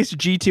sacrifice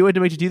G2 had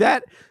to make to do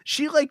that?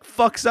 She like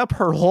fucks up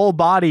her whole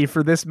body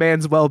for this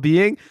man's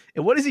well-being.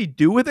 And what does he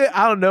do with it?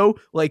 I don't know.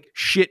 Like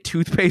shit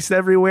toothpaste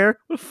everywhere.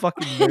 What a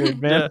fucking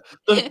nerd, man.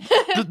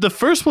 Yeah. The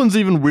first one's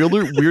even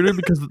weirder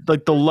because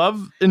like the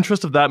love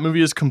interest of that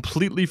movie is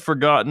completely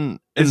forgotten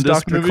in Is this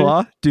Dr. movie.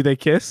 Claw? Do they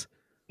kiss?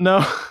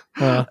 No.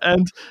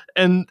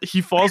 And he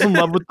falls in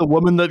love with the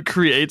woman that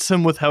creates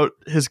him without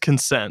his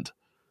consent.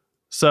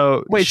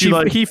 So Wait,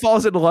 he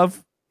falls in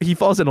love. He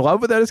falls in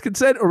love without his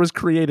consent, or was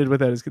created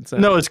without his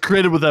consent? No, it's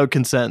created without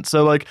consent.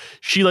 So like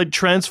she like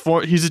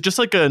transform. He's just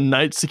like a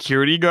night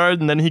security guard,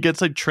 and then he gets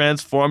like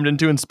transformed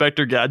into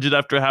Inspector Gadget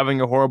after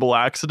having a horrible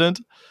accident.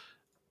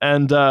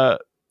 And they're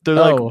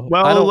like,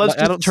 well, let's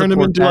just turn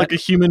him into like a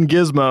human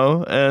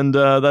gizmo, and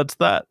that's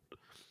that.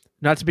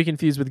 Not to be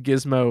confused with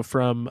Gizmo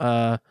from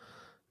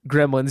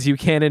Gremlins. You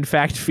can in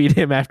fact feed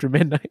him after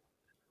midnight.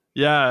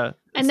 Yeah.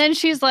 And then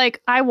she's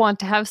like, I want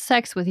to have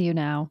sex with you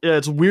now. Yeah,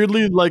 it's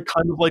weirdly like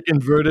kind of like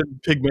inverted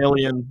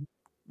Pygmalion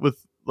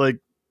with like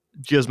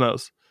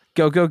gizmos.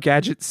 Go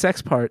Gadget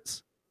sex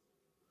parts.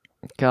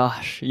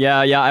 Gosh, yeah,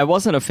 I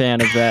wasn't a fan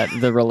of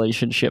the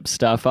relationship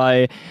stuff.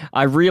 I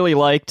really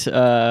liked.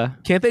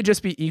 Can't they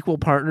just be equal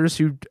partners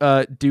who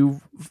do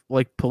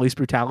like police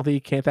brutality?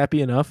 Can't that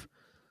be enough?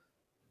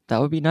 That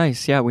would be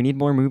nice. Yeah, we need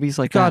more movies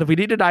like God, that. we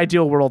need an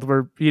ideal world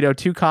where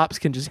two cops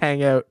can just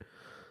hang out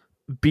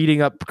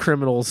beating up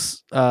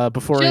criminals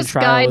before Just a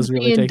trial guys is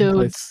really being taking dudes.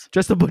 place.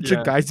 Just a bunch Yeah.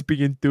 of guys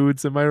being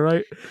dudes. Am I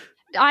right?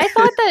 I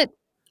thought that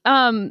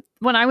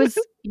when I was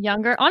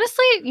younger,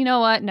 honestly, you know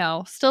what?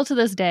 No, still to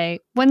this day,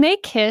 when they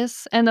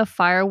kiss and the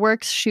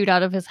fireworks shoot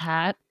out of his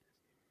hat,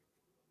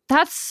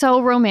 that's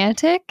so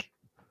romantic.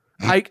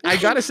 I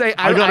gotta say,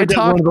 I gotta get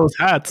one of those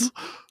hats.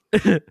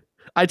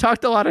 I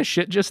talked a lot of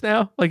shit just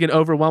now, like an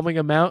overwhelming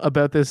amount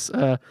about this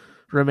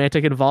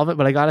romantic involvement,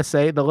 but I gotta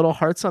say, the little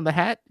hearts on the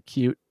hat,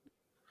 cute.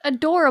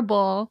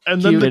 Adorable.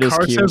 And then Cute. the It is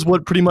car cute. says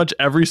what pretty much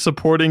every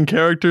supporting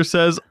character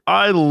says.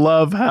 I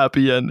love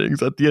happy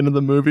endings at the end of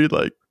the movie.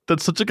 Like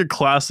that's such like a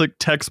classic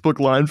textbook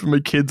line from a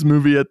kid's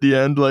movie at the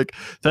end. Like,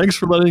 thanks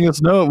for letting us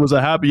know it was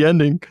a happy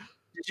ending.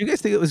 Did you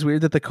guys think it was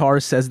weird that the car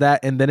says that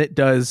and then it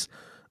does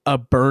a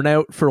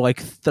burnout for like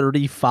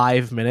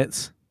 35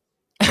 minutes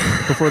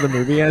before the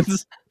movie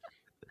ends?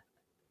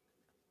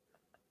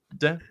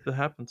 Yeah, that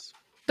happens.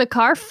 The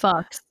car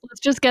fucks. Let's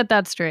just get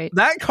that straight.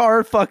 That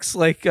car fucks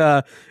like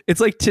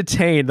it's like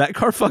Titane. That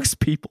car fucks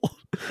people.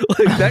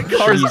 Like that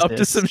car's up to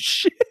Jesus. some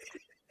shit.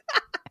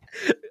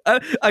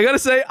 I gotta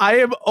say, I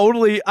am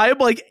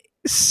like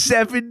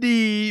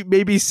 70,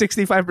 maybe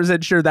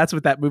 65% sure that's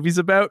what that movie's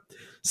about.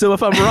 So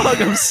if I'm wrong,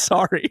 I'm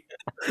sorry.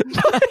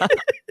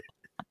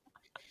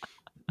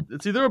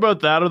 It's either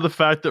about that or the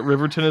fact that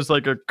Riverton is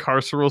like a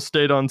carceral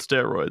state on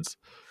steroids.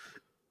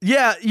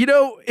 Yeah,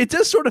 it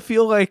does sort of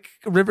feel like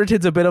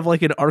Riverton's a bit of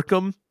like an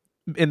Arkham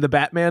in the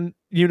Batman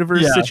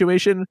universe Yeah.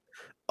 situation.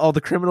 All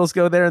the criminals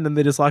go there, and then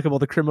they just lock up all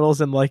the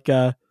criminals in like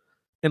a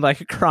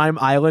crime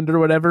island or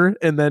whatever.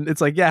 And then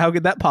it's like, yeah, how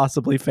could that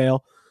possibly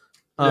fail?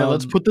 Yeah,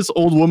 let's put this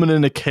old woman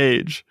in a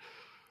cage.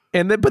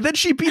 But then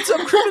she beats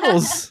up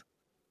criminals.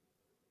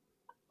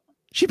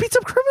 She beats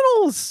up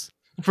criminals.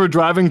 For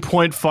driving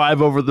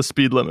 0.5 over the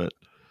speed limit.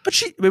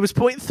 But it was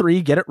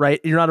 0.3. Get it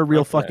right. You're not a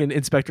real Okay. fucking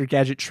Inspector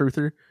Gadget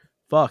truther.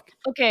 Fuck.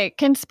 Okay,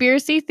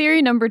 conspiracy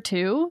theory number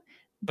 2.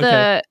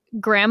 The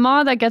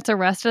grandma that gets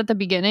arrested at the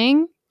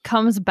beginning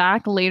comes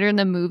back later in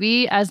the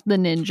movie as the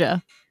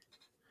ninja.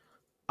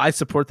 I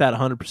support that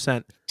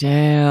 100%.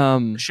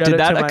 Damn. Shout Did out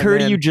that to my occur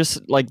to man. you just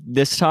like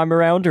this time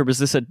around, or was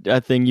this a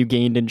thing you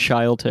gained in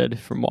childhood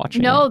from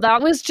watching? No, it?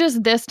 that was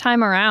just this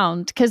time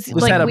around because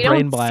Just had a we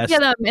brain don't blast. see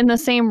them in the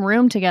same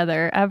room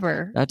together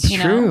ever. That's you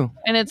know? true.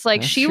 And it's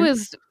like That's she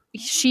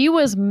true.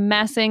 was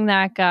messing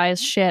that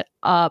guy's shit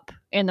up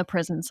in the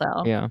prison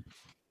cell. Yeah.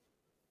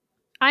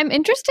 I'm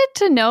interested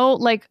to know,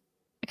 like,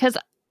 because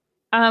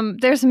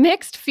there's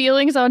mixed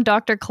feelings on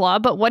Dr. Claw,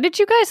 but what did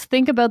you guys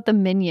think about the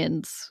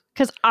minions?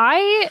 Because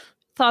I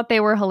thought they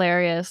were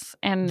hilarious,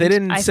 and They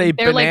didn't I say think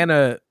they're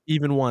banana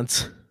even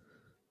once.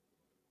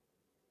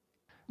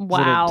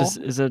 wow, Is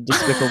it a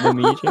despicable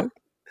me joke?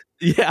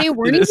 Yeah, they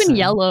weren't it is. even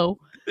yellow.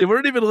 They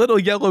weren't even little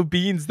yellow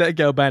beans that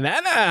go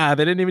banana.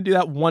 They didn't even do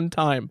that one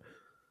time.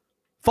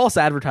 False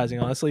advertising,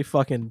 honestly.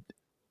 Fucking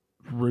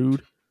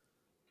rude.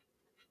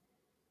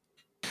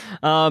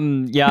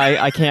 Yeah,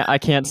 I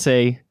can't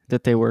say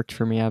that they worked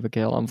for me,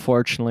 Abigail,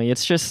 unfortunately.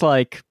 It's just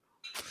like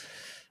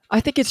I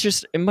think it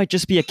might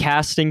just be a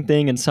casting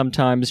thing, and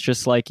sometimes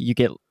just like you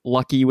get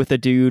lucky with a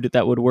dude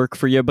that would work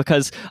for you,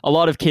 because a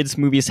lot of kids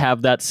movies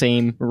have that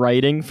same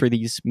writing for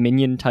these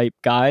minion type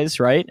guys,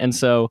 right? And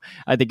so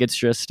I think it's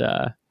just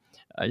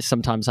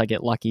sometimes I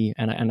get lucky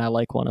and I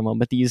like one of them,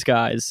 but these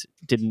guys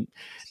didn't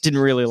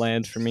really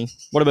land for me.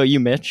 What about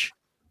you, Mitch?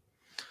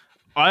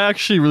 I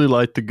actually really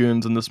like the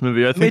goons in this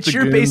movie. I think Mitch, the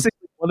you're goons,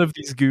 basically one of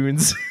these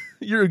goons.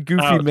 You're a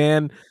goofy Oh.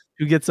 man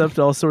who gets up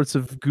to all sorts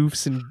of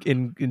goofs and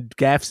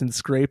gaffes and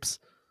scrapes.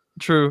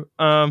 True.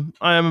 I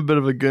am a bit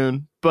of a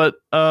goon, but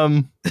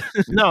no,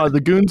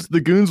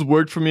 the goons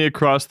worked for me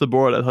across the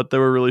board. I thought they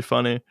were really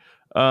funny,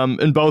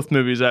 in both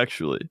movies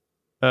actually.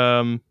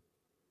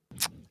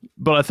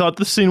 But I thought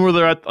the scene where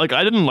they're at, like,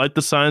 I didn't like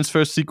the science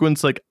fair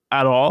sequence like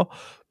at all,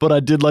 but I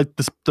did like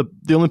this.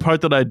 The only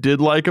part that I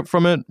did like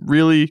from it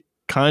really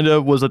kind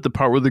of was at the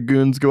part where the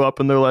goons go up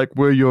and they're like,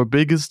 "We're your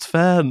biggest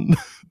fan,"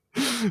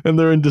 and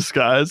they're in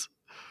disguise.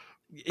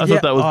 I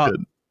thought that was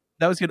good.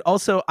 That was good.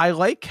 Also, I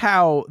like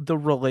how the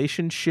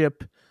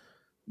relationship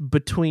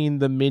between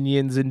the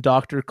minions and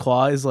Dr.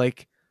 Claw is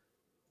like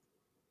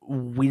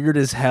weird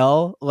as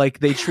hell. Like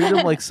they treat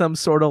him like some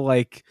sort of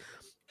like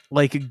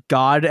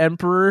god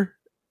emperor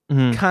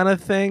Mhm. kind of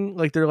thing.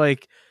 Like they're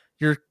like,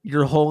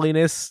 your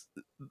holiness,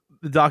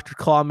 the Dr.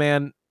 Claw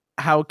man,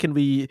 how can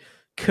we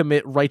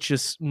commit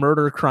righteous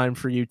murder crime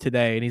for you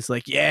today? And he's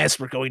like, yes,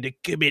 we're going to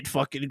commit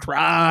fucking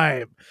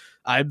crime.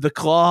 I'm the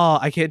Claw.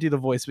 I can't do the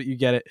voice, but you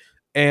get it.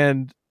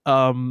 And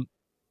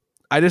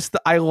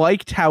I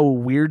liked how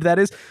weird that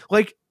is.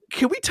 Like,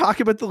 can we talk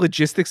about the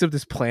logistics of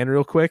this plan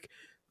real quick?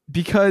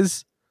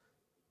 Because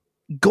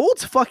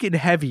gold's fucking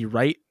heavy,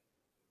 right?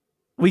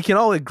 We can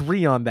all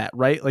agree on that,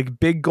 right? Like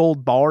big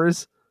gold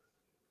bars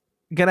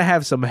gonna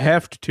have some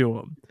heft to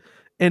them.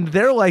 And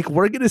they're like,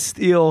 we're gonna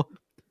steal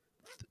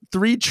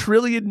 $3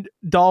 trillion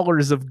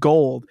of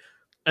gold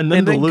And then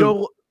and the then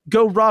loot.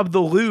 go rob the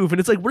Louvre. And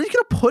it's like, where are you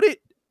gonna put it,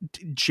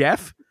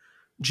 Jeff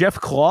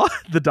Claw,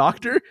 the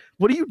doctor?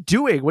 What are you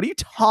doing? What are you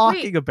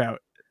talking about?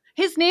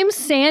 His name's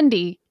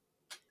Sandy.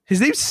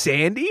 His name's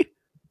Sandy?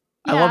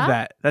 I Yeah. love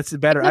that. That's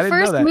better. I The didn't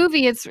know first that.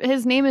 movie,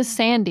 his name is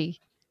Sandy.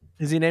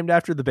 Is he named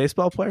after the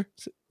baseball player,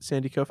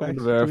 Sandy Koufax? I'm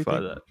do gonna we verify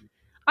think? that.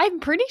 I'm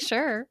pretty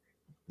sure.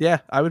 Yeah,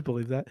 I would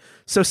believe that.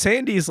 So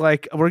Sandy's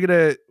like, we're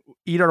gonna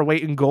eat our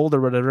weight in gold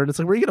or whatever, and it's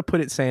like, where are you gonna put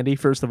it, Sandy?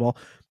 First of all,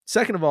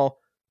 second of all,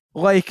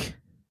 like,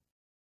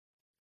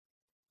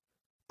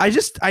 I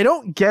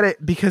don't get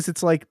it, because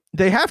it's like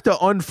they have to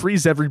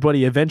unfreeze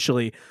everybody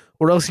eventually,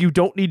 or else you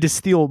don't need to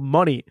steal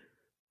money.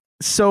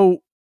 So,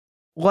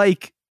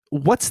 like,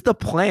 what's the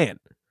plan?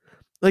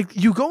 Like,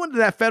 you go into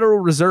that Federal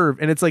Reserve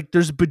and it's like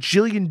there's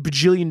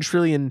bajillion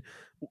trillion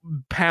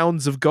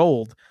pounds of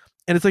gold.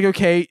 And it's like,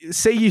 okay,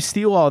 say you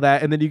steal all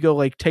that and then you go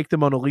like take the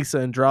Mona Lisa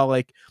and draw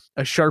like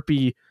a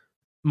Sharpie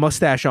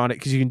mustache on it,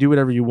 because you can do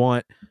whatever you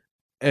want.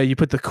 You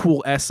put the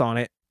cool S on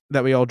it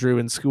that we all drew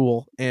in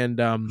school. And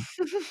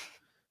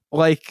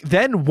like,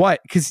 then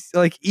what? Because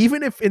like,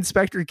 even if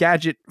Inspector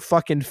Gadget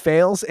fucking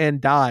fails and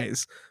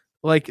dies,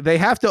 like they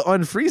have to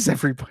unfreeze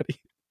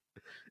everybody.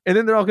 And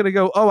then they're all going to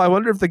go, oh, I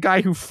wonder if the guy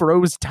who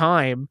froze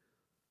time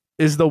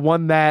is the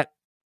one that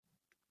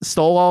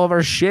stole all of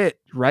our shit,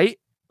 right?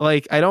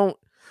 Like, I don't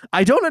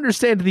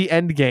understand the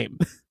end game.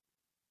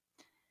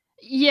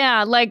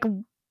 Yeah, like,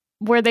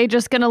 were they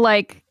just gonna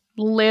like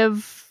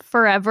live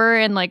forever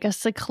in like a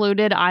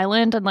secluded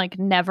island and like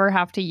never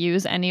have to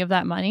use any of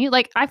that money?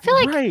 Like, I feel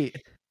like right.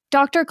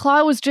 Dr.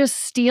 Claw was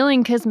just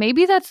stealing because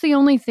maybe that's the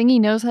only thing he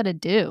knows how to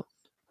do.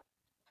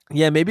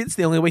 Yeah, maybe it's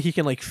the only way he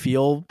can like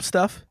feel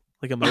stuff,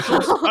 like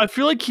emotions. I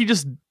feel like he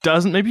just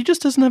doesn't. Maybe he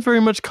just doesn't have very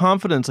much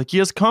confidence. Like he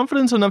has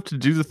confidence enough to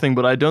do the thing,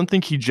 but I don't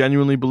think he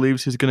genuinely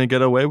believes he's going to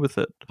get away with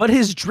it. But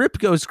his drip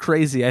goes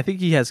crazy. I think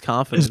he has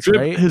confidence,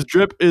 right? His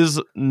drip is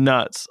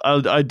nuts.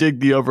 I dig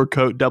the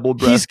overcoat double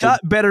breasted. He's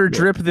got better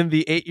drip than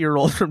the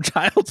 8-year-old from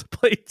Child's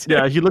Play 2.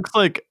 Yeah, he looks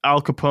like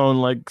Al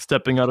Capone, like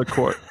stepping out of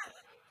court.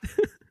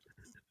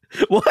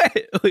 What?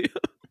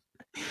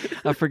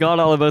 I forgot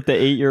all about the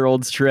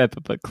 8-year-old's trip,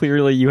 but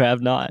clearly you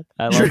have not.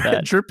 I love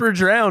that. Drip or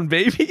drown,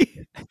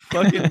 baby.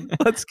 Fucking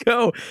let's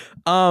go.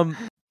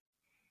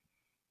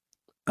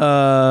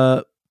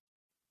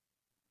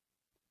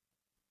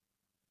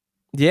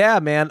 Yeah,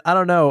 man. I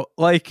don't know.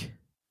 Like,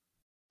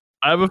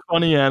 I have a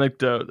funny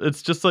anecdote.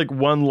 It's just like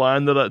one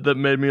line that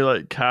made me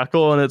like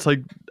cackle, and it's like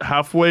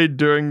halfway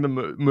during the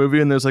movie,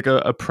 and there's like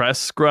a press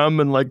scrum,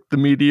 and like the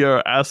media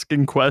are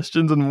asking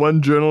questions, and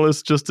one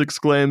journalist just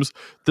exclaims,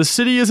 "The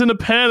city is in a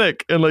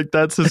panic," and like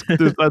that's his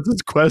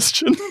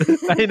question.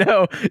 I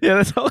know. Yeah,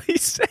 that's all he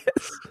says.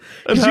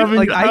 And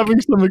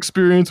having some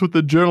experience with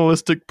the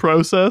journalistic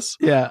process.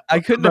 Yeah, I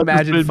couldn't that just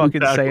imagine made me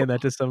fucking cackle. saying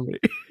that to somebody.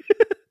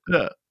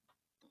 Yeah.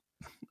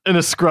 In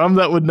a scrum,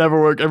 that would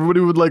never work. Everybody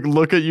would like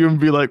look at you and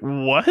be like,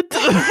 "What?"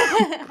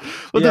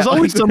 But there's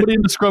always somebody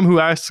in the scrum who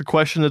asks a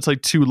question that's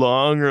like too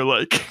long or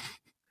like.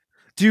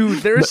 Dude,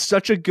 there is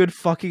such a good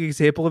fucking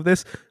example of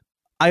this.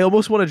 I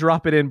almost want to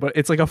drop it in, but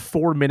it's like a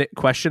 4-minute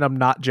question. I'm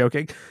not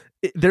joking.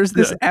 There's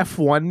this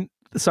F1.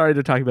 Sorry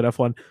to talk about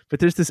F1, but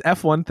there's this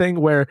F1 thing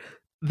where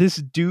this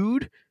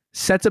dude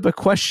sets up a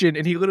question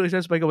and he literally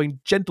starts by going,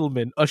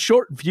 "Gentlemen, a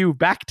short view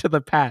back to the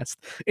past."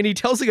 And he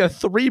tells like a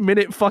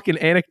 3-minute fucking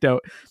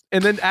anecdote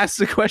and then asks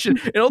the question.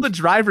 And all the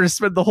drivers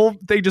spend the whole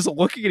thing just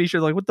looking at each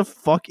other like, what the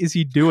fuck is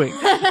he doing?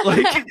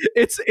 Like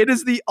it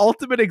is the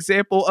ultimate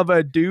example of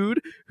a dude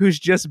who's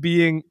just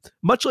being,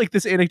 much like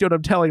this anecdote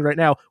I'm telling right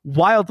now,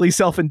 wildly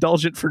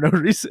self-indulgent for no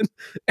reason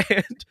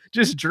and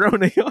just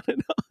droning on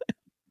and on.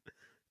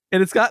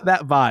 And it's got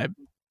that vibe.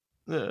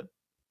 Yeah.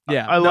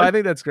 Yeah. I I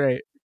think that's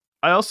great.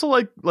 I also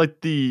like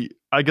the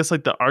I guess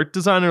like the art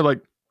designer,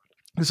 like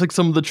it's like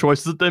some of the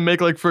choices that they make.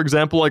 Like for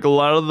example, like a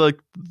lot of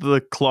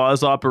the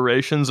Claws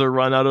operations are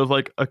run out of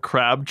like a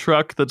crab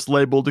truck that's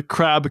labeled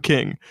Crab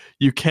King.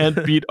 You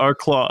can't beat our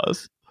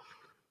Claws.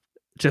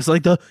 Just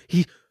like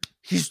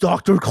he's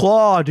Dr.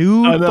 Claw,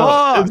 dude. I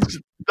know.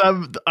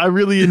 Fuck. I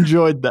really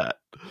enjoyed that.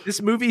 This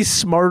movie's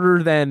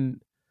smarter than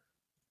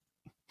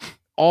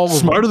all of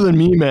Smarter them. than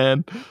me,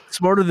 man.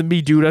 Smarter than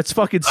me, dude. That's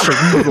fucking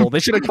cerebral. They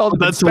should have called him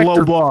That's a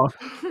low bar.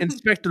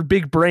 Inspector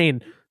Big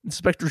Brain.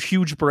 Inspector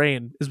Huge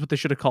Brain is what they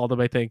should have called him,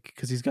 I think,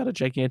 because he's got a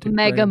gigantic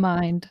Mega brain.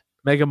 Mind.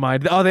 Mega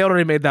Mind. Oh, they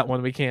already made that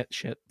one. We can't.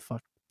 Shit.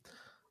 Fuck.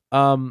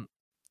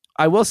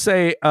 I will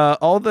say,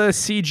 all the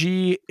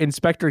CG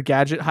Inspector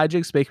Gadget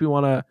hijinks make me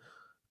want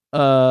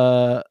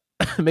to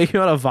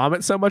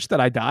vomit so much that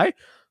I die.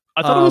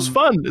 I thought it was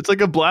fun. It's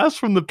like a blast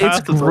from the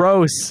past. It's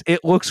gross.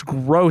 It looks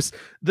gross.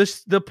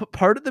 The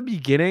part at the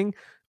beginning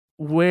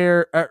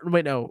where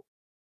wait, no.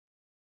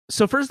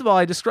 So first of all,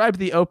 I described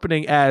the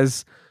opening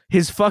as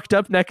his fucked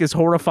up neck is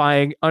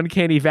horrifying,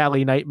 uncanny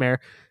valley nightmare,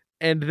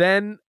 and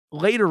then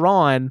later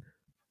on,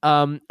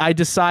 I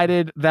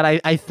decided that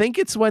I think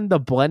it's when the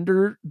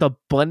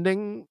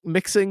blending,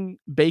 mixing,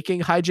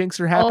 baking hijinks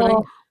are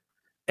happening,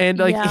 and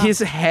like his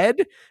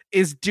head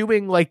is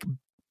doing like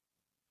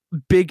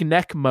big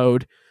neck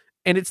mode.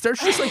 And it starts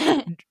just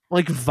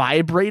like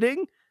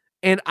vibrating,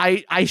 and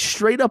I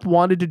straight up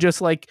wanted to just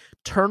like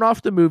turn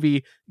off the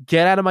movie,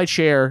 get out of my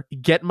chair,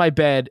 get in my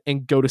bed,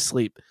 and go to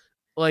sleep.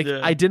 Like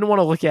I didn't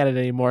want to look at it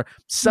anymore.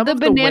 The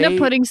banana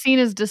pudding scene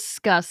is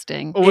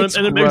disgusting. Oh,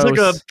 and it makes like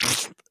a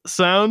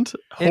sound.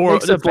 It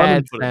makes a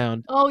bad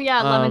sound. Oh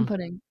yeah, lemon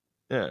pudding.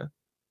 Yeah.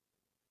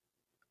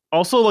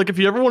 Also, like if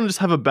you ever want to just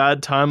have a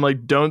bad time,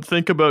 like don't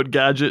think about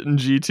Gadget and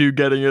G2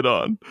 getting it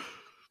on.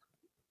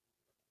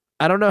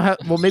 I don't know how.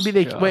 Well, maybe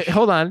they wait.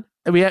 Hold on.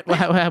 We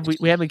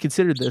haven't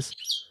considered this.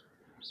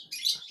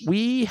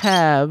 We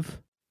have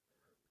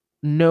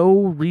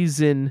no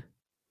reason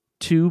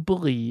to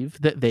believe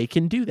that they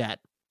can do that.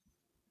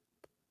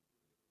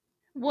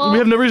 Well, we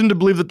have no reason to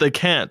believe that they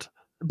can't.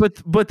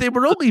 But they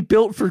were only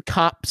built for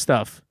cop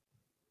stuff.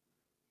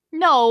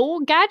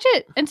 No,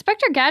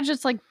 Inspector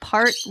Gadget's like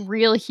part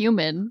real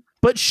human.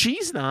 But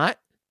she's not.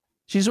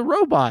 She's a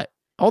robot.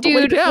 All the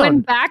way down. When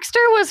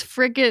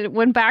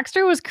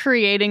Baxter was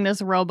creating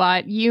this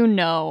robot, you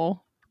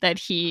know that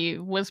he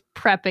was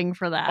prepping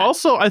for that.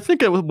 Also, I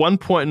think at one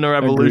point in our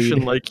evolution,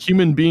 Agreed. like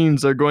human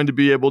beings are going to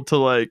be able to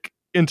like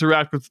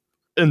interact with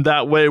in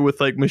that way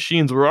with like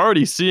machines. We're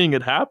already seeing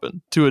it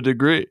happen to a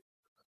degree.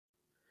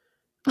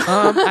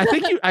 I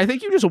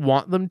think you just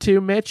want them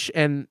to, Mitch,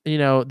 and you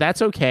know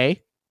that's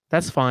okay.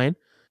 That's fine.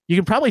 You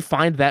can probably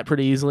find that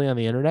pretty easily on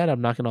the internet.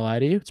 I'm not going to lie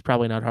to you. It's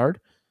probably not hard.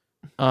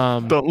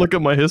 Don't look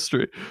at my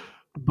history.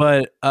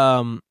 But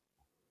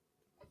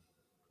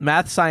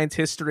math, science,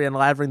 history,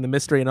 unraveling the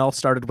mystery, and all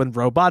started when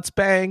robots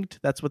banged.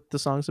 That's what the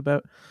song's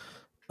about.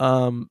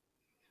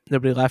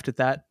 Nobody laughed at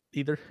that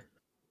either.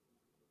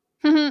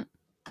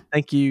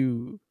 Thank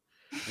you.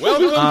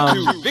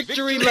 Welcome to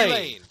Victory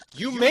Lane.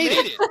 You made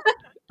it.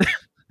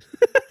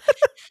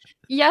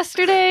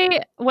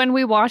 Yesterday, when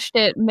we watched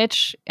it,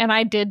 Mitch and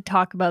I did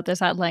talk about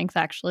this at length,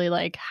 actually,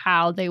 like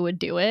how they would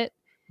do it.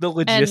 The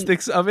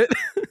logistics of it.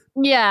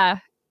 Yeah.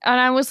 And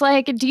I was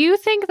like, do you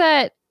think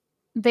that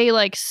they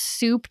like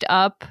souped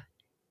up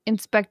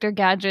Inspector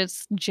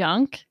Gadget's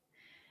junk?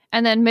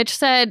 And then Mitch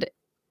said,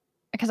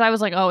 because I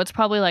was like, oh, it's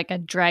probably like a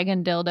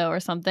dragon dildo or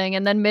something.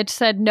 And then Mitch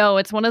said, no,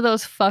 it's one of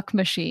those fuck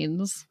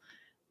machines.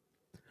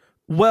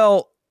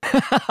 Well,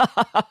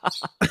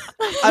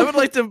 I would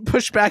like to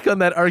push back on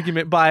that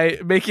argument by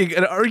making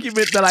an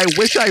argument that I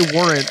wish I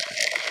weren't.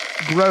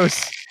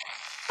 Gross.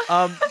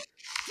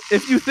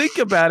 If you think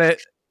about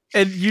it,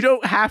 and you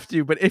don't have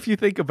to, but if you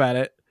think about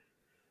it,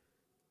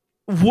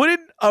 wouldn't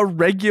a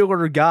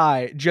regular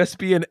guy just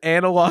be an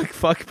analog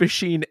fuck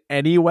machine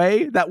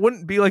anyway? That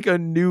wouldn't be like a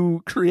new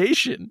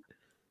creation.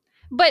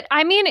 But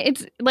I mean,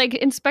 it's like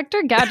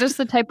Inspector Gadget's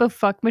the type of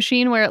fuck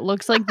machine where it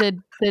looks like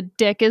the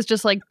dick is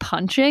just like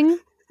punching,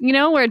 you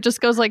know, where it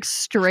just goes like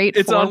straight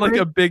It's forward. on like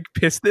a big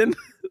piston.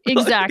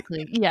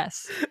 Exactly.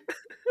 Yes.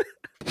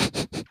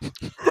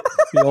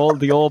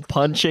 The old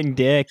punching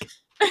dick.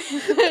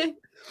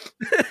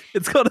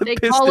 It's called a They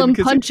piston. call him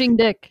 'cause punching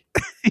dick.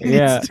 he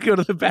Yeah. needs to go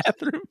to the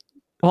bathroom.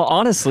 Well,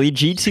 honestly,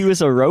 G2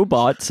 is a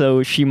robot,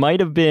 so she might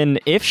have been,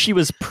 if she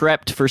was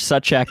prepped for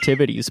such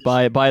activities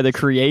by the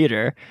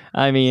creator.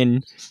 I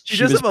mean, She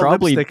she does was have a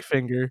probably. lipstick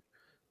finger.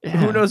 Yeah.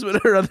 Who knows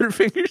what her other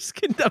fingers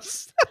can do?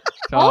 Gosh.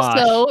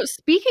 Also,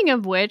 speaking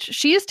of which,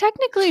 she is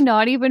technically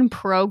not even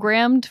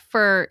programmed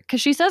for, because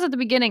she says at the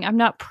beginning, I'm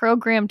not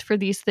programmed for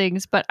these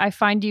things, but I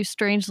find you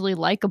strangely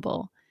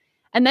likable.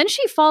 And then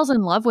she falls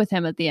in love with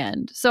him at the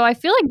end. So I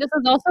feel like this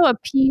is also a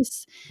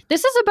piece.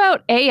 This is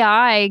about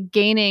AI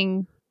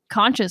gaining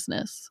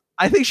consciousness.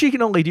 I think she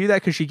can only do that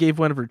because she gave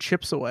one of her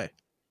chips away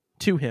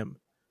to him.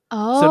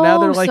 Oh, So now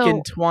they're like so-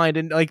 entwined,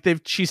 and like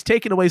she's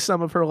taken away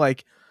some of her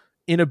like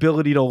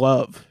inability to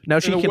love. Now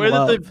she In a can way that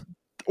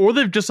love.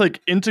 they've just like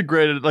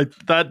integrated like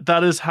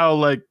that is how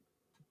like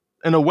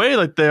in a way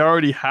like they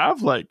already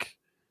have like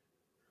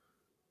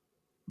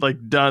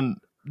done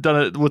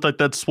it with like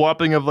that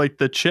swapping of like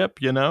the chip,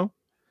 you know?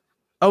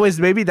 Oh,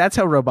 maybe that's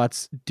how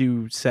robots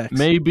do sex?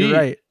 Maybe. You're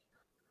right.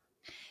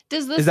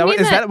 Does this Is that mean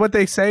is that what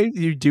they say?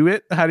 You do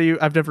it? How do you?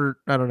 I've never.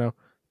 I don't know.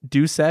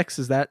 Do sex?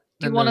 Is that?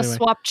 do you want to anyway.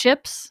 swap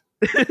chips?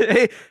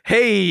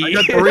 hey, I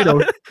got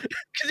burrito.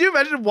 Can you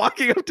imagine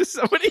walking up to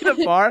somebody in a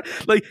bar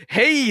like,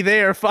 "Hey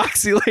there,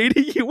 foxy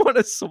lady, you want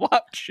to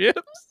swap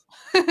chips?"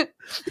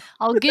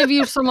 I'll give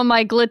you some of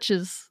my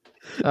glitches.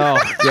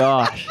 Oh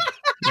gosh!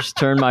 Just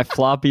turn my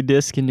floppy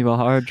disk into a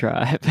hard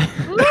drive.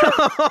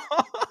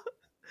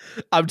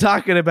 I'm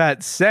talking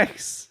about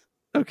sex.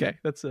 Okay,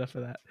 that's enough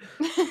of that.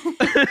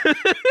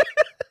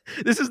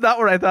 This is not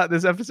where I thought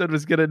this episode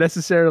was going to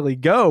necessarily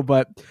go,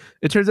 but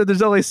it turns out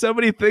there's only so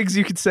many things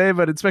you can say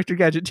about Inspector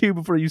Gadget 2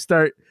 before you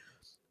start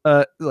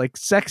like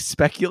sex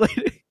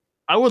speculating.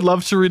 I would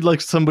love to read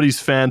like somebody's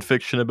fan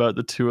fiction about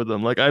the two of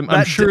them. Like I'm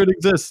That sure it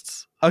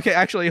exists. Okay,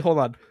 actually, hold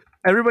on.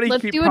 Everybody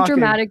Let's keep do a talking.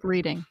 dramatic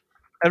reading.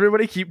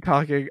 Everybody keep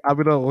talking. I'm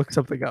going to look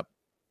something up.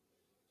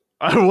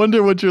 I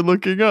wonder what you're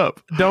looking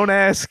up. Don't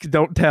ask,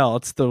 don't tell.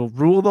 It's the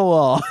rule of the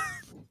law.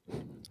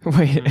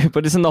 Wait,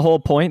 but isn't the whole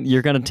point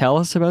you're going to tell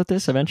us about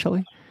this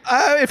eventually?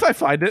 If I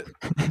find it.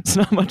 It's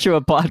not much of a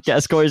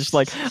podcast. Corey's just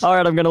like, all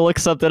right, I'm going to look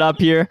something up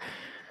here.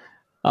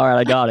 All right,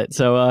 I got it.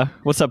 So,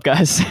 what's up,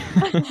 guys?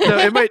 No,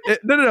 it might.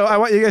 No. I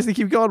want you guys to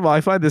keep going while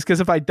I find this, because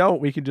if I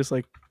don't, we can just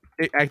like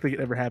act like it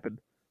never happened.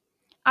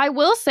 I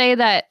will say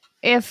that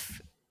if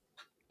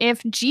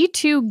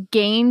G2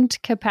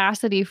 gained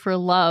capacity for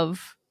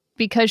love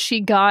because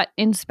she got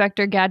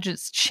Inspector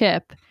Gadget's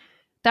chip,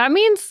 that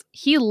means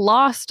he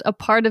lost a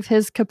part of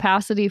his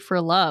capacity for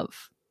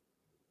love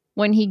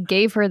when he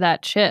gave her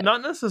that chip.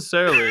 Not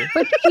necessarily.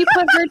 But she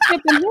put her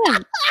chip in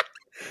him.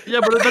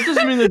 Yeah, but that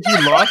doesn't mean that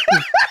he lost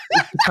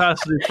his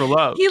capacity for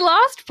love. He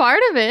lost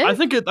part of it. I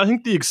think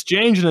the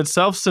exchange in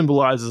itself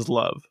symbolizes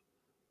love.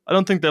 I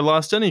don't think they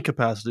lost any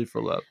capacity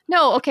for love.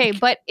 No, okay,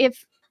 but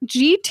if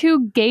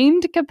G2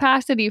 gained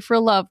capacity for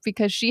love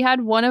because she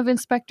had one of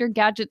Inspector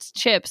Gadget's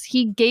chips,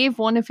 he gave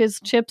one of his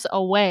chips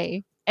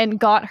away and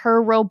got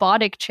her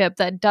robotic chip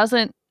that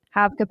doesn't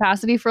have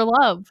capacity for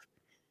love.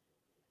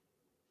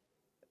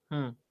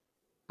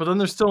 But then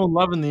they're still in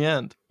love in the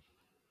end.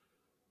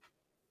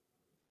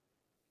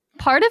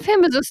 Part of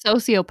him is a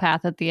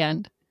sociopath at the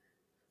end.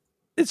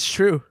 It's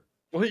true.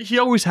 Well, he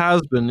always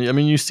has been. I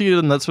mean, you see it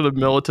in that sort of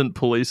militant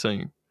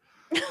policing.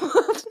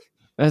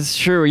 That's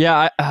true.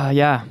 Yeah,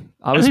 yeah.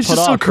 I And was he's put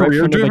just so off right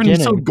career from the driven.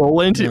 He's so beginning.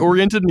 goal Yeah.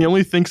 oriented, and he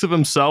only thinks of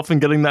himself and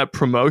getting that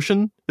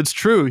promotion. It's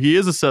true. He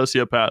is a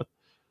sociopath.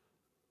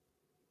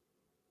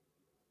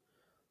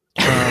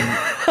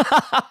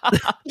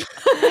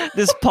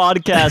 This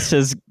podcast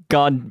has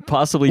gone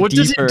possibly What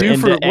does he deeper do into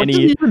for? What does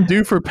he any. even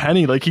do for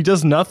Penny? Like he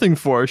does nothing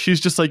for her. She's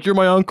just like, "You're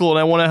my uncle, and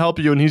I want to help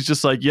you," and he's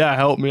just like, "Yeah,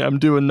 help me. I'm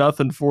doing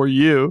nothing for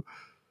you."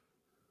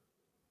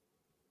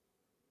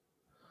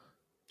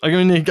 I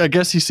mean, I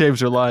guess he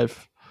saves her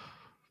life.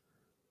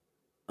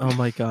 Oh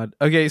my god.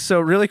 Okay, so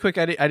really quick,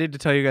 I need to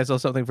tell you guys all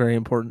something very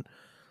important.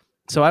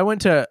 So I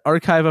went to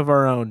Archive of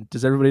Our Own.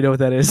 Does everybody know what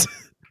that is?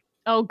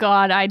 Oh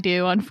God, I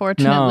do.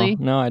 Unfortunately,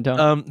 No, I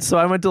don't. So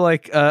I went to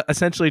like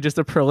essentially just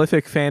a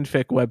prolific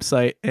fanfic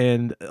website,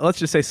 and let's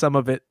just say some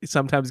of it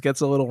sometimes gets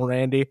a little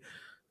randy.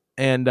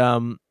 And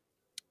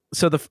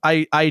so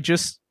I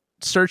just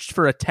searched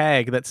for a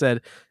tag that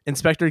said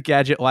Inspector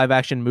Gadget live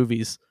action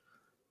movies.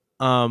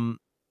 In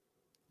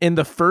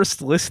the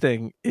first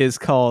listing is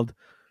called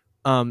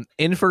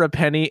In for a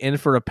Penny, In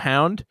for a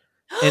Pound,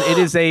 and it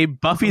is a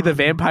Buffy the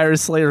Vampire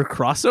Slayer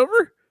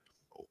crossover.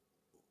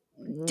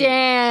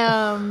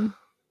 damn.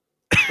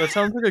 That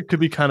sounds like it could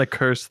be kind of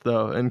cursed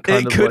though, and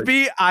kind It of could like,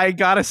 be. I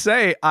gotta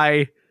say,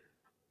 I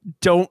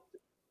don't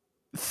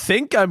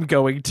think I'm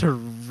going to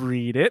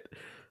read it.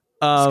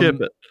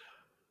 skip it.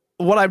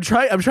 What I'm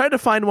trying to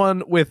find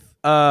one with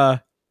G2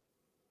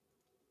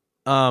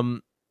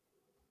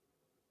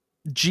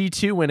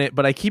 in it,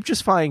 but I keep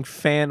just finding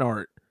fan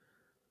art.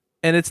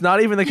 And it's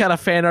not even the kind of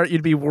fan art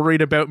you'd be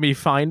worried about me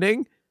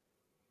finding.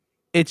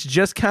 It's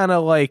just kind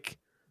of like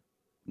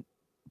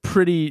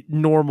pretty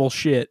normal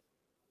shit.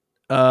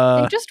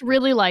 I just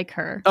really like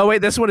her. Oh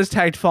wait, this one is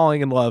tagged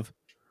Falling in Love.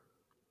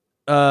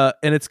 And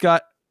it's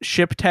got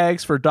ship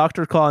tags for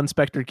Dr. Claw,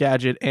 Inspector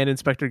Gadget, and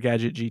Inspector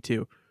Gadget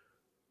G2.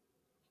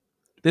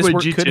 This Wait,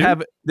 work G2?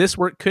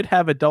 could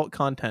have adult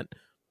content.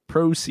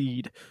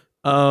 Proceed.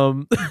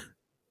 Okay.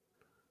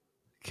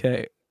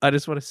 I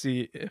just want to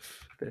see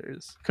if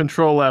there's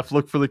Control F.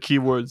 Look for the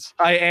keywords.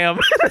 I am.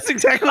 That's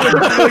exactly what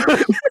I'm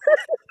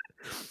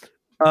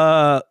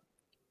doing.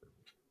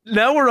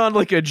 Now we're on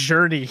like a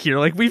journey here.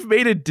 Like we've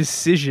made a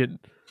decision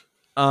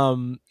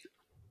to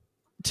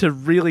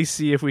really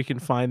see if we can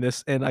find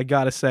this, and I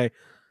gotta say,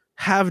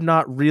 have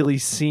not really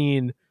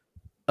seen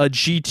a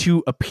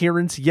G2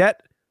 appearance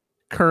yet.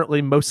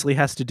 Currently mostly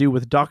has to do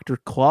with Dr.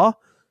 Claw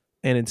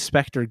and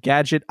Inspector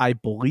Gadget, I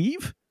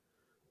believe.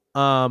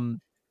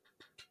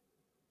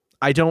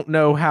 I don't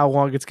know how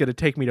long it's going to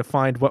take me to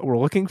find what we're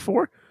looking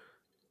for.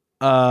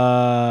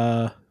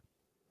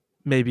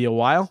 Maybe a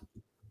while.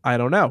 I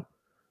don't know.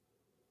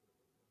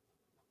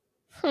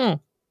 Oh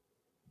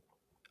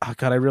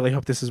God, I really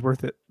hope this is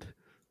worth it.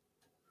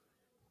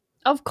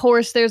 Of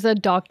course, there's a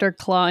Dr.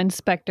 Claw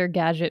Inspector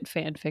Gadget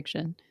fan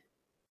fiction.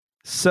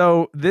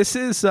 So this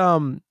is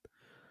the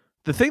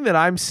thing that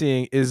I'm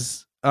seeing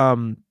is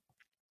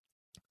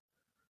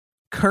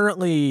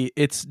currently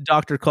it's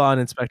Dr. Claw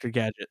and Inspector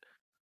Gadget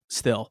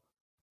still.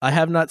 I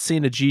have not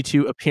seen a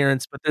G2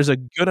 appearance, but there's a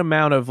good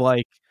amount of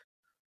like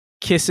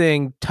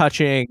kissing,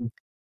 touching,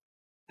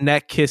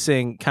 neck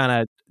kissing kind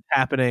of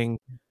happening.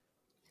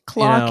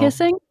 Claw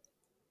kissing?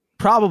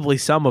 Probably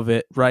some of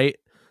it, right?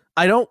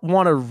 I don't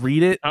want to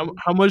read it.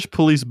 How much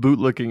police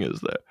bootlicking is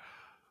there?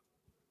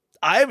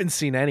 I haven't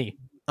seen any.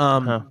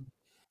 But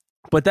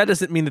that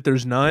doesn't mean that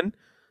there's none.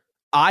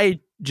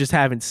 I just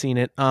haven't seen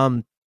it.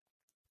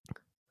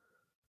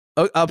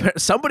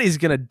 Somebody's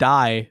gonna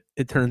die.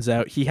 It turns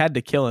out he had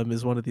to kill him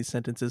is one of these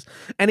sentences.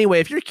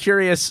 Anyway, if you're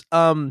curious,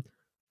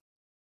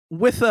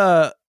 with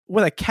a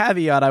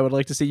caveat, I would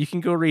like to say you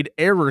can go read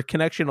 "Error: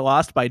 Connection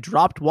Lost" by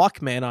Dropped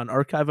Walkman on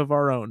Archive of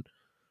Our Own,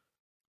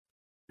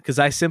 because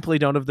I simply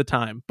don't have the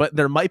time. But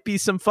there might be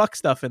some fuck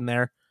stuff in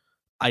there.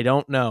 I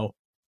don't know,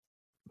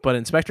 but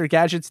Inspector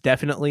Gadget's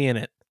definitely in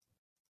it,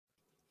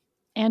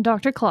 And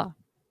Dr. Claw.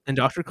 and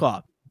Dr.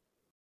 Claw.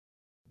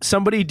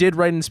 Somebody did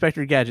write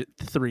Inspector Gadget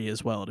 3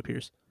 as well, it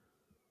appears.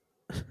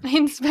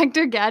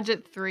 Inspector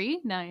Gadget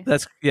 3? Nice.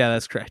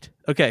 That's correct.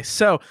 Okay,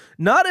 so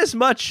not as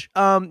much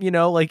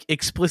like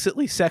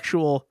explicitly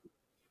sexual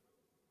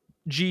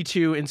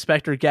G2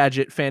 Inspector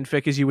Gadget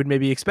fanfic as you would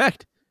maybe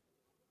expect.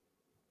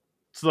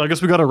 So I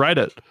guess we got to write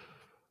it.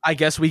 I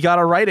guess we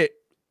gotta write it.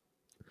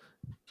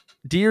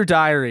 Dear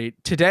Diary,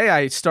 today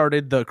I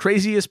started the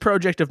craziest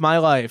project of my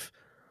life.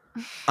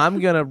 I'm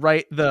gonna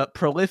write the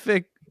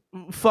prolific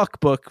fuck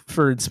book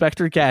for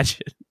Inspector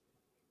Gadget.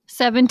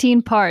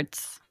 17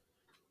 parts.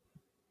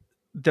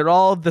 They're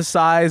all the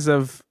size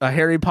of a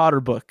Harry Potter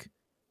book.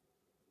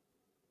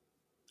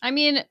 I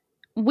mean,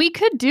 we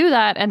could do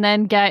that and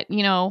then get,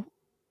 a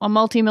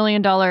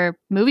multi-million-dollar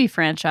movie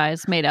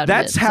franchise made out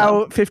That's of it.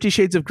 how 50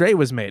 Shades of Grey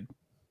was made.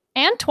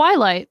 And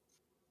Twilight.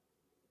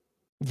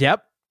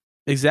 Yep,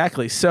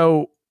 exactly.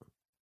 So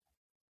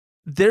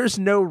there's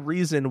no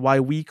reason why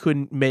we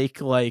couldn't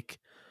make like,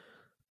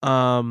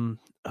 what's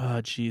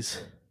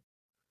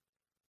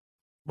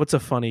a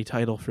funny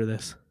title for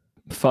this?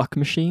 Fuck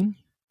machine?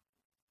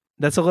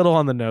 That's a little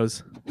on the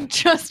nose.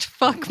 Just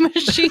fuck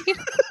machine.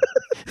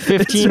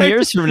 15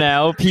 years from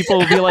now, people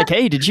will be like,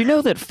 hey, did you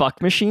know that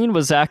Fuck Machine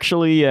was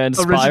actually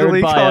inspired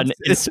Originally by called- an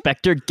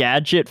Inspector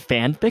Gadget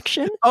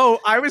fanfiction? Oh,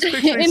 I was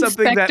picturing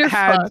something that Inspector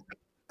had.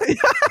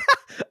 Fuck.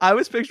 I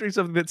was picturing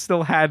something that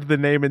still had the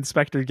name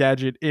Inspector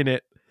Gadget in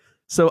it.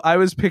 So I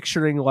was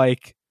picturing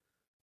like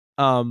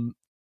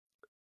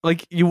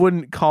you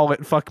wouldn't call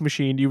it Fuck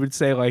Machine. You would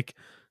say like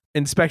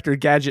Inspector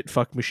Gadget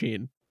Fuck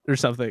Machine or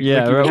something.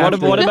 Yeah, Like, you right. have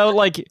to- What about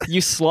like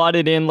you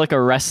slotted in like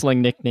a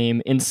wrestling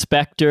nickname,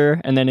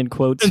 Inspector, and then in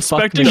quotes,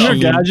 Inspecting fuck her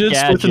machine, gadgets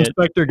with gadget.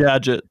 Inspector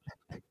Gadget.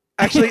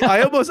 Actually,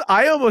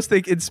 I almost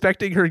think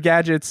inspecting her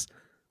gadgets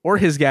or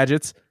his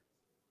gadgets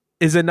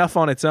is enough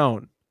on its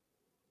own.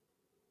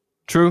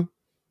 True.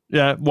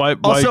 Yeah. Why?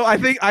 Also, I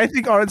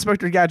think our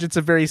Inspector Gadget's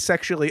a very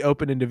sexually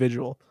open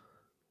individual.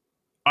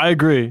 I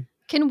agree.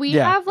 Can we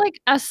Yeah. have like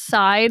a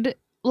side,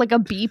 like a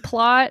B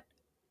plot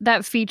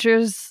that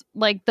features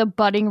like the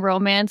budding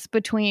romance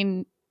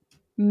between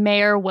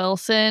Mayor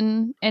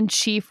Wilson and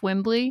Chief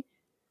Wembley?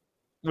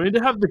 We need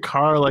to have the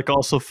car like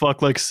also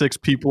fuck like 6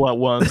 people at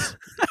once.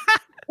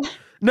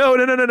 No.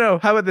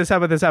 How about this?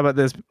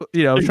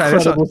 You know, try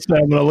this on. Incredible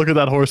stamina. Look at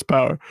that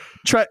horsepower.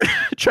 Try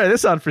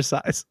this on for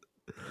size.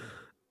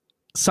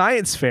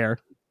 Science fair.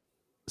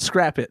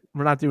 Scrap it.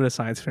 We're not doing a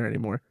science fair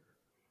anymore.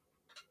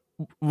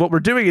 What we're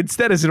doing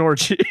instead is an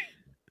orgy.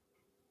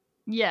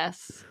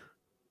 Yes.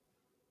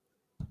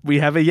 We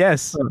have a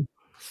yes.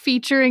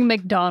 Featuring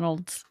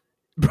McDonald's.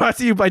 Brought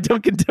to you by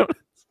Dunkin' Donuts.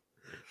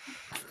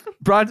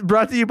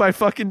 Brought to you by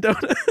fucking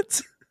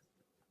donuts.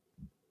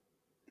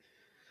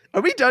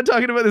 Are we done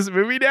talking about this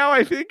movie now?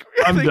 I think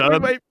I'm we done.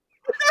 might-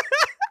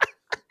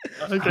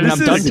 I mean, This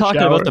I'm done is-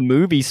 talking about the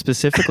movie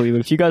specifically, but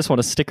if you guys want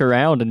to stick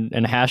around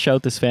and hash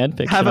out this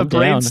fanfiction, have a I'm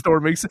down.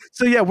 brainstorming.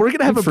 So yeah, we're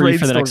gonna have a Free brainstorming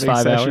for the next 5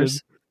 session.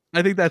 hours.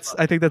 I think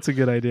that's a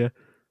good idea.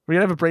 We're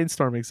gonna have a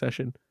brainstorming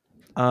session.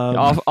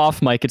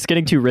 Off mic, it's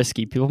getting too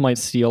risky. People might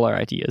steal our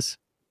ideas.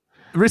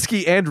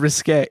 Risky and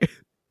risque.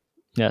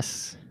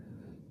 Yes.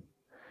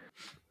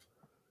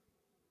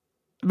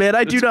 Man,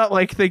 I do not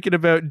like thinking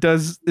about,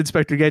 does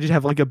Inspector Gadget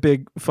have like a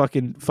big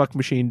fucking fuck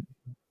machine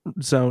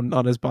zone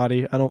on his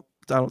body? I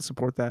don't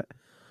support that.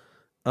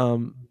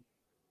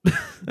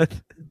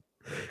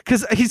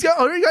 Because he's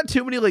already got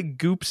too many like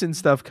goops and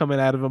stuff coming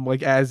out of him,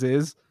 like as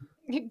is.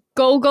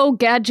 Go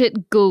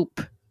Gadget Goop.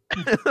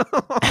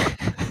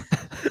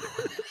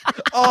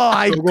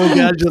 I Go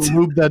Gadget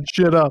lube that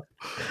shit up.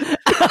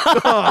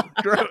 oh,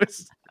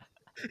 gross.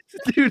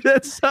 Dude,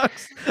 that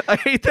sucks. I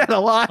hate that a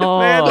lot, Oh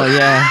man.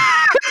 yeah.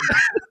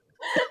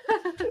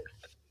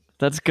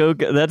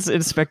 That's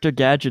Inspector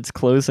Gadget's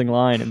closing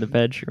line in the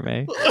bedroom,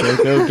 eh?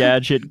 Go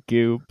Gadget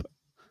goop.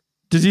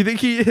 Does he think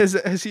he has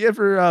he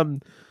ever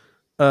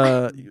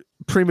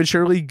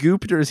prematurely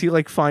gooped, or is he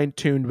like fine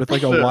tuned with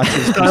like a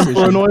watch's Time for an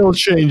precision? oil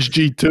change,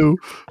 G2.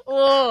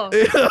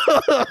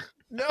 Oh.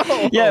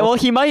 No. Yeah, well,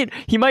 he might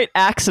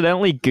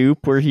accidentally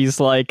goop where he's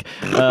like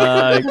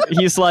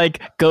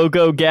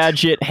go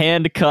Gadget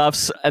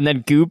handcuffs, and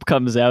then goop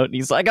comes out, and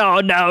he's like,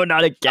 oh no,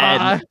 not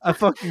again. I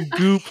fucking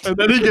gooped. And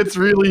then he gets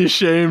really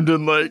ashamed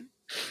and like,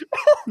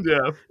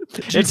 yeah.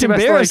 It's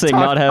embarrassing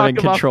not having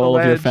control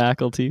of your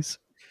faculties.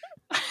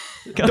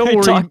 Don't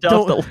worry, Talked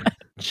off the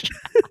ledge.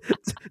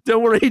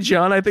 Don't worry,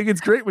 John. I think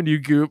it's great when you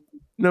goop,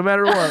 no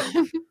matter what.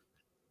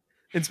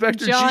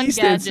 Inspector John G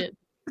stands Gadget.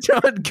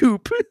 John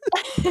Goop.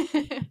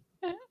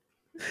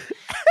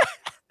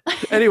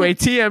 Anyway,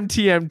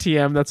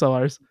 TM. That's all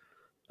ours.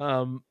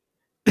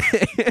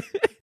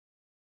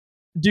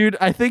 Dude,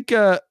 I think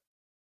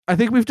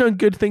we've done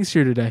good things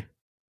here today.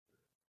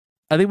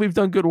 I think we've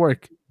done good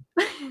work.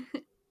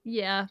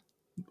 Yeah.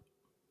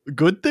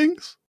 Good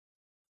things?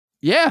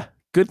 Yeah,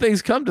 good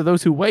things come to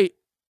those who wait.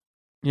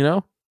 You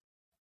know,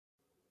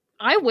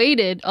 I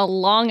waited a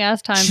long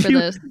ass time for She-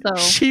 this, so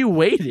she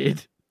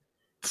waited.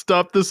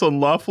 Stop this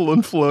unlawful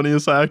and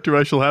felonious act, or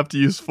I shall have to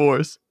use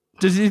force.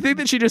 Does he think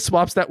that she just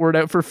swaps that word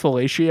out for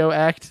fellatio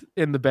act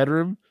in the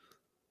bedroom?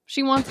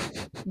 she wants.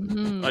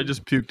 Mhm. I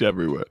just puked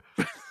everywhere.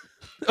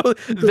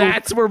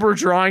 That's where we're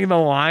drawing the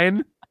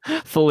line.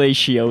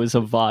 Fellatio is a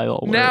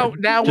vile word. Now It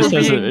we're just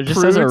has being a, it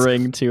just has a prudes.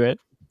 ring to it.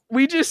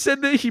 We just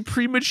said that he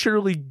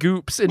prematurely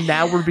goops, and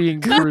now we're being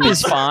Goop crude.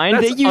 is fine.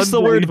 They That's use the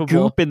word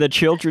unbelievable. goop in the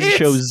children's It's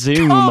show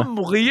Zoom. Come,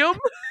 Liam.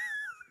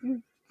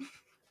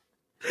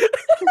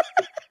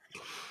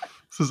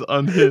 This is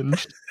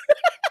unhinged.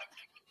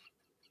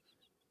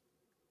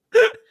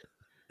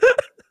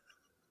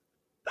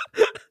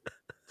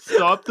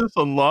 Stop this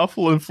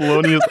unlawful and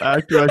felonious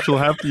act, or I shall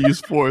have to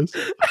use force.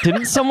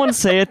 Didn't someone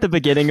say at the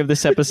beginning of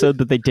this episode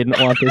that they didn't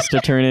want this to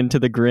turn into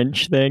the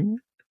Grinch thing?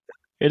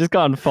 It has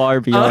gone far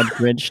beyond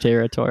Grinch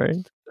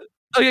territory.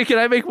 Okay, can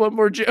I make one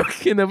more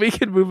joke and then we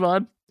can move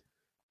on?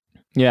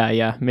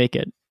 Yeah, make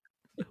it.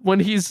 When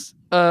he's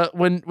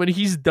when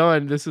he's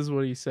done, this is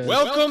what he says.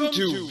 Welcome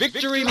to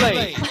Victory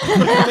Lane. You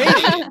made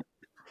it.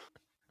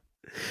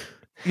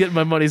 Getting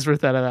my money's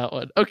worth out of that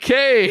one.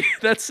 Okay,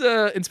 that's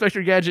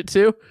Inspector Gadget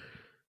 2.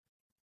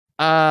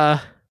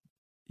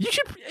 You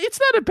should. It's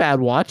not a bad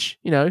watch.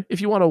 You know,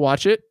 if you want to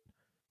watch it,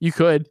 you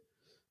could.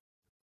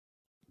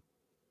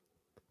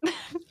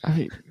 I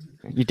mean,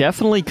 you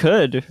definitely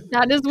could.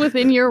 That is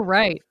within your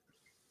right.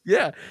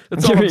 Yeah,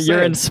 that's all I'm Your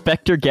saying.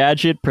 Inspector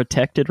Gadget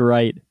protected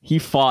right. He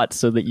fought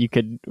so that you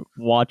could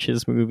watch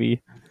his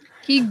movie.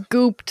 He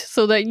gooped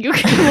so that you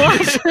can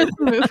watch this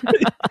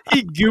movie.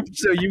 He gooped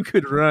so you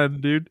could run,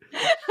 dude.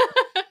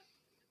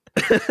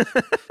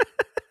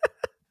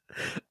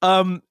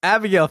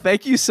 Abigail,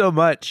 thank you so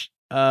much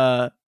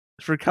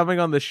for coming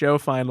on the show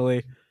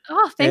finally.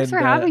 Oh, thanks for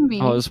having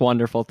me. Oh, it was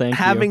wonderful. Thank you.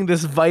 Having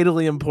this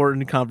vitally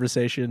important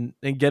conversation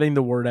and getting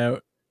the word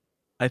out.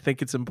 I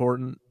think it's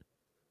important.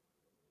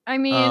 I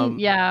mean,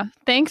 yeah.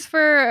 Thanks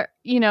for,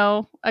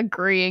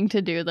 agreeing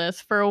to do this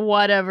for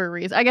whatever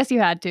reason. I guess you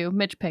had to.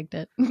 Mitch picked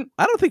it.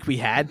 I don't think we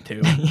had to.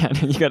 Yeah,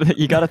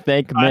 you gotta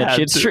thank Mitch.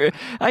 It's true.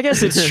 I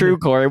guess it's true,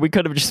 Corey. We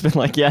could have just been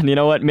like, yeah, and you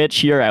know what,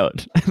 Mitch, you're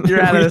out.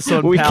 You're out of this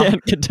one, We pal.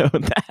 can't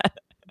condone that.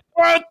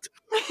 What?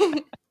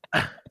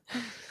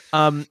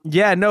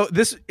 Yeah, no,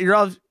 this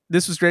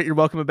was great. You're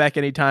welcome back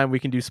anytime. We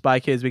can do Spy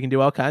Kids. We can do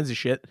all kinds of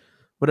shit.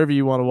 Whatever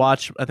you want to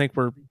watch. I think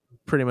we're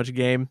pretty much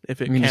game. If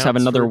it We can just have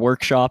counts another for-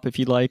 workshop if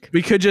you'd like.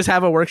 We could just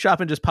have a workshop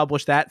and just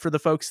publish that for the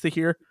folks to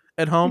hear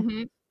at home.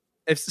 Mhm.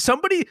 If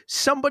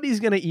somebody's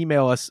gonna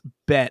email us,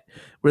 bet,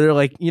 where they're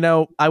like,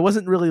 I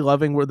wasn't really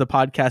loving where the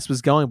podcast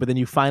was going, but then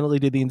you finally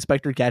did the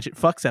Inspector Gadget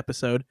fucks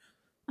episode,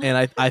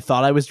 and I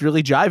thought I was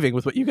really jiving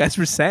with what you guys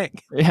were saying.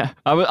 Yeah,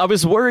 I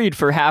was worried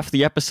for half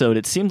the episode.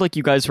 It seemed like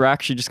you guys were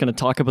actually just going to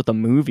talk about the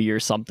movie or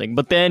something,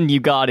 but then you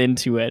got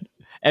into it.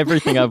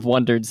 Everything I've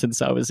wondered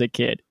since I was a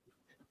kid.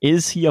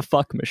 Is he a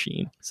fuck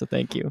machine? So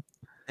thank you.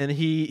 And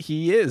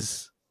he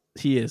is.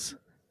 He's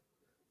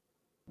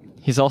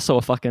also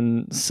a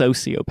fucking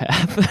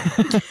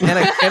sociopath.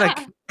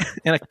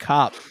 and a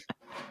cop.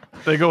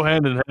 They go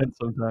hand in hand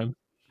sometimes.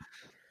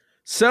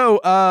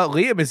 So,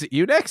 Liam, is it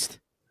you next?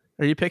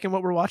 Are you picking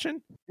what we're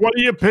watching? What are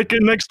you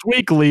picking next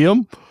week,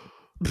 Liam?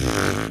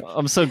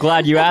 I'm so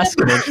glad you asked,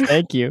 Mitch.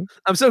 Thank you.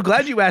 I'm so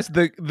glad you asked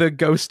the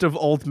ghost of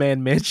old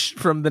man Mitch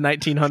from the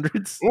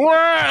 1900s.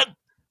 What?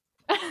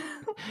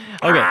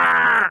 Okay.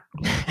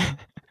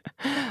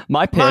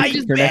 My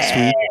pick for next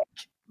week.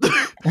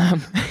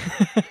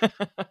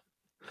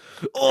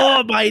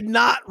 Oh, my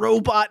not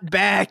robot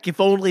back. If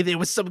only there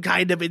was some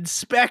kind of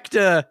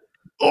inspector.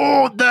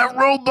 Oh, that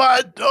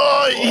robot!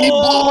 Oh, he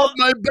blew up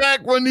my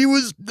back when he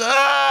was.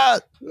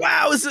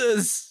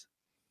 Wowzers.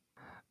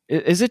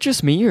 Is it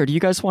just me, or do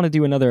you guys want to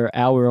do another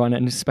hour on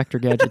Inspector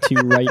Gadget 2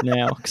 right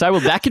now?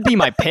 Because that could be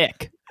my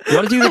pick.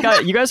 You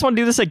guys want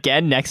to do this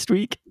again next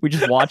week? We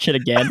just watch it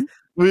again.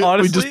 We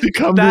Honestly, just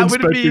become the that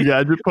would Inspector be-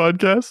 Gadget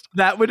podcast.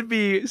 That would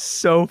be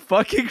so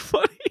fucking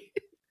funny.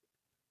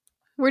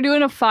 We're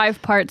doing a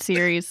 5-part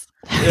series.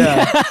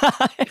 Yeah.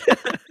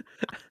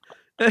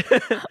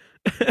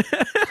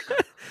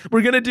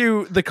 We're going to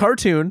do the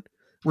cartoon.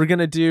 We're going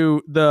to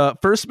do the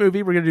first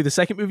movie. We're going to do the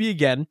second movie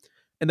again.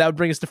 And that would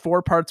bring us to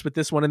 4 parts with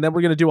this one. And then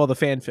we're going to do all the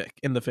fanfic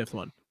in the 5th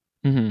one.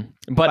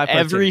 Mm-hmm. But 5 parts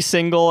every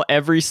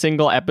series.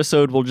 single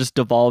episode will just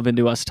devolve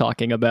into us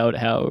talking about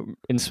how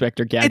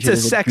Inspector Gadget It's a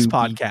is sex goofy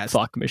podcast.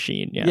 fuck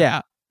machine. Yeah.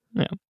 Yeah.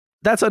 Yeah.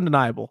 That's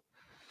undeniable.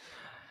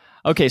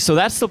 Okay, so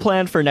that's the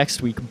plan for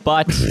next week.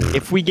 But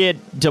if we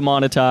get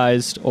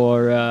demonetized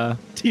or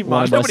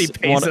Nobody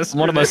pays us.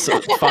 one of us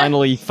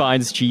finally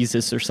finds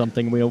Jesus or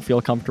something, we don't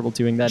feel comfortable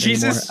doing that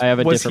Jesus, anymore. I have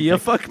a was different he a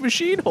pick. fuck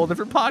machine? Whole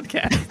different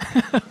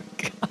podcast.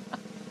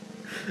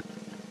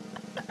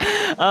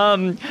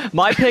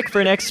 My pick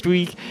for next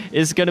week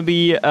is going to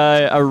be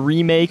a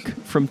remake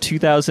from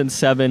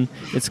 2007.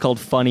 It's called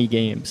Funny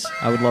Games.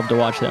 I would love to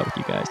watch that with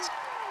you guys.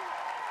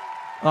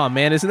 Oh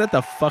man, isn't that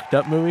the fucked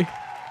up movie?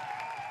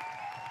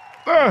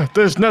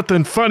 There's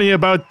nothing funny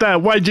about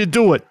that. Why'd you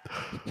do it?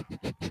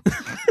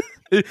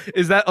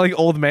 Is that like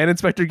old man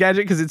Inspector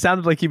Gadget? Because it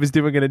sounded like he was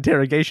doing an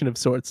interrogation of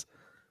sorts.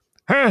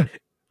 Huh?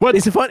 What?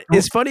 Is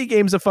Funny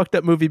Games a fucked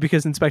up movie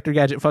because Inspector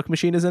Gadget fuck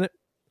machine is in it?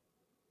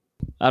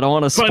 I don't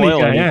want to Funny spoil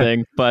guy, yeah.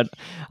 anything, but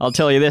I'll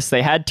tell you this.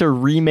 They had to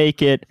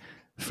remake it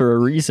for a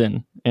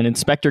reason, and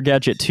Inspector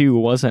Gadget 2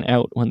 wasn't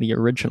out when the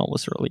original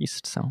was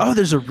released. So Oh,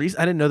 there's a reason.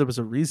 I didn't know there was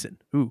a reason.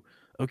 Ooh,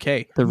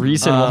 okay. the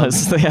reason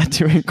was they had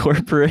to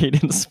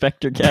incorporate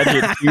Inspector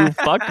Gadget 2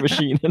 fuck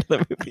machine into the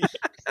movie.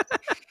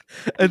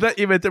 I thought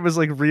you meant there was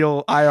like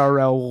real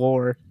IRL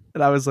lore,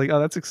 and I was like, oh,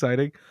 that's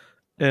exciting.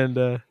 And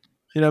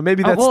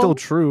maybe that's well- still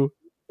true.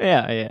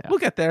 Yeah. We'll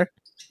get there.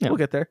 Yeah. We'll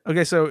get there.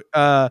 Okay, so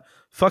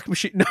fuck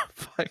machine. No,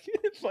 fuck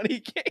Funny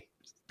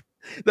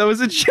Games. That was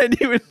a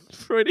genuine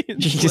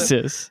Freudian slip.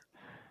 Jesus.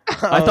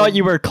 I thought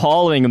you were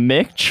calling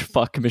Mitch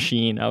fuck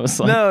machine. I was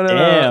like, No,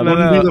 damn. no.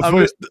 Wouldn't be the I'm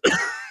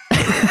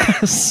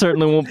first.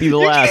 Certainly won't be the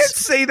You can't last.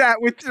 say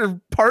that with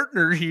your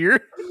partner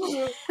here.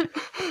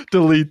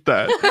 Delete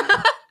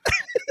that.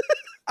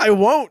 I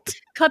won't.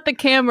 Cut the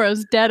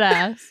cameras, dead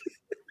ass.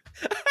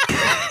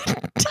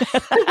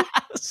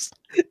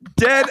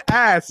 Dead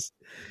ass.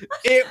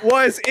 It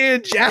was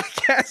in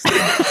Jackass.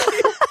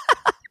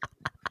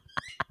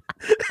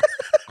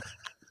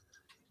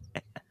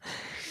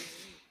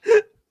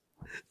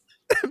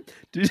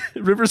 Dude,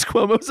 Rivers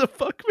Cuomo's a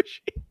fuck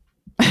machine.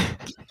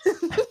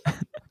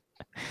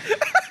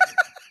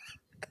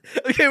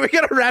 Okay, we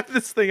gotta wrap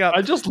this thing up.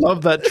 I just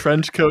love that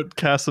trench coat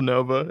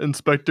Casanova,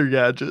 Inspector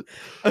Gadget.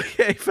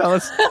 Okay,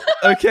 fellas.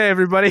 Okay,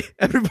 everybody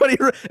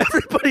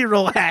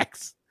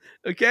relax.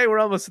 Okay, we're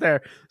almost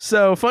there.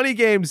 So, Funny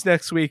Games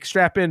next week.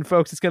 Strap in,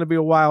 folks. It's going to be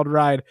a wild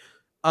ride.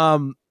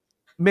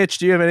 Mitch,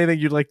 do you have anything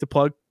you'd like to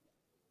plug?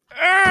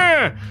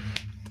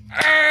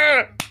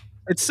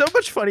 It's so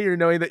much funnier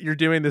knowing that you're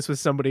doing this with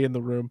somebody in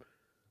the room.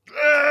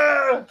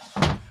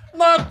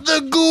 Not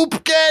the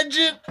Goop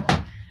Gadget.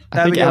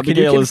 I think Abigail, can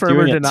you Abigail is confirm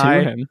or doing it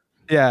deny? to him.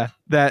 Yeah,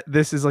 that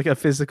this is like a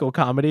physical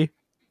comedy.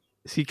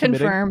 Is he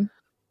committing? Confirm.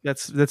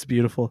 That's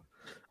beautiful.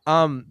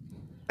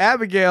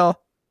 Abigail,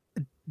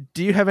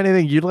 do you have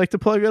anything you'd like to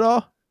plug at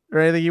all, or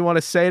anything you want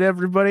to say to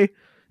everybody?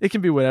 It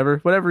can be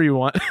whatever you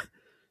want.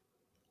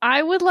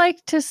 I would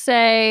like to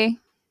say,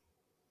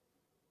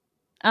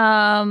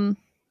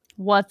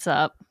 what's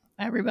up,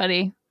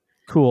 everybody?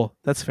 Cool,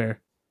 that's fair.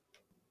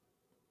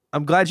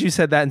 I'm glad you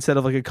said that instead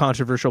of like a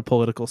controversial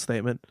political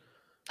statement.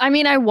 I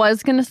mean, I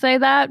was going to say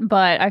that,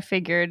 but I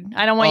figured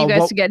I don't want you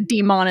guys to get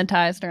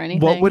demonetized or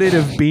anything. What would it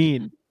have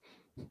been?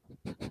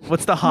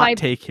 What's the hot My-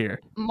 take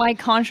here? My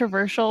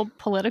controversial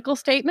political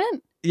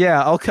statement?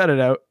 Yeah, I'll cut it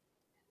out.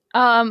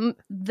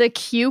 The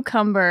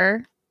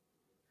cucumber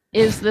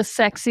is the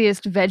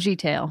sexiest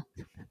VeggieTale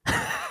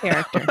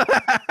character.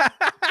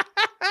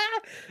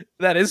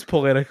 That is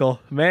political,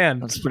 man.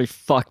 That's pretty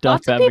fucked up,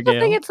 Lots of people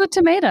Abigail. think it's the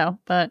tomato,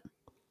 but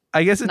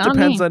I guess it Not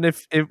depends me. on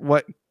if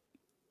what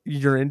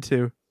you're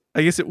into.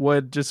 I guess it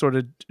would just sort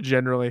of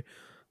generally.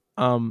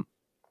 Well,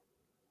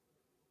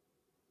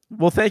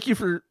 thank you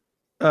for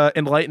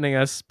enlightening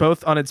us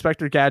both on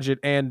Inspector Gadget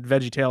and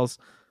VeggieTales.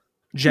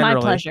 Generally,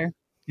 my pleasure.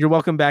 You're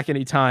welcome back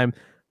anytime.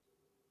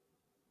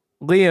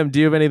 Liam, do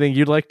you have anything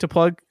you'd like to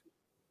plug?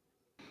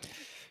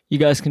 You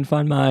guys can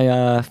find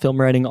my film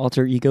writing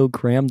alter ego,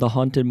 Graham the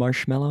Haunted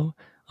Marshmallow,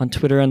 on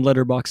Twitter and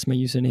Letterboxd. My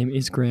username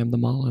is Graham the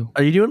Mallow.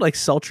 Are you doing like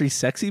sultry,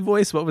 sexy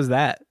voice? What was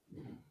that?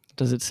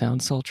 Does it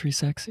sound sultry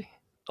sexy?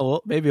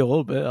 Maybe a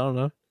little bit. I don't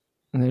know.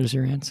 And there's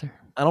your answer.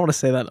 I don't want to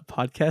say that in a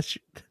podcast.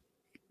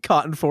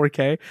 Caught in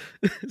 4K,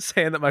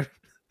 saying that my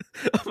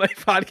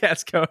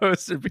podcast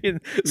co-hosts are being.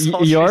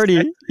 You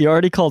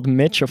already called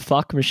Mitch a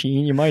fuck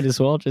machine. You might as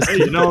well just keep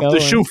You know, if going.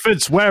 the shoe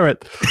fits, wear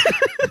it.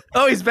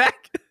 Oh, he's back.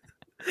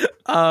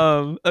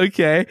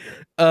 Okay.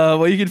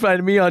 Well, you can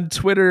find me on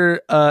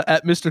Twitter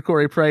at Mr.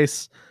 Corey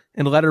Price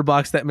and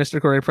Letterboxd at Mr.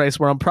 Corey Price,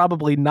 where I'm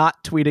probably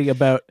not tweeting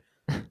about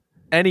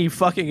any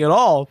fucking at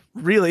all,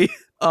 really.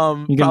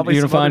 You probably can some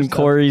other find stuff.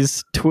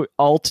 Corey's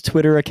alt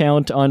Twitter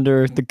account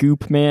under the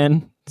Goop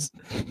Man.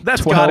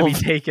 That's 12. gotta be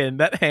taken.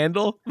 That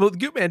handle. Well,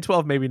 Goopman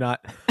 12, maybe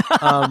not.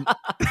 Hang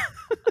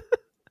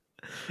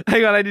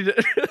on, I need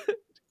to.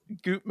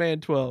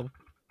 Goopman 12.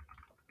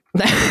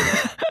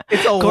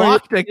 It's a Corey,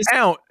 locked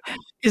account.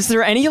 Is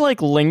there any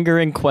like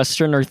lingering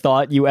question or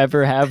thought you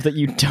ever have that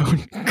you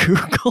don't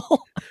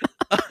Google?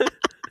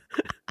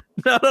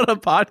 Not on a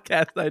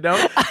podcast, I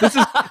don't.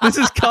 This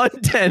is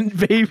content,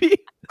 baby.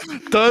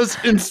 Does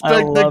I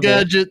Inspector love it.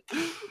 Gadget.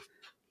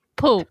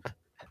 Poop.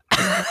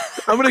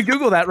 I'm gonna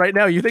Google that right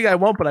now. You think I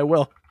won't, but I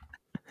will.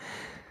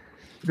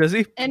 Does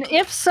he? And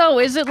if so,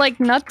 is it like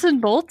nuts and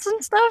bolts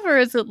and stuff, or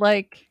is it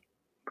like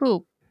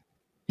poop?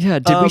 Yeah,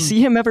 did we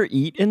see him ever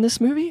eat in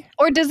this movie?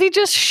 Or does he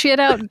just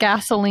shit out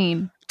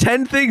gasoline?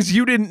 10 things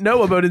you didn't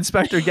know about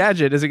Inspector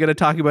Gadget. Is it gonna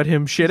talk about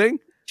him shitting?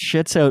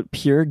 Shits out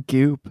pure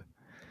goop.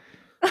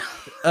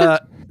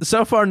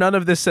 So far, none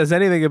of this says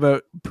anything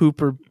about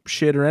poop or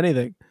shit or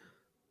anything.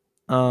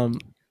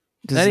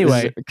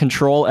 Anyway. Is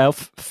Control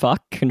F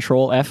fuck,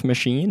 Control F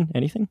machine,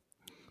 anything?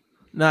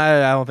 No,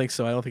 I don't think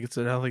so. I don't think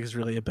it's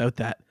really about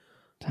that.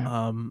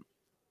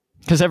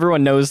 Because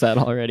everyone knows that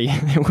already.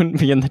 It wouldn't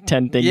be in the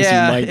 10 things you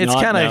might it's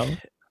not kind know. of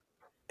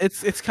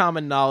it's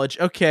common knowledge.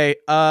 Okay,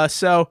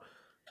 so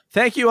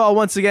thank you all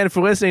once again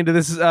for listening to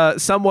this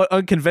somewhat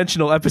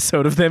unconventional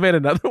episode of They Made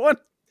Another One.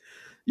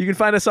 You can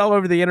find us all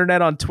over the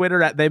internet on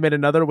Twitter at They Made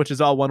Another, which is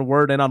all one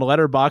word, and on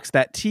Letterboxd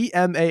at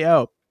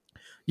TMAO.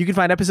 You can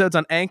find episodes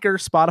on Anchor,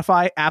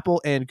 Spotify,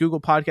 Apple, and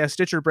Google Podcast,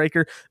 Stitcher,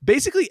 Breaker,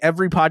 basically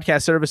every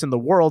podcast service in the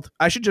world.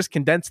 I should just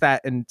condense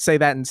that and say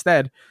that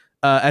instead,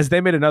 as They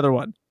Made Another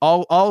One.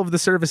 All of the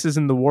services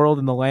in the world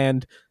and the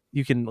land,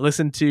 you can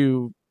listen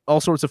to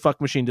all sorts of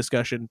fuck machine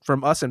discussion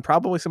from us and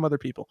probably some other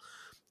people.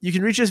 You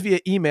can reach us via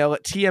email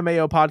at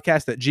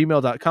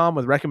tmaopodcast@gmail.com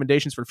with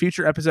recommendations for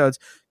future episodes,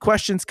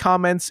 questions,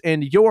 comments,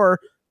 and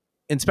your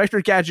Inspector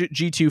Gadget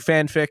G2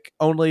 fanfic,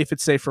 only if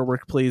it's safe for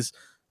work, please.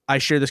 I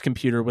share this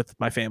computer with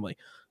my family.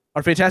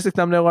 Our fantastic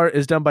thumbnail art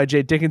is done by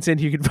Jade Dickinson,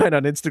 who you can find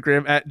on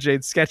Instagram at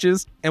Jade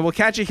Sketches. And we'll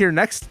catch you here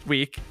next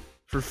week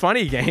for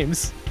funny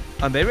games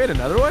on They Made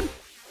Another One.